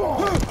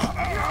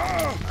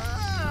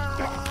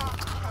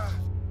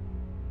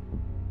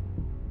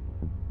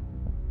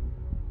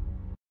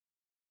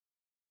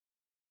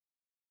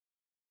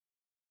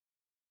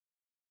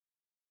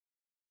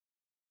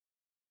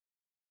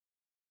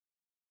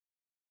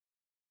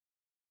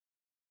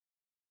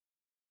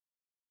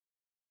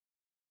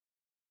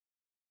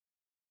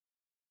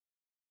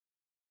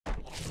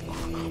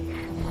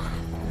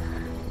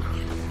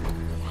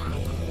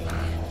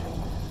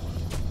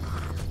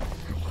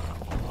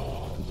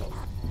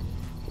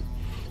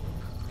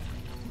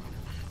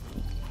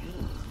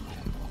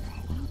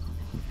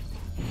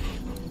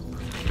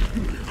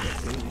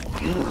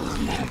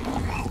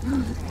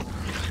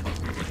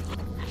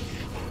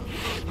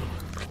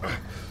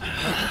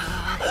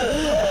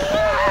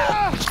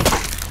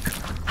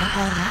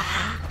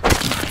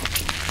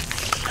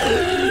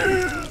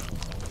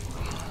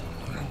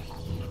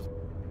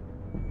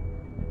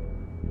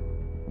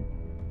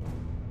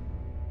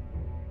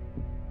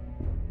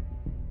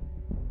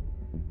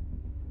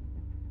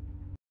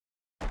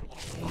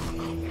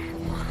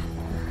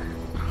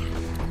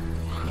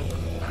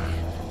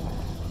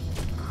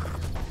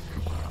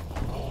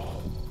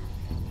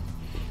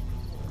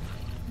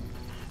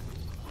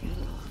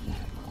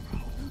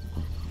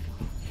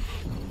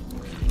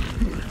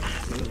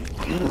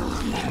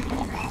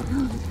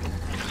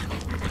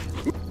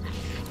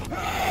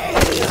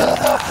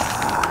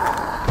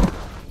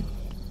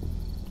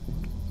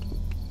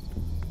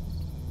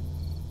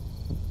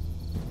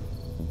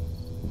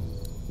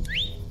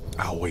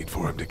 I'll wait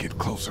for him to get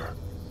closer.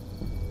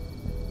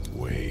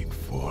 Wait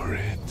for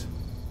it.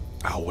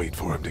 I'll wait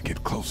for him to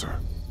get closer.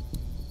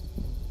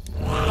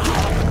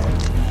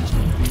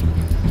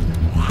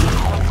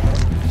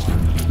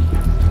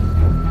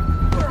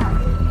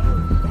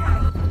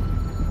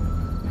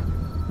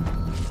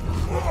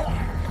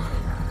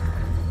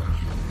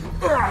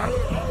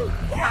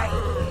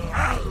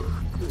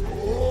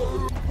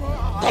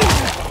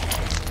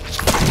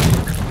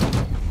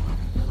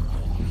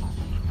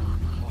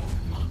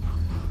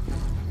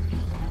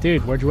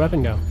 Dude, where'd your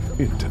weapon go?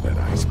 Into that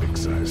ice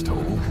pick-sized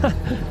hole.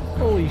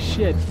 Holy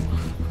shit.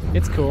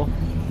 It's cool.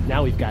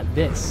 Now we've got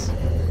this.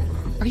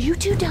 Are you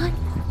two done?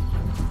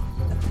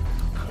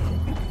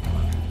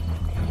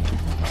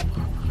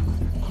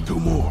 Two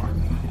more.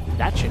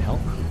 That should help.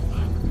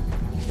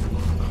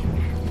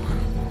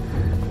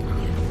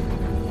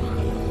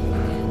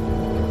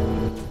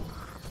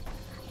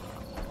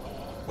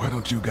 Why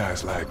don't you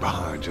guys lag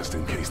behind just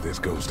in case this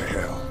goes to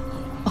hell?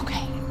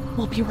 Okay,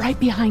 we'll be right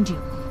behind you.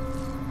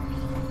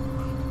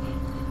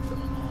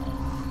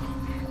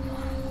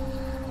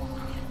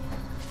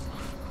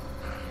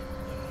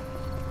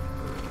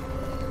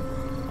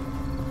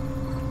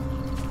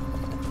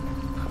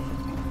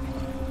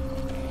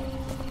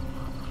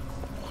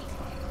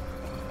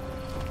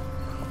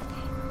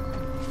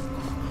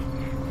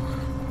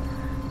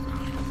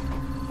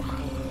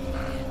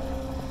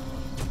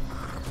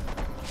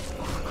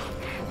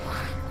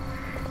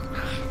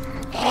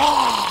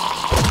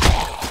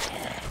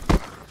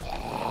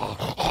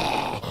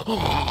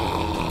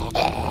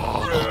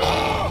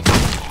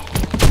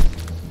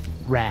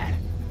 Rad.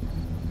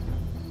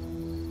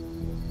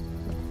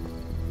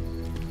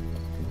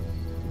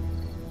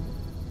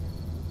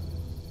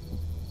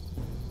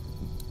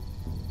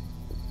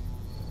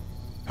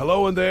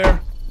 Hello in there.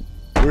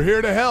 We're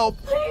here to help.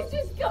 Please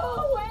just go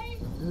away.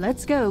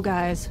 Let's go,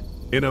 guys.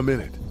 In a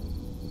minute.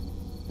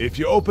 If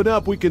you open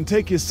up, we can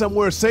take you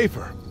somewhere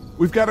safer.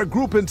 We've got a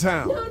group in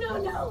town. No,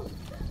 no, no.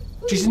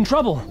 She's in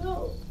trouble.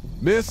 No.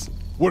 Miss,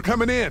 we're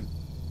coming in.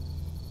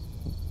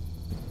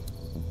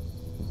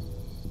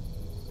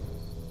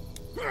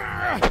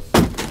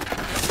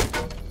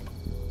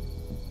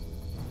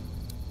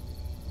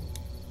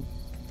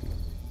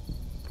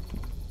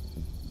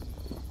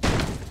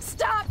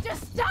 Stop,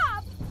 just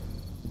stop.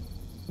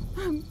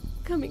 I'm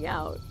coming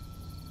out.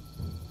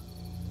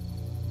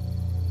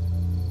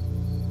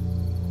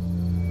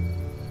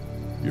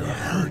 You're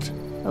hurt.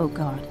 Oh,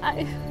 God.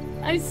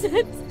 I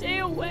said stay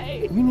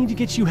away. We need to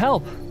get you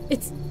help.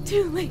 It's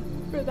too late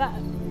for that.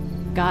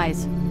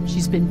 Guys,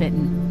 she's been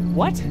bitten.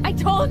 What? I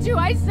told you,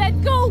 I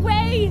said go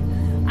away!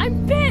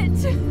 I'm bit!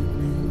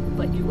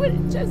 But you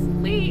wouldn't just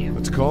leave.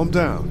 Let's calm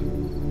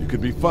down. You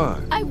could be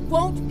fine. I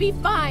won't be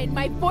fine.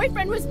 My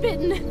boyfriend was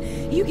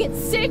bitten. You get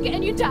sick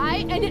and you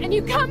die, and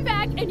you come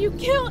back and you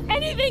kill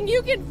anything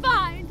you can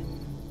find.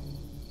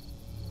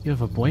 You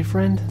have a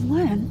boyfriend?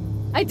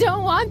 Glenn? I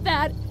don't want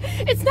that.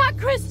 It's not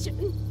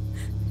Christian.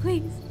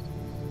 Please,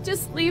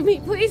 just leave me.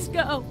 Please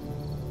go.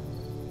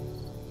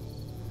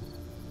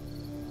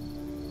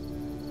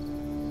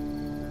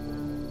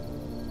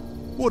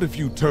 What if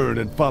you turn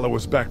and follow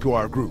us back to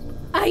our group?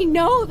 I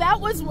know, that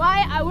was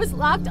why I was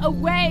locked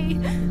away.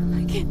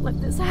 I can't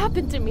let this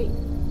happen to me.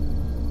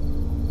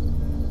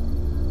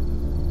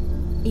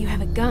 You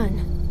have a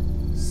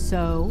gun.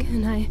 So?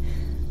 Can I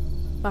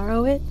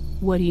borrow it?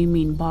 What do you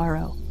mean,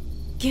 borrow?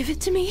 Give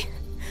it to me.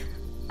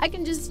 I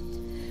can just,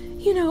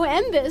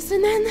 end this,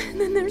 and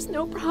then there's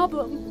no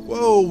problem.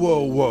 Whoa,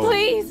 whoa, whoa.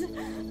 Please,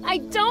 I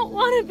don't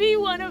want to be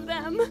one of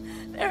them.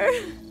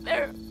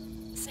 They're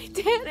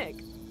satanic.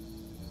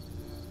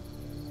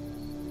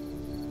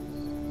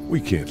 We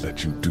can't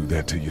let you do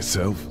that to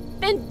yourself.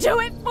 Then do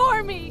it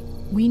for me!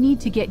 We need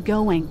to get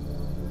going.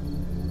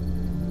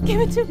 Give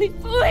it to me,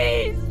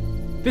 please!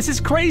 This is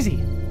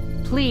crazy!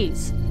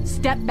 Please,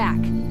 step back.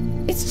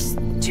 It's just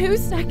 2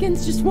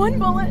 seconds, just one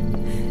bullet,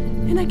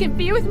 and I can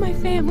be with my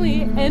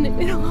family, and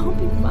it'll all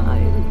be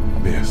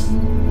fine. Miss.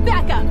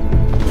 Back up!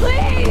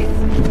 Please!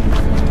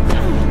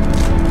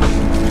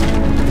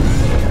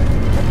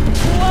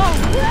 Whoa!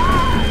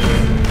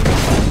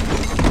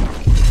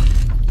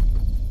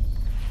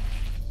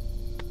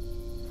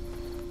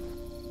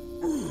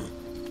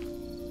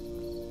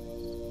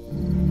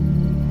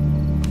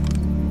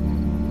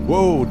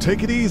 Whoa,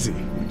 take it easy.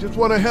 We just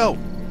want to help.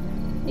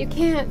 You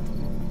can't.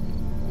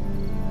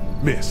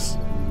 Miss,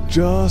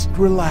 just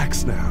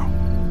relax now.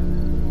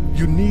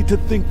 You need to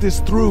think this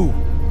through.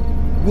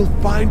 We'll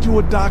find you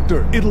a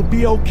doctor. It'll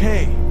be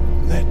okay.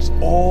 Let's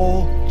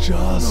all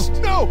just...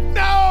 No!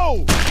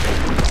 No!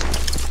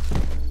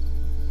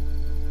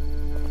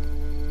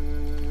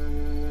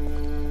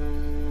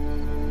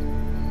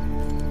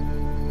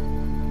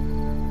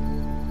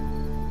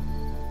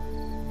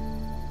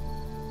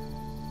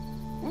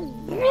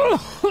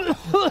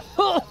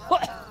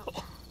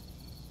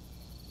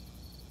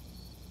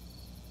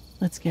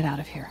 Let's get out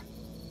of here.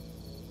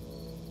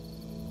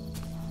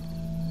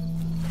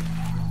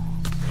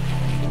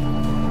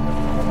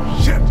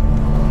 Shit!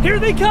 Here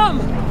they come!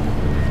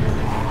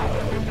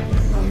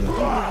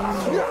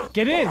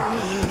 Get in!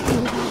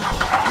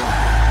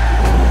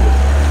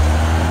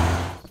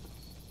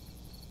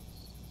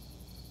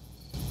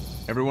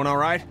 Everyone all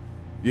right?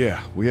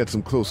 Yeah, we had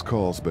some close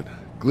calls, but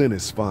Glenn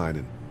is fine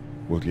and...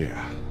 Well,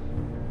 yeah.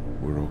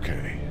 We're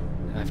okay.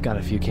 I've got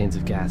a few cans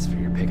of gas for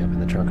your pickup in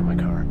the trunk of my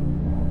car.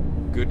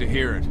 Good to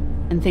hear it.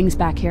 And things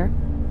back here?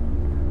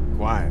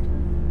 Quiet.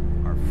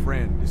 Our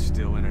friend is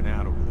still in and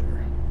out over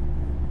there.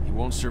 He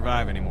won't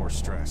survive any more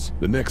stress.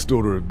 The next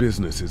order of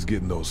business is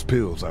getting those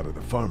pills out of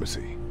the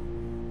pharmacy.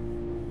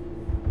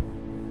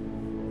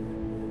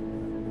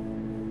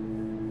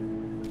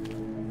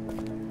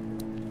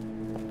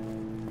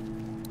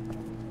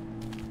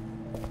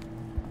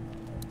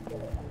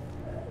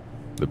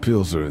 The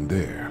pills are in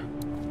there.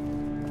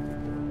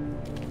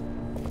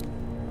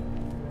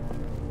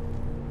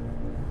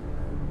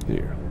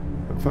 Here,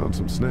 I found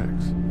some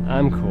snacks.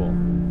 I'm cool.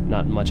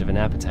 Not much of an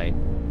appetite.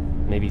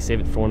 Maybe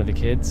save it for one of the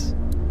kids?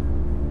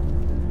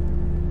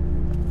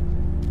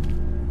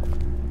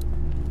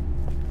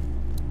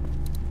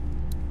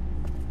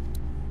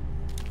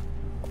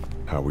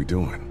 How we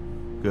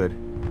doing? Good.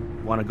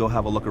 Want to go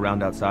have a look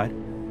around outside?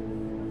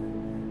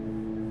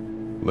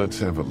 Let's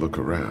have a look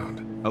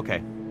around.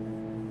 Okay.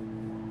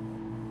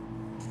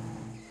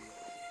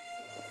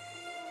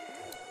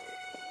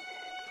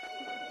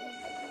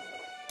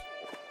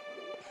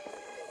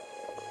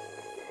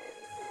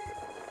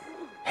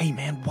 Hey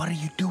man, what are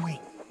you doing?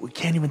 We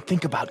can't even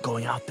think about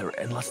going out there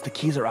unless the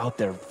keys are out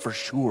there for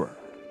sure.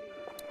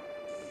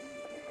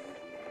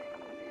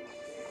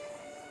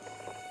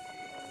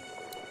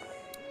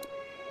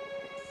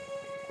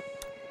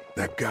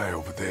 That guy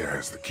over there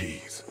has the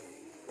keys.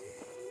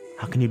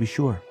 How can you be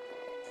sure?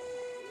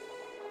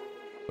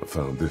 I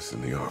found this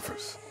in the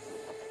office.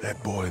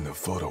 That boy in the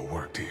photo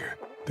worked here.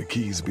 The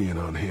keys being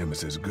on him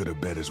is as good a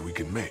bet as we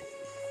can make.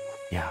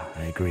 Yeah,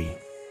 I agree.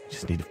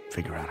 Just need to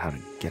figure out how to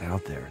get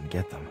out there and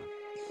get them.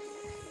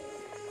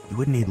 You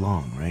wouldn't need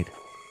long, right?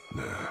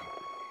 Nah,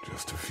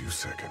 just a few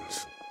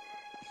seconds.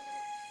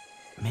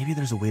 Maybe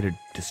there's a way to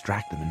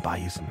distract them and buy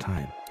you some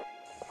time.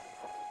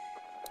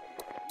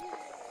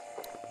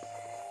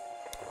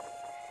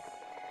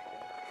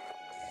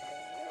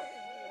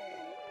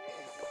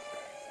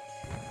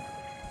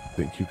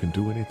 Think you can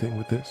do anything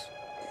with this?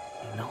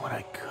 You know what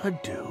I could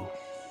do?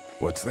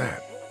 What's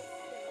that?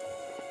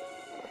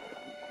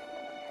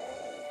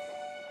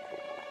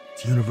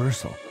 It's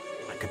universal.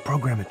 I could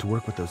program it to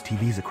work with those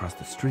TVs across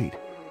the street.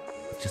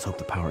 Let's just hope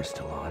the power's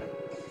still on.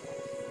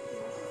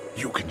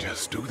 You can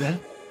just do that?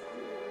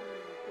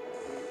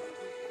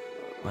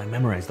 Well, I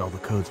memorized all the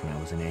codes when I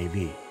was in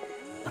AV.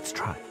 Let's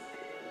try.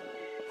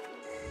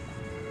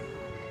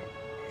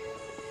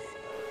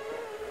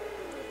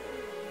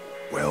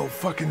 Well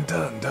fucking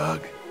done,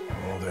 Doug.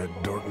 All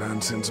that dork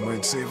nonsense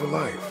might save a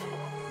life.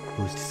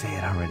 Who's to say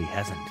it already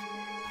hasn't?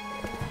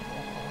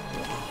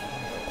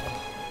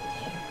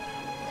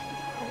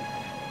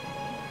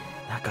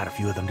 That got a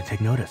few of them to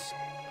take notice.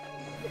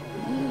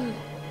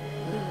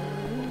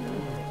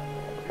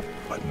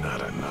 But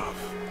not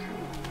enough.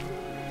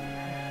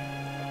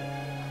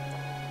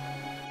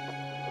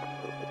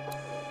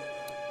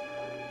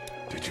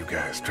 Did you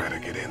guys try to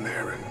get in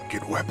there and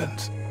get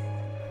weapons?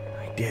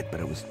 I did, but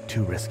it was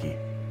too risky.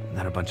 And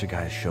then a bunch of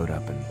guys showed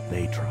up and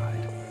they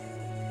tried.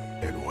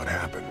 And what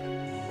happened?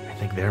 I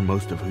think they're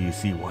most of who you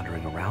see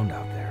wandering around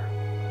out there.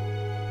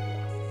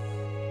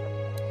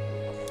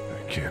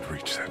 I can't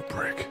reach that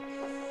brick.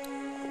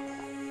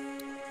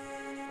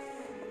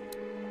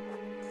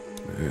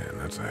 Man,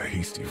 that's a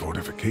hasty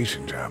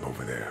fortification job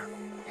over there.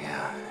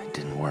 Yeah, it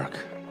didn't work.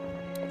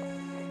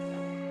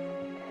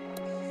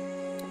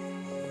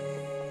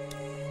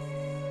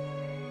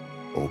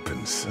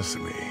 Open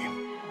sesame.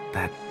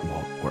 That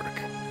won't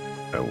work.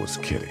 I was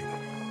kidding.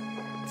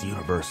 It's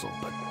universal,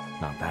 but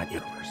not that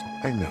universal.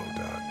 I know,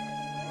 Doug.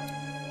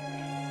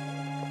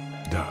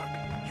 Doug,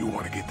 you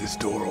want to get this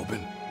door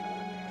open?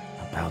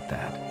 About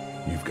that.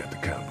 You've got the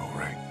combo,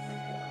 right?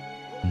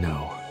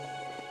 No.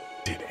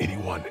 Did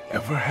anyone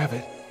ever have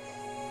it?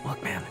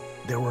 Look, man,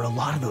 there were a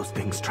lot of those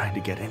things trying to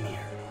get in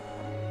here.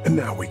 And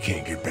now we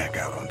can't get back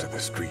out onto the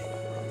street.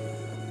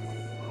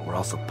 We're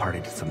also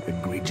party to some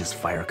egregious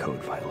fire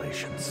code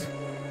violations.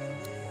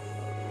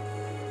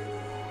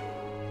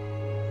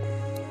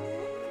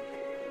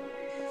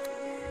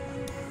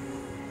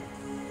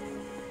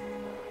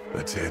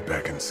 Let's head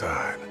back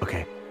inside.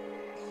 Okay.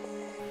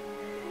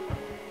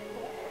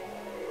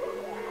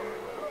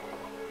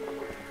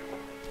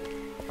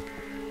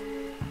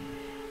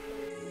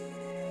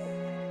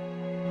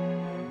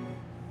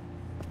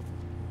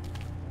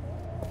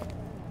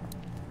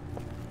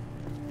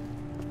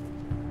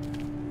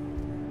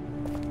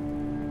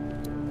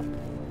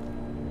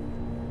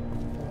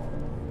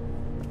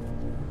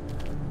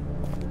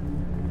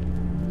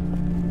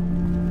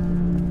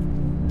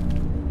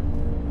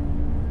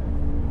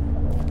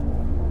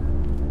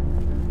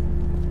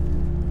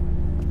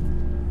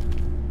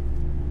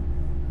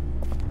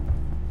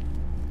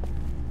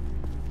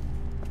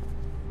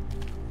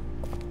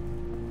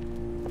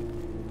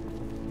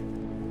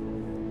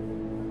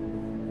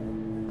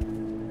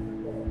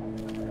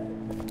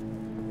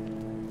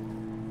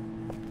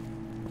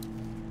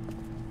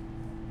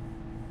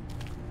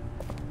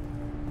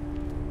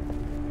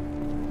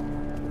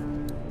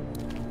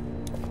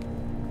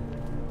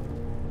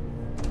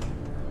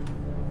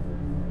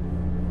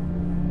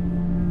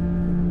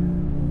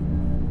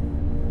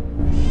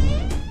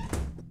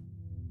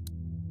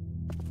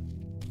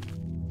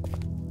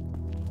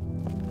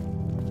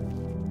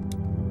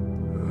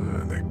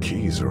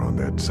 Keys are on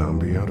that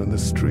zombie out on the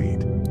street.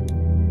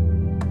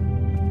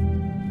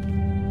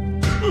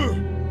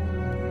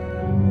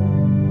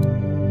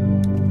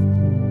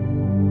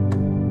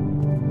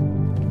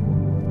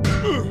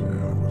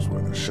 That was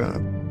worth a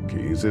shot.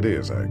 Keys it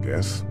is, I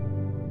guess.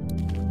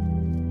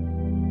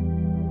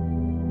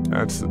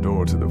 That's the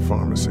door to the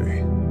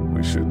pharmacy.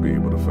 We should be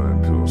able to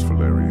find pills for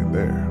Larry in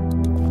there.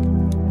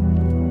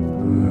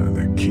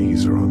 The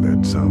keys are on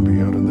that zombie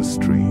out on the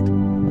street.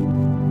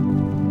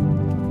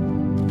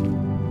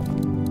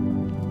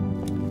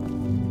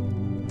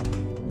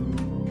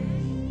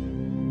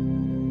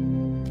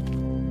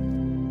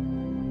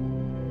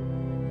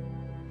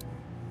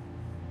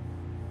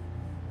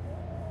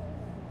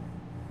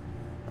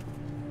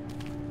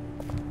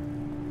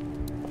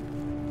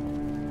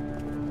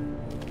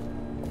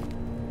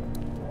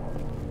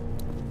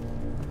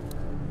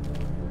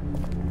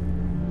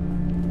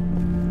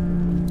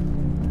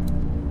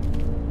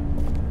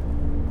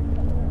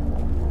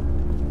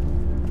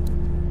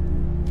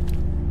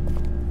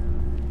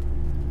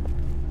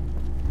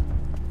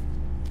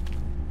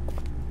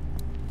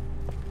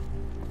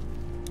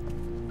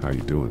 How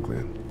you doing,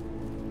 Glenn?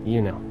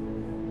 You know.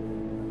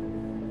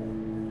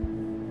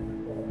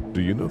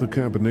 Do you know the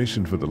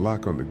combination for the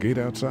lock on the gate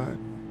outside?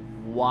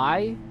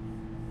 Why?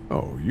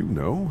 Oh, you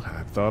know.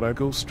 I thought I'd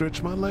go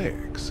stretch my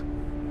legs.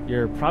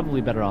 You're probably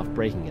better off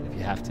breaking it if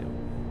you have to.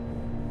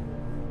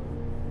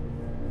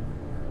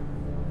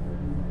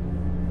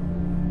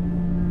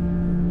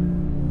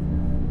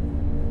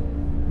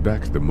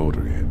 Back the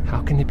motor in.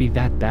 How can it be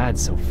that bad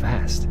so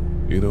fast?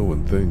 You know,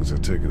 when things are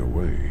taken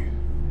away,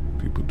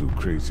 people do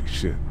crazy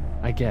shit.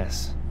 I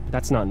guess. But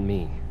that's not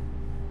me.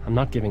 I'm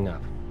not giving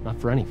up. Not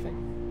for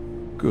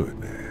anything. Good,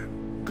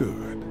 man.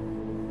 Good.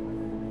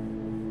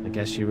 I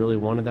guess you really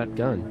wanted that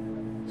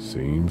gun.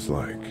 Seems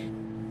like.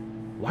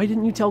 Why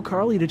didn't you tell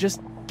Carly to just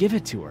give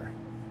it to her?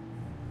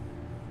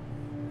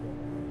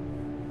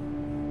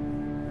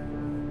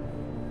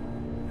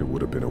 It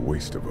would have been a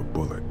waste of a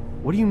bullet.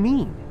 What do you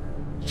mean?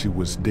 She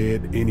was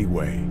dead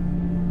anyway.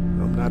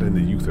 I'm not in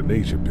the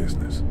euthanasia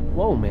business.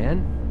 Whoa,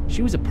 man.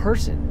 She was a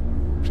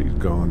person. She's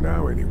gone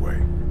now anyway.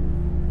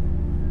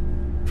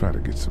 Try to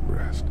get some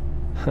rest.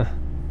 Huh.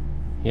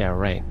 Yeah,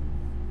 right.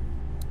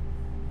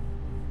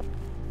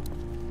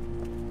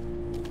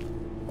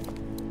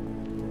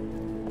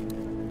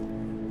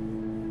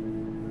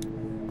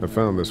 I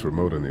found this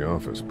remote in the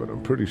office, but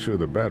I'm pretty sure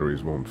the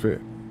batteries won't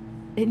fit.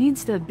 It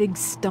needs the big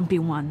stumpy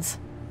ones.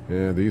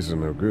 Yeah, these are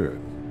no good.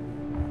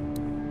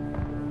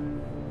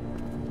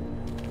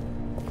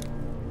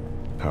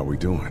 How we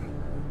doing?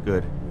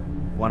 Good.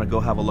 Want to go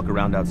have a look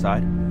around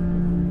outside?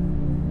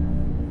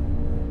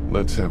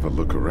 Let's have a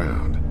look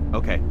around.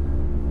 Okay.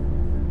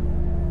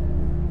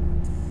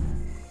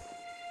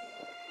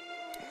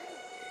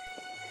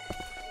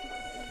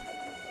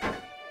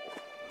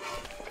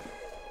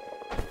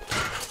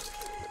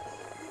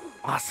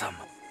 Awesome.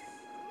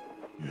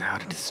 Now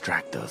to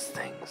distract those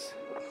things.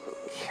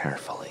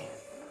 Carefully.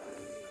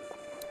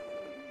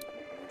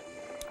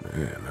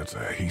 Man, that's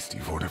a hasty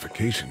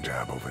fortification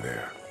job over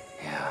there.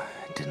 Yeah,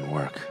 it didn't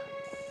work.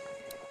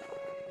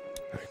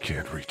 I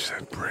can't reach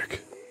that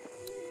brick.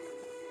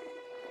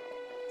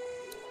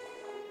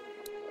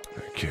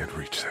 I can't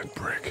reach that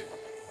brick.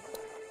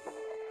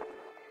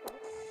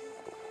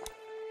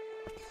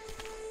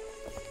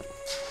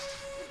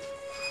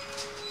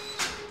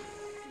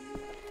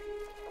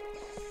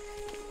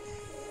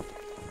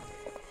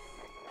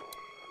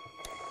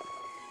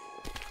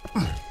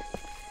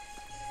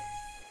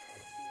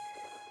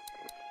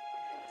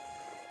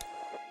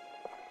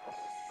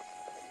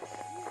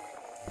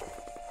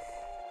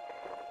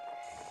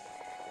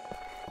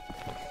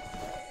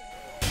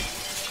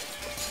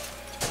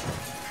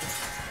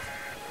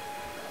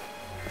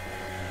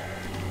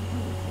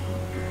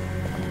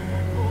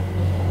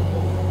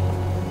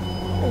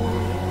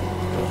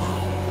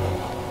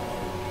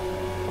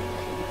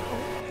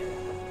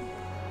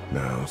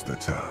 Now's the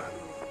time.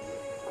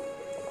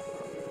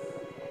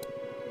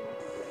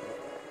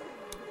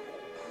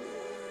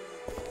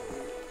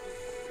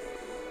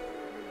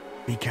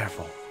 Be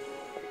careful.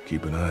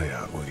 Keep an eye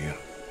out, will you?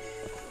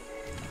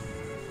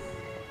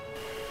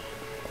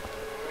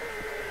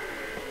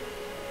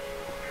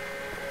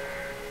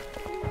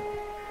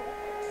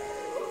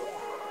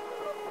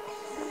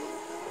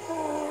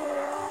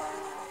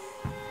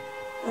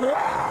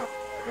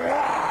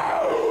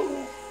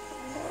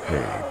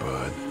 Hey,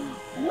 bud.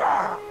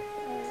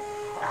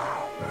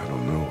 I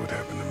don't know what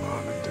happened to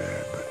Mom and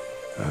Dad, but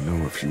I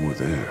know if you were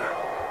there,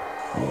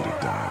 you would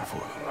have died for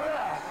them.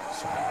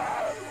 So,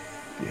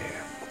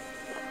 yeah.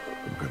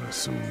 I'm gonna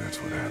assume that's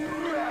what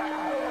happened.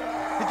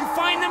 Did you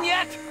find them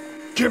yet?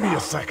 Give me a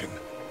second.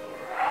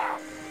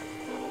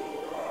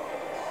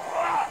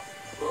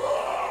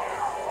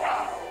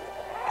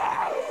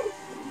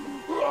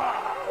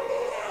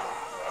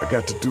 I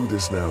got to do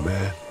this now,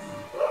 man.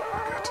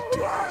 I got to do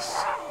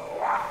this.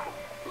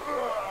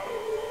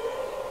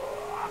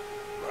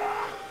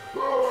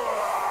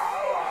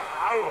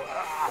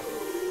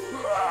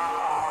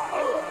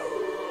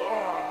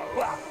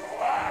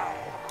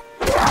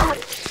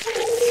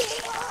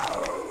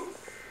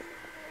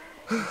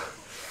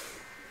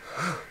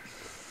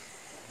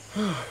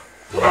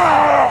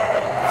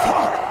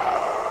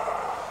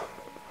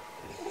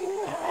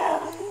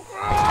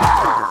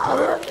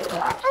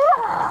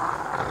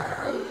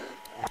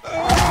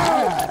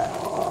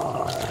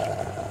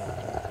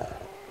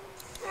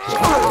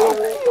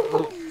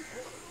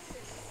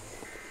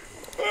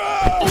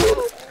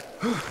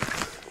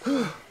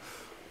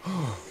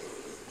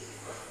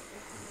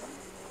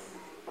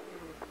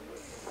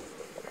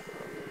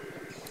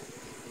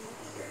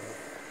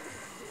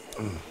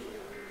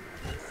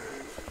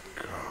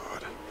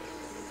 God.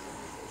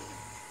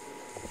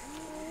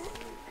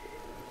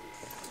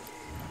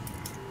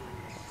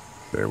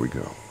 There we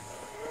go.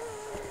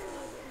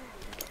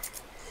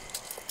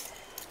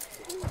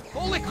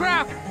 Holy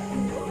crap!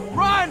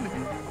 Run!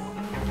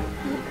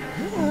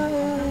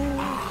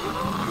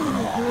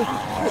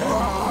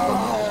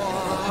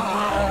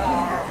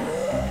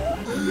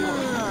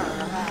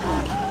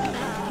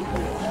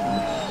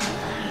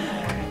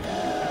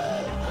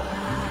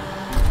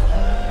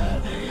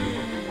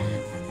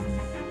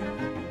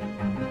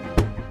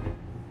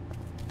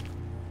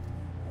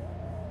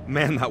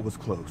 Man, that was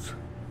close.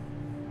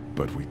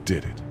 But we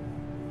did it.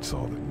 It's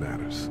all that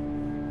matters.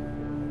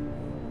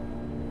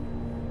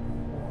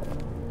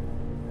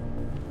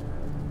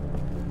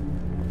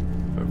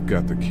 I've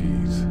got the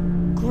keys.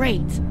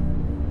 Great.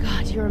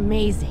 God, you're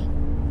amazing.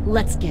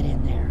 Let's get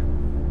in there.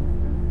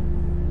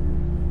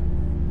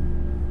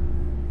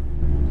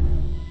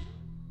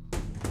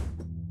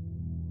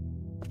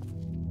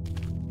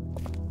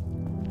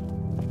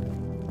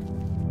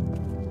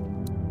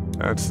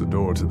 That's the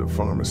door to the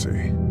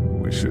pharmacy.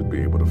 We should be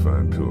able to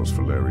find pills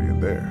for Larry in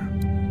there.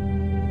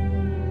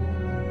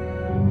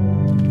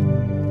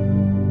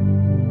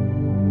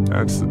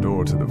 That's the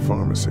door to the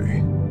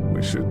pharmacy.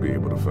 We should be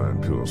able to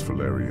find pills for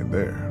Larry in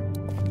there.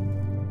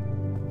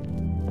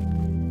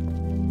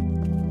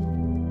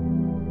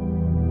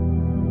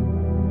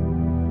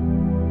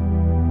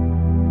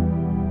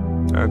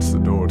 That's the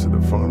door to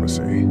the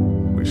pharmacy.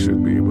 We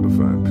should be able to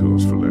find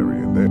pills for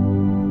Larry in there.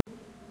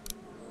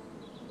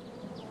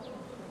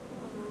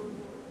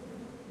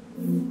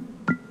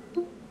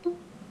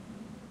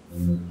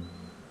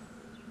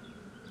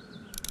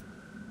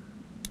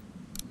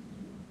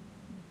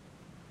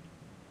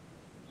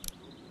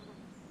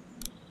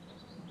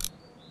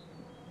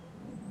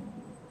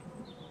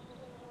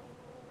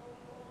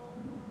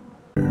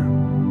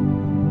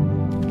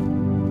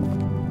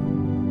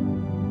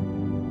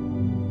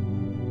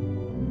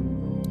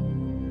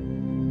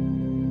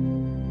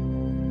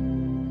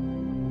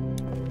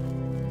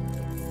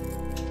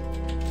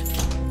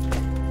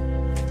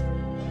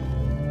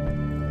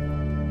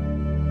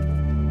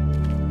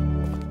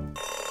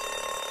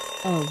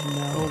 Oh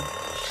no. Oh,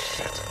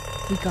 shit.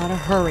 We gotta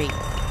hurry.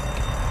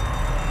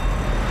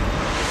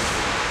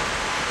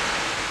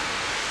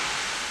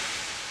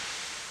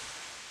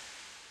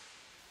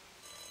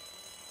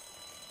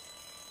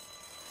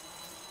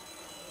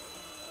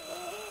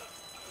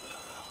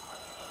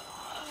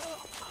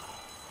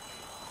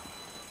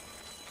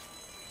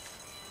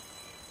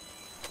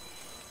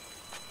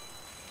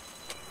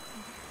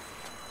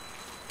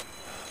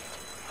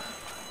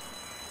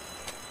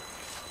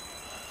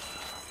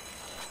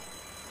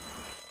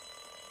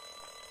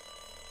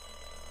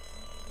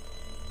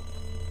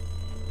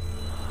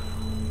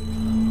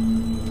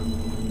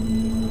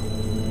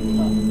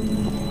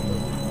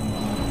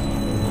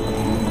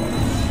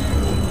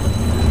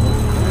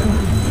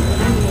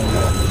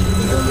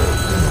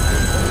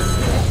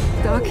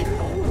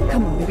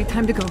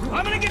 Time to go.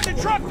 I'm gonna get the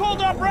truck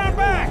pulled up round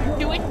back!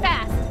 Do it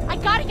fast. I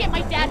gotta get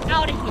my dad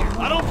out of here.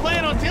 I don't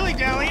plan on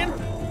dilly-dallying.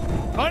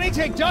 Honey,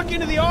 take Duck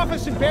into the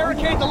office and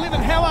barricade the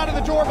living hell out of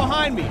the door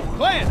behind me.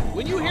 Glenn,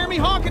 when you hear me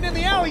honking in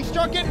the alley,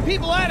 start getting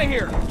people out of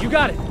here. You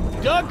got it.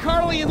 Doug,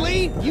 Carly, and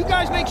Lee, you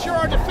guys make sure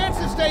our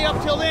defenses stay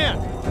up till then.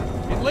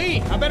 And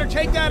Lee, I better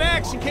take that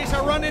axe in case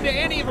I run into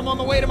any of them on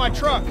the way to my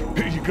truck.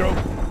 Here you go.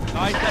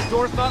 Alright, that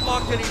door's not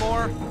locked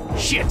anymore.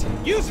 Shit!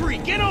 You three,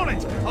 get on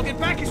it! I'll get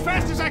back as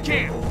fast as I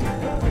can.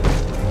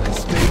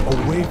 Stay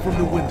away from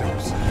the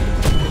windows.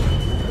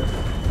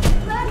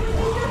 Glenn, we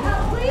need your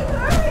help. Please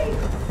hurry!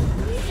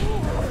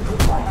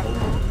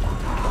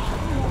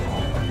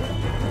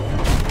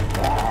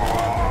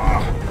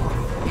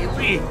 Hey,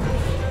 Lee.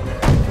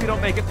 If we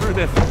don't make it through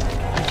this,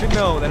 you should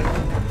know that I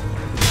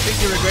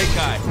think you're a great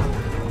guy.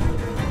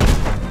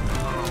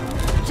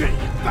 Gee,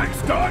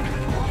 thanks, Doug.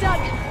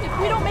 Doug, if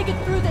we don't make it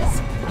through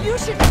this, you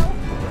should know.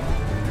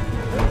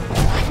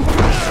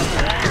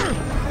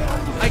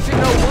 I should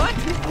know what?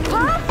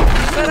 Huh?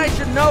 You said I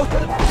should know.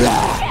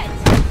 Shit!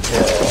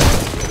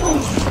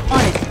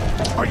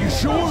 Are you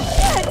sure?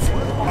 Shit!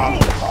 Oh,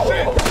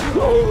 shit!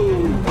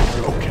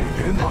 Okay,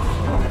 then.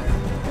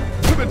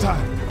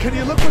 Clementine, can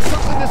you look for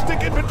something to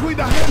stick in between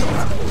the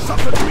handles?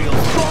 Something real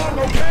strong,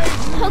 okay?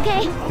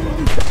 Okay.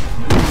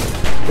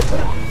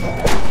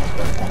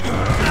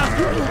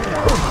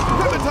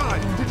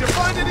 Clementine, did you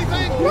find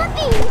anything?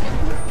 Nothing.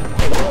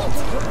 Wait.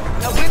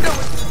 The window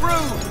is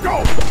through.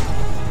 Go!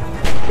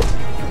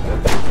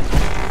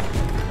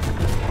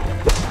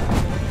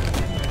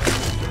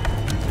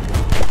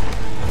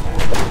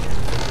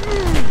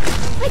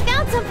 I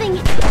found something.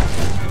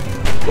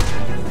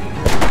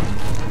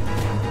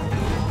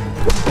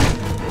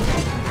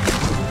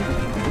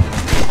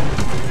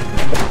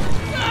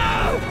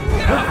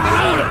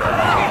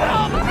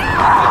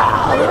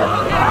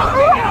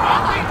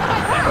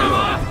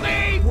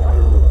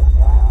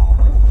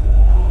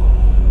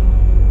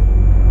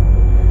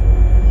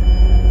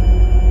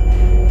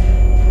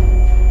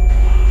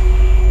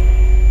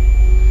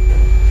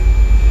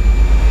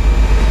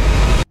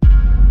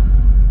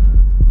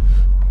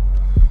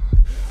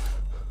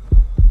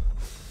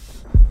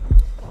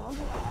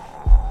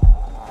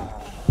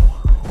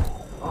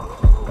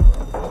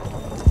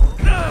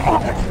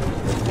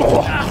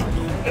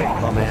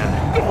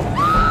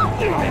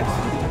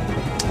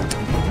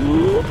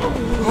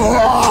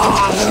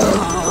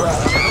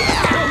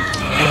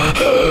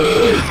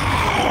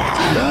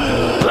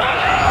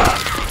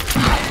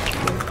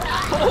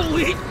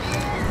 Holy!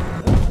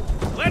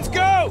 Let's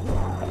go!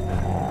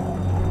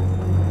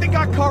 They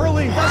got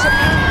Carly. Doesn't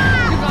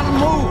matter. You gotta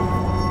move.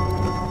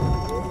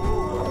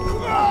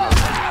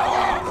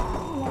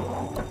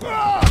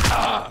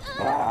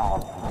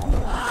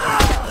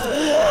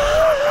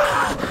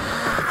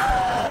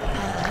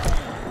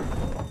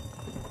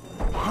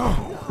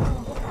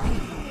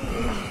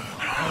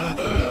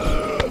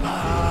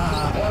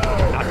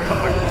 Not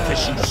covered with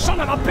this, you son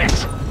of a bitch!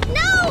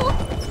 No!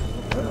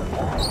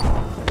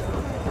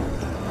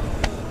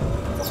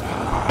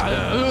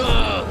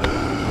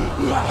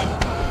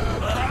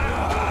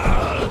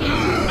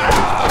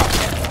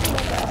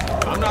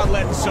 I'm not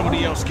letting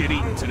somebody else get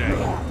eaten today.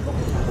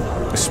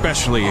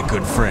 Especially a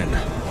good friend.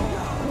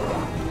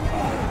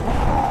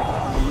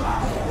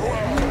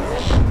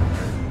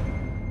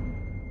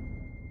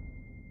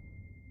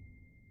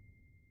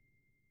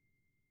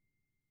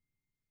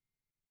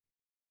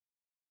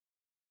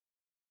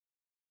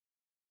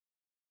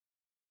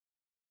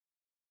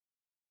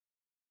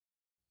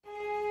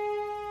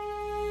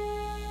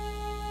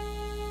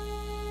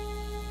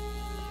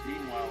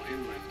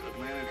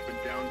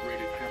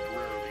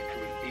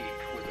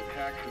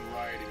 attacks and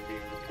rioting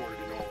being reported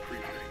in all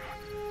precincts.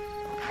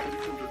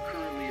 Citizens are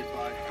currently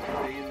advised to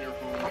stay in their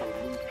homes or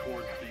move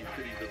towards the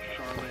cities of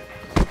Charlotte,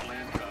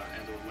 Atlanta,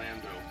 and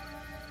Orlando.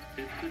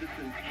 If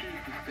citizens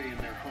choose to stay in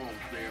their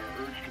homes, they are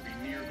urged to be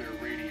near their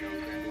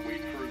radios and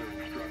await further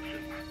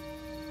instructions.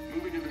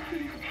 Moving to the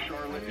cities of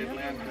Charlotte,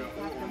 Atlanta,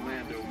 or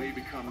Orlando may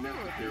become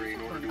necessary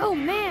in order to Oh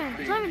ensure man,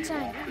 the safety of all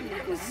Clementine, citizens.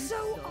 it was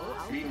so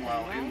awesome.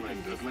 Meanwhile,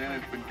 inland, Atlanta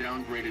has been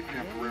downgraded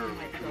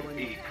temporarily to an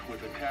 8,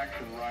 with attacks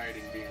and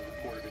rioting being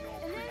reported in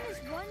all And then this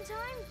precincts. one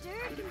time,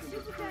 Derek and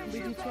Super Dinosaur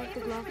Did you check the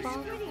glove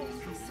box?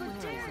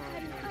 but Derek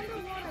had kind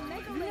of want to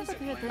make a You never basic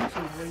pay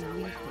attention when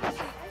you leave things.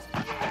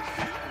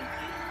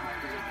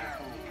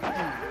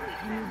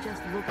 Can you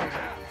just look at it?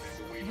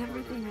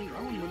 Everything we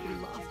own would be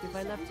lost if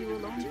I left you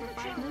alone for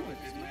 5 minutes. I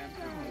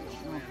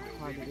don't know how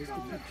hard it is to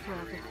keep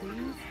track of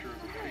things.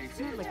 It's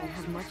not like we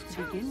have much to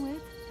begin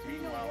with.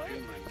 Meanwhile,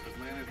 inland,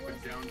 Atlanta has been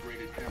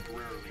downgraded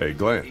temporarily. Hey,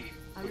 Glenn.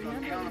 With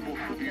uncountable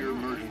severe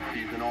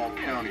emergencies in all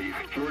counties,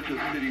 Georgia's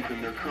cities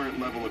and their current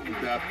level of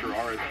disaster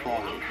are as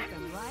follows.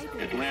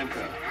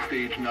 Atlanta,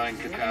 Stage 9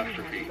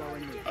 catastrophe.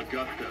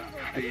 Augusta,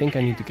 I think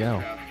I need to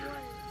go.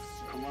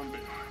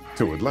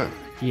 To Atlanta?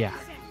 Yeah,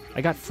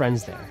 I got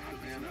friends there.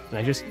 And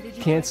I just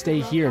can't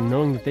stay here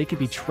knowing that they could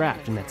be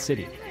trapped in that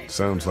city.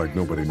 Sounds like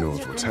nobody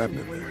knows what's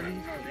happening there.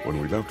 When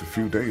we left a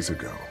few days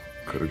ago,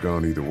 could have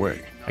gone either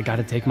way. I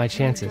gotta take my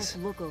chances. Just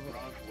look over it.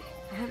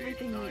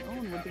 Everything we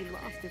own would be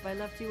lost if I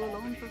left you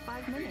alone for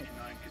 5 minutes.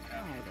 I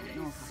don't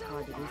know how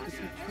hard it is to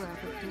keep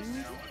track of things.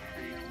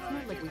 It's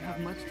not like we have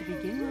much to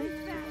begin with.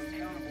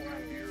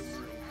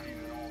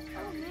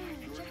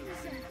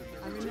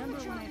 I remember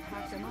when I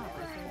packed them up, I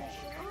said,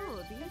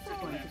 oh, these are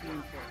going to be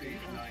important.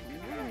 And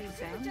we'll use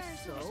them,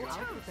 so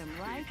I'll put them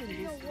right in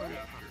this one pocket.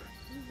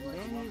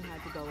 Then you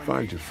had to go and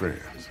Find your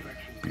friends.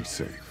 Be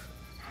safe.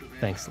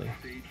 Thanks, Lee.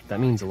 That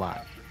means a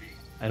lot.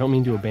 I don't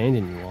mean to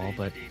abandon you all,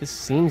 but this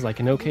seems like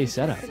an okay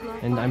setup,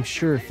 and I'm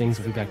sure things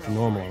will be back to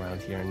normal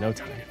around here in no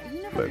time.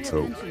 Let's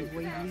hope.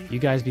 You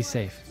guys be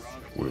safe.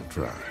 We'll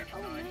try.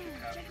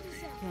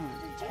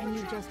 Can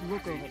you just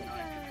look over it?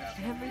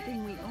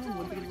 Everything we own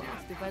would be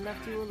lost if I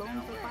left you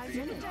alone for 5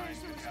 minutes. I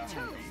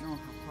don't know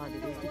how hard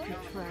it is to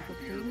keep track of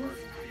things.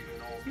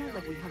 It's not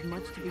like we have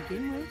much to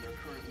begin with.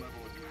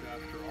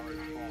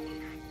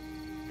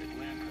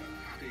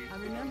 I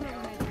remember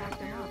when I packed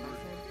them up, I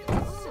said, oh,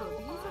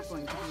 these are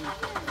going to be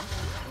important.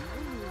 And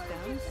we'll use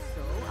them,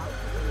 so I'll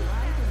put them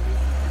right in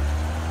this.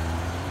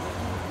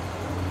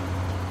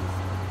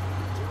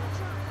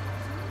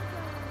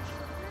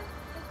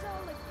 It's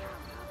all like pow,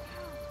 pow,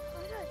 pow.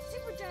 I thought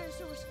Super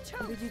Dinosaur was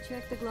toast. Did you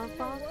check the glove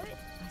box?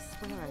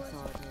 I swear I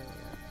saw it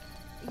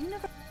earlier. You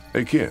never...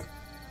 Hey, Ken.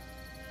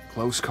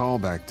 Close call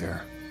back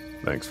there.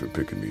 Thanks for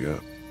picking me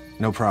up.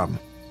 No problem.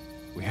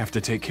 We have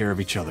to take care of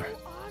each other.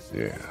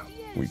 Yeah,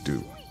 we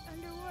do.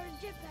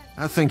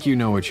 I think you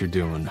know what you're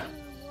doing.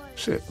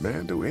 Shit,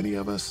 man, do any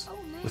of us?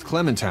 With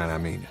Clementine, I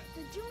mean.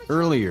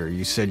 Earlier,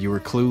 you said you were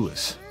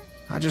clueless.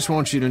 I just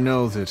want you to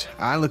know that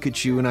I look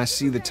at you and I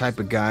see the type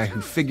of guy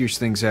who figures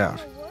things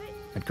out.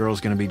 That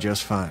girl's gonna be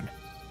just fine.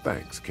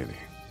 Thanks, Kenny.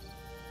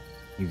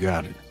 You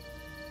got it.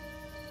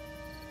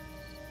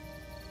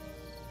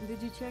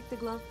 Did you check the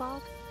glove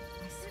box?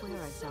 I swear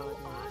I saw it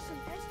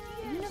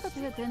earlier. You never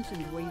pay attention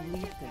to where you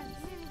leave things.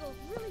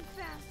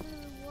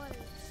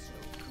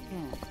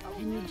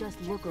 Can you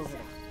just look over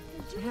it?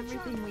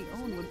 Everything we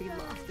own would be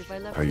lost if I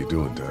left How you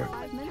doing, alone for Doug?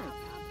 5 minutes. I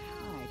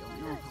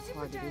don't know how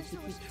hard it is to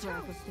keep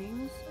track of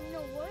things.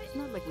 It's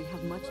not like we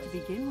have much to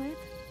begin with.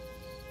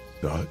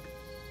 Doug?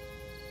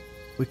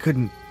 We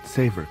couldn't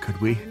save her, could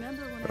we?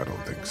 I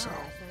don't think so.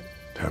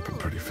 It happened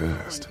pretty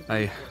fast.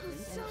 I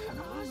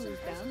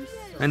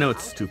know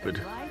it's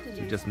stupid.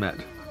 We just met.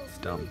 It's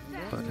dumb.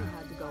 But,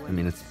 I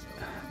mean, it's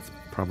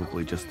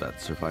probably just that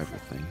survivor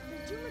thing.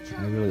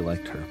 I really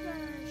liked her.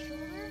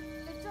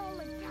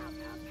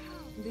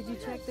 Did you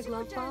check the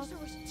glove box?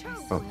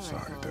 I'm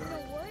sorry, Doug.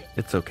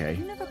 It's okay.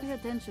 You never pay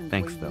attention to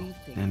Thanks, where you though. leave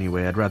things.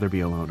 Anyway, I'd rather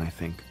be alone, I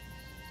think.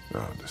 I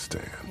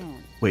understand.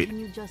 Wait, Can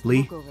you just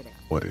Lee? look over there?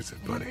 What is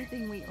it, buddy?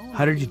 Everything we own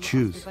How did would you be lost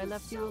choose? if I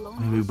left you alone I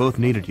mean, we both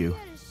needed you.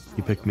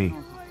 You picked me. I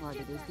don't know how hard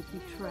it is to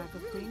keep track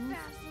of things.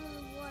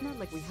 It's not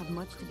like we have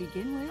much to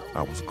begin with.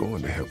 I was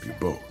going to help you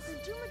both.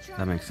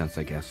 That makes sense,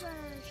 I guess.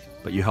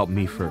 But you helped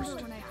me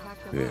first.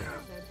 Yeah,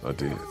 I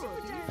did.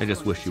 I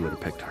just wish you would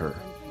have picked her.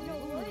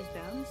 We'll use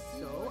them,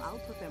 so I'll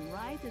put them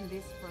right in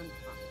this front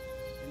pocket.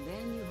 And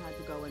then you had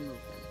to go and move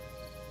them.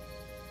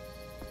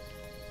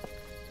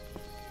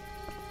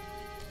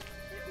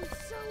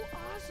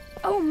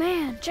 Oh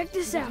man, check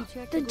this out.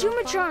 The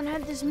Doomatron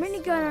had this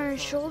minigun on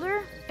his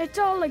shoulder. It's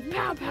all like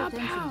pow, pow,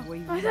 pow.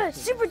 I thought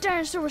Super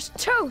Dinosaur was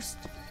toast.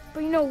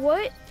 But you know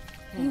what?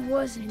 He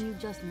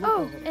wasn't.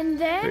 Oh, and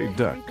then... Hey,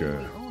 Duck,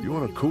 you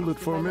want to cool it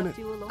for a minute?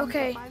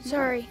 Okay,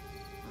 sorry.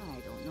 I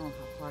don't know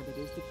how hard it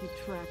is to keep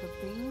track of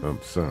things.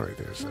 I'm sorry,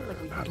 there's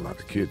not a lot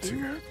of kids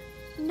here.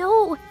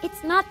 No,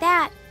 it's not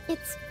that.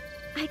 It's...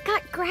 I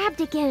got grabbed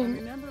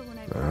again.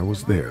 I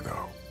was there,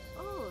 though.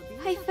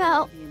 I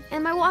fell,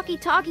 and my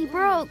walkie-talkie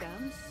broke.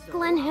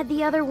 Glenn had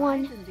the other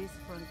one.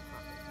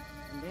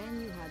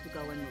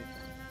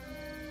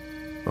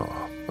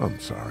 Oh, I'm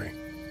sorry.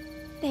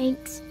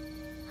 Thanks.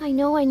 I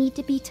know I need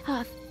to be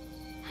tough.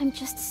 I'm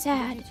just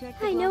sad.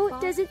 I know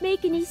it doesn't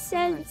make any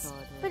sense,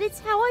 but it's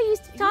how I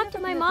used to talk to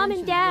my mom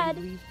and dad.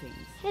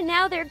 And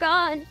now they're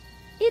gone.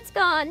 It's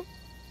gone.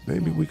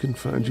 Maybe we can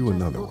find you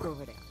another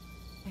one.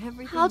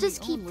 I'll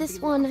just keep this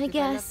one, I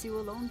guess.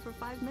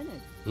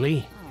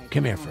 Lee,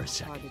 come here for a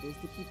second.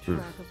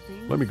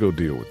 Let me go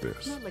deal with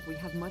this.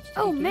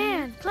 Oh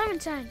man,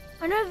 Clementine,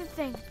 another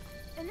thing.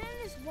 And then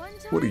this one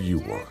time, What do you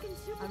want?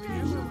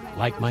 You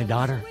like my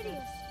daughter?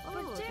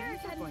 But Derek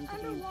had an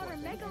underwater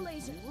mega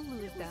laser.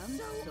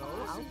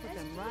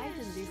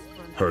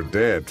 Her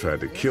dad tried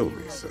to kill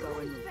me, so...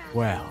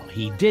 Well,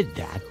 he did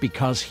that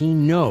because he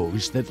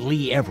knows that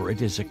Lee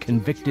Everett is a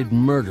convicted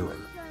murderer.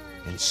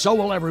 And so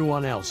will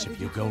everyone else if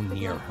you go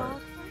near her.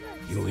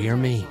 You hear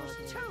me?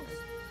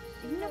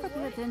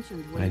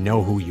 I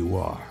know who you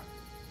are.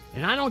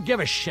 And I don't give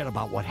a shit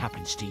about what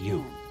happens to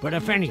you. But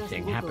if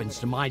anything happens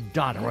to my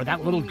daughter or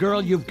that little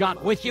girl you've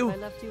got with you,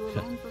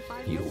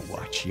 you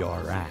watch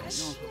your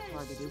ass.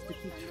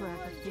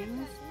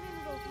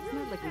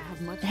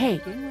 Hey,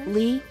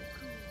 Lee,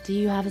 do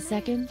you have a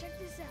second?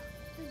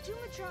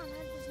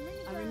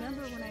 I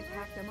remember when I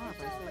packed them up,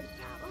 I said,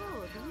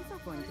 oh, these are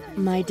going to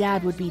be... My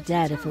dad would be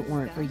dead if it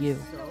weren't for you.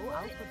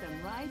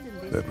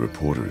 That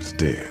reporter is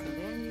dead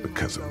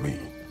because of me.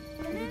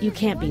 You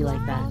can't be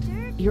like that.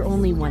 You're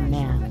only one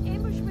man. I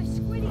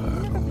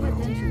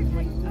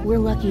don't know. We're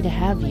lucky to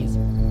have you.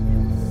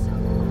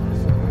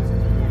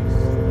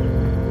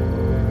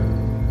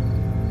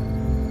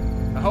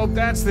 I hope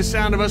that's the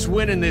sound of us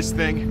winning this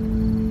thing.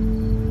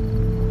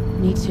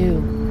 Me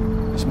too.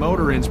 This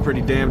motor inn's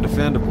pretty damn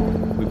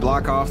defendable. We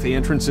block off the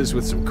entrances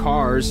with some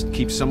cars,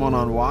 keep someone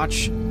on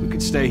watch. We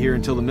could stay here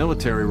until the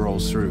military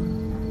rolls through.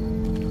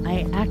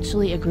 I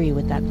actually agree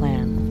with that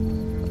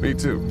plan. Me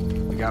too.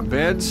 We got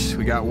beds,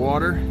 we got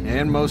water,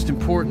 and most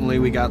importantly,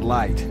 we got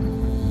light.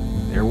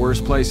 There are worse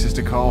places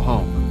to call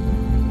home.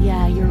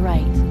 Yeah, you're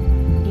right.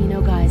 You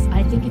know, guys,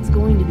 I think it's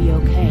going to be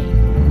okay.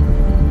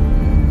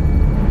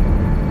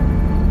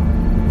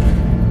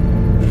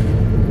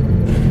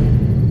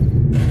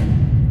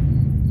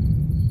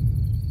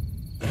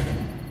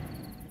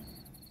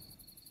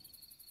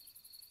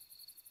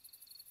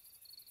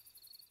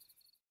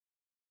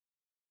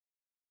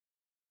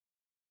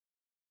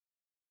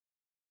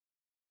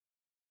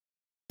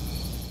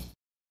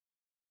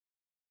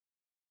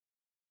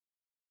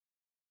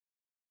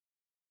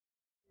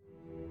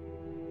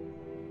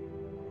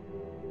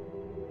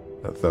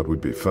 I thought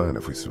we'd be fine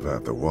if we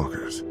survived the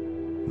walkers.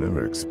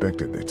 Never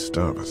expected they'd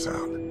starve us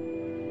out.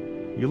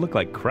 You look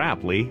like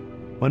crap, Lee.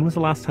 When was the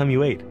last time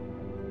you ate?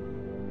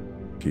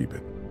 Keep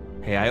it.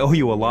 Hey, I owe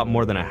you a lot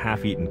more than a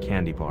half-eaten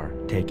candy bar.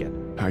 Take it.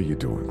 How you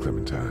doing,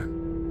 Clementine?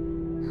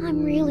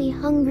 I'm really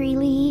hungry,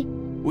 Lee.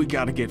 We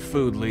gotta get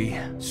food, Lee.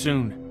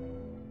 Soon.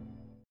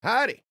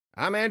 Howdy,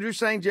 I'm Andrew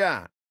St.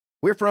 John.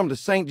 We're from the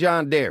St.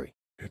 John Dairy.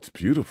 It's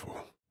beautiful.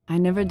 I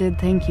never did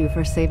thank you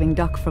for saving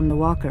Duck from the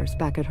walkers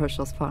back at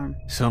Herschel's farm.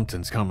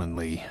 Something's coming,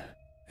 Lee.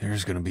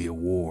 There's gonna be a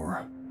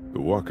war.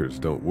 The walkers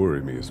don't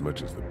worry me as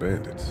much as the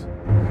bandits.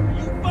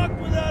 You fucked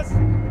with us!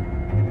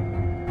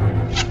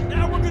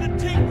 Now we're gonna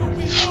take what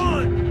we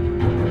want!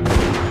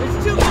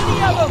 There's too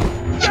many of them!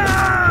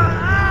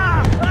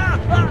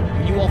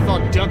 You all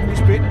thought Duck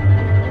was bitten?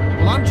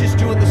 Well, I'm just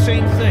doing the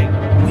same thing.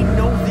 We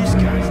know this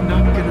guy's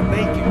not gonna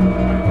make it.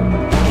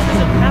 This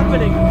isn't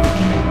happening!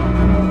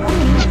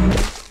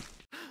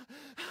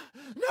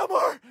 No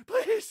more,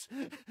 please!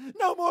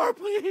 No more,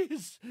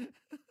 please!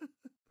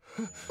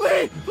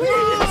 Lee,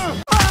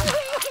 please!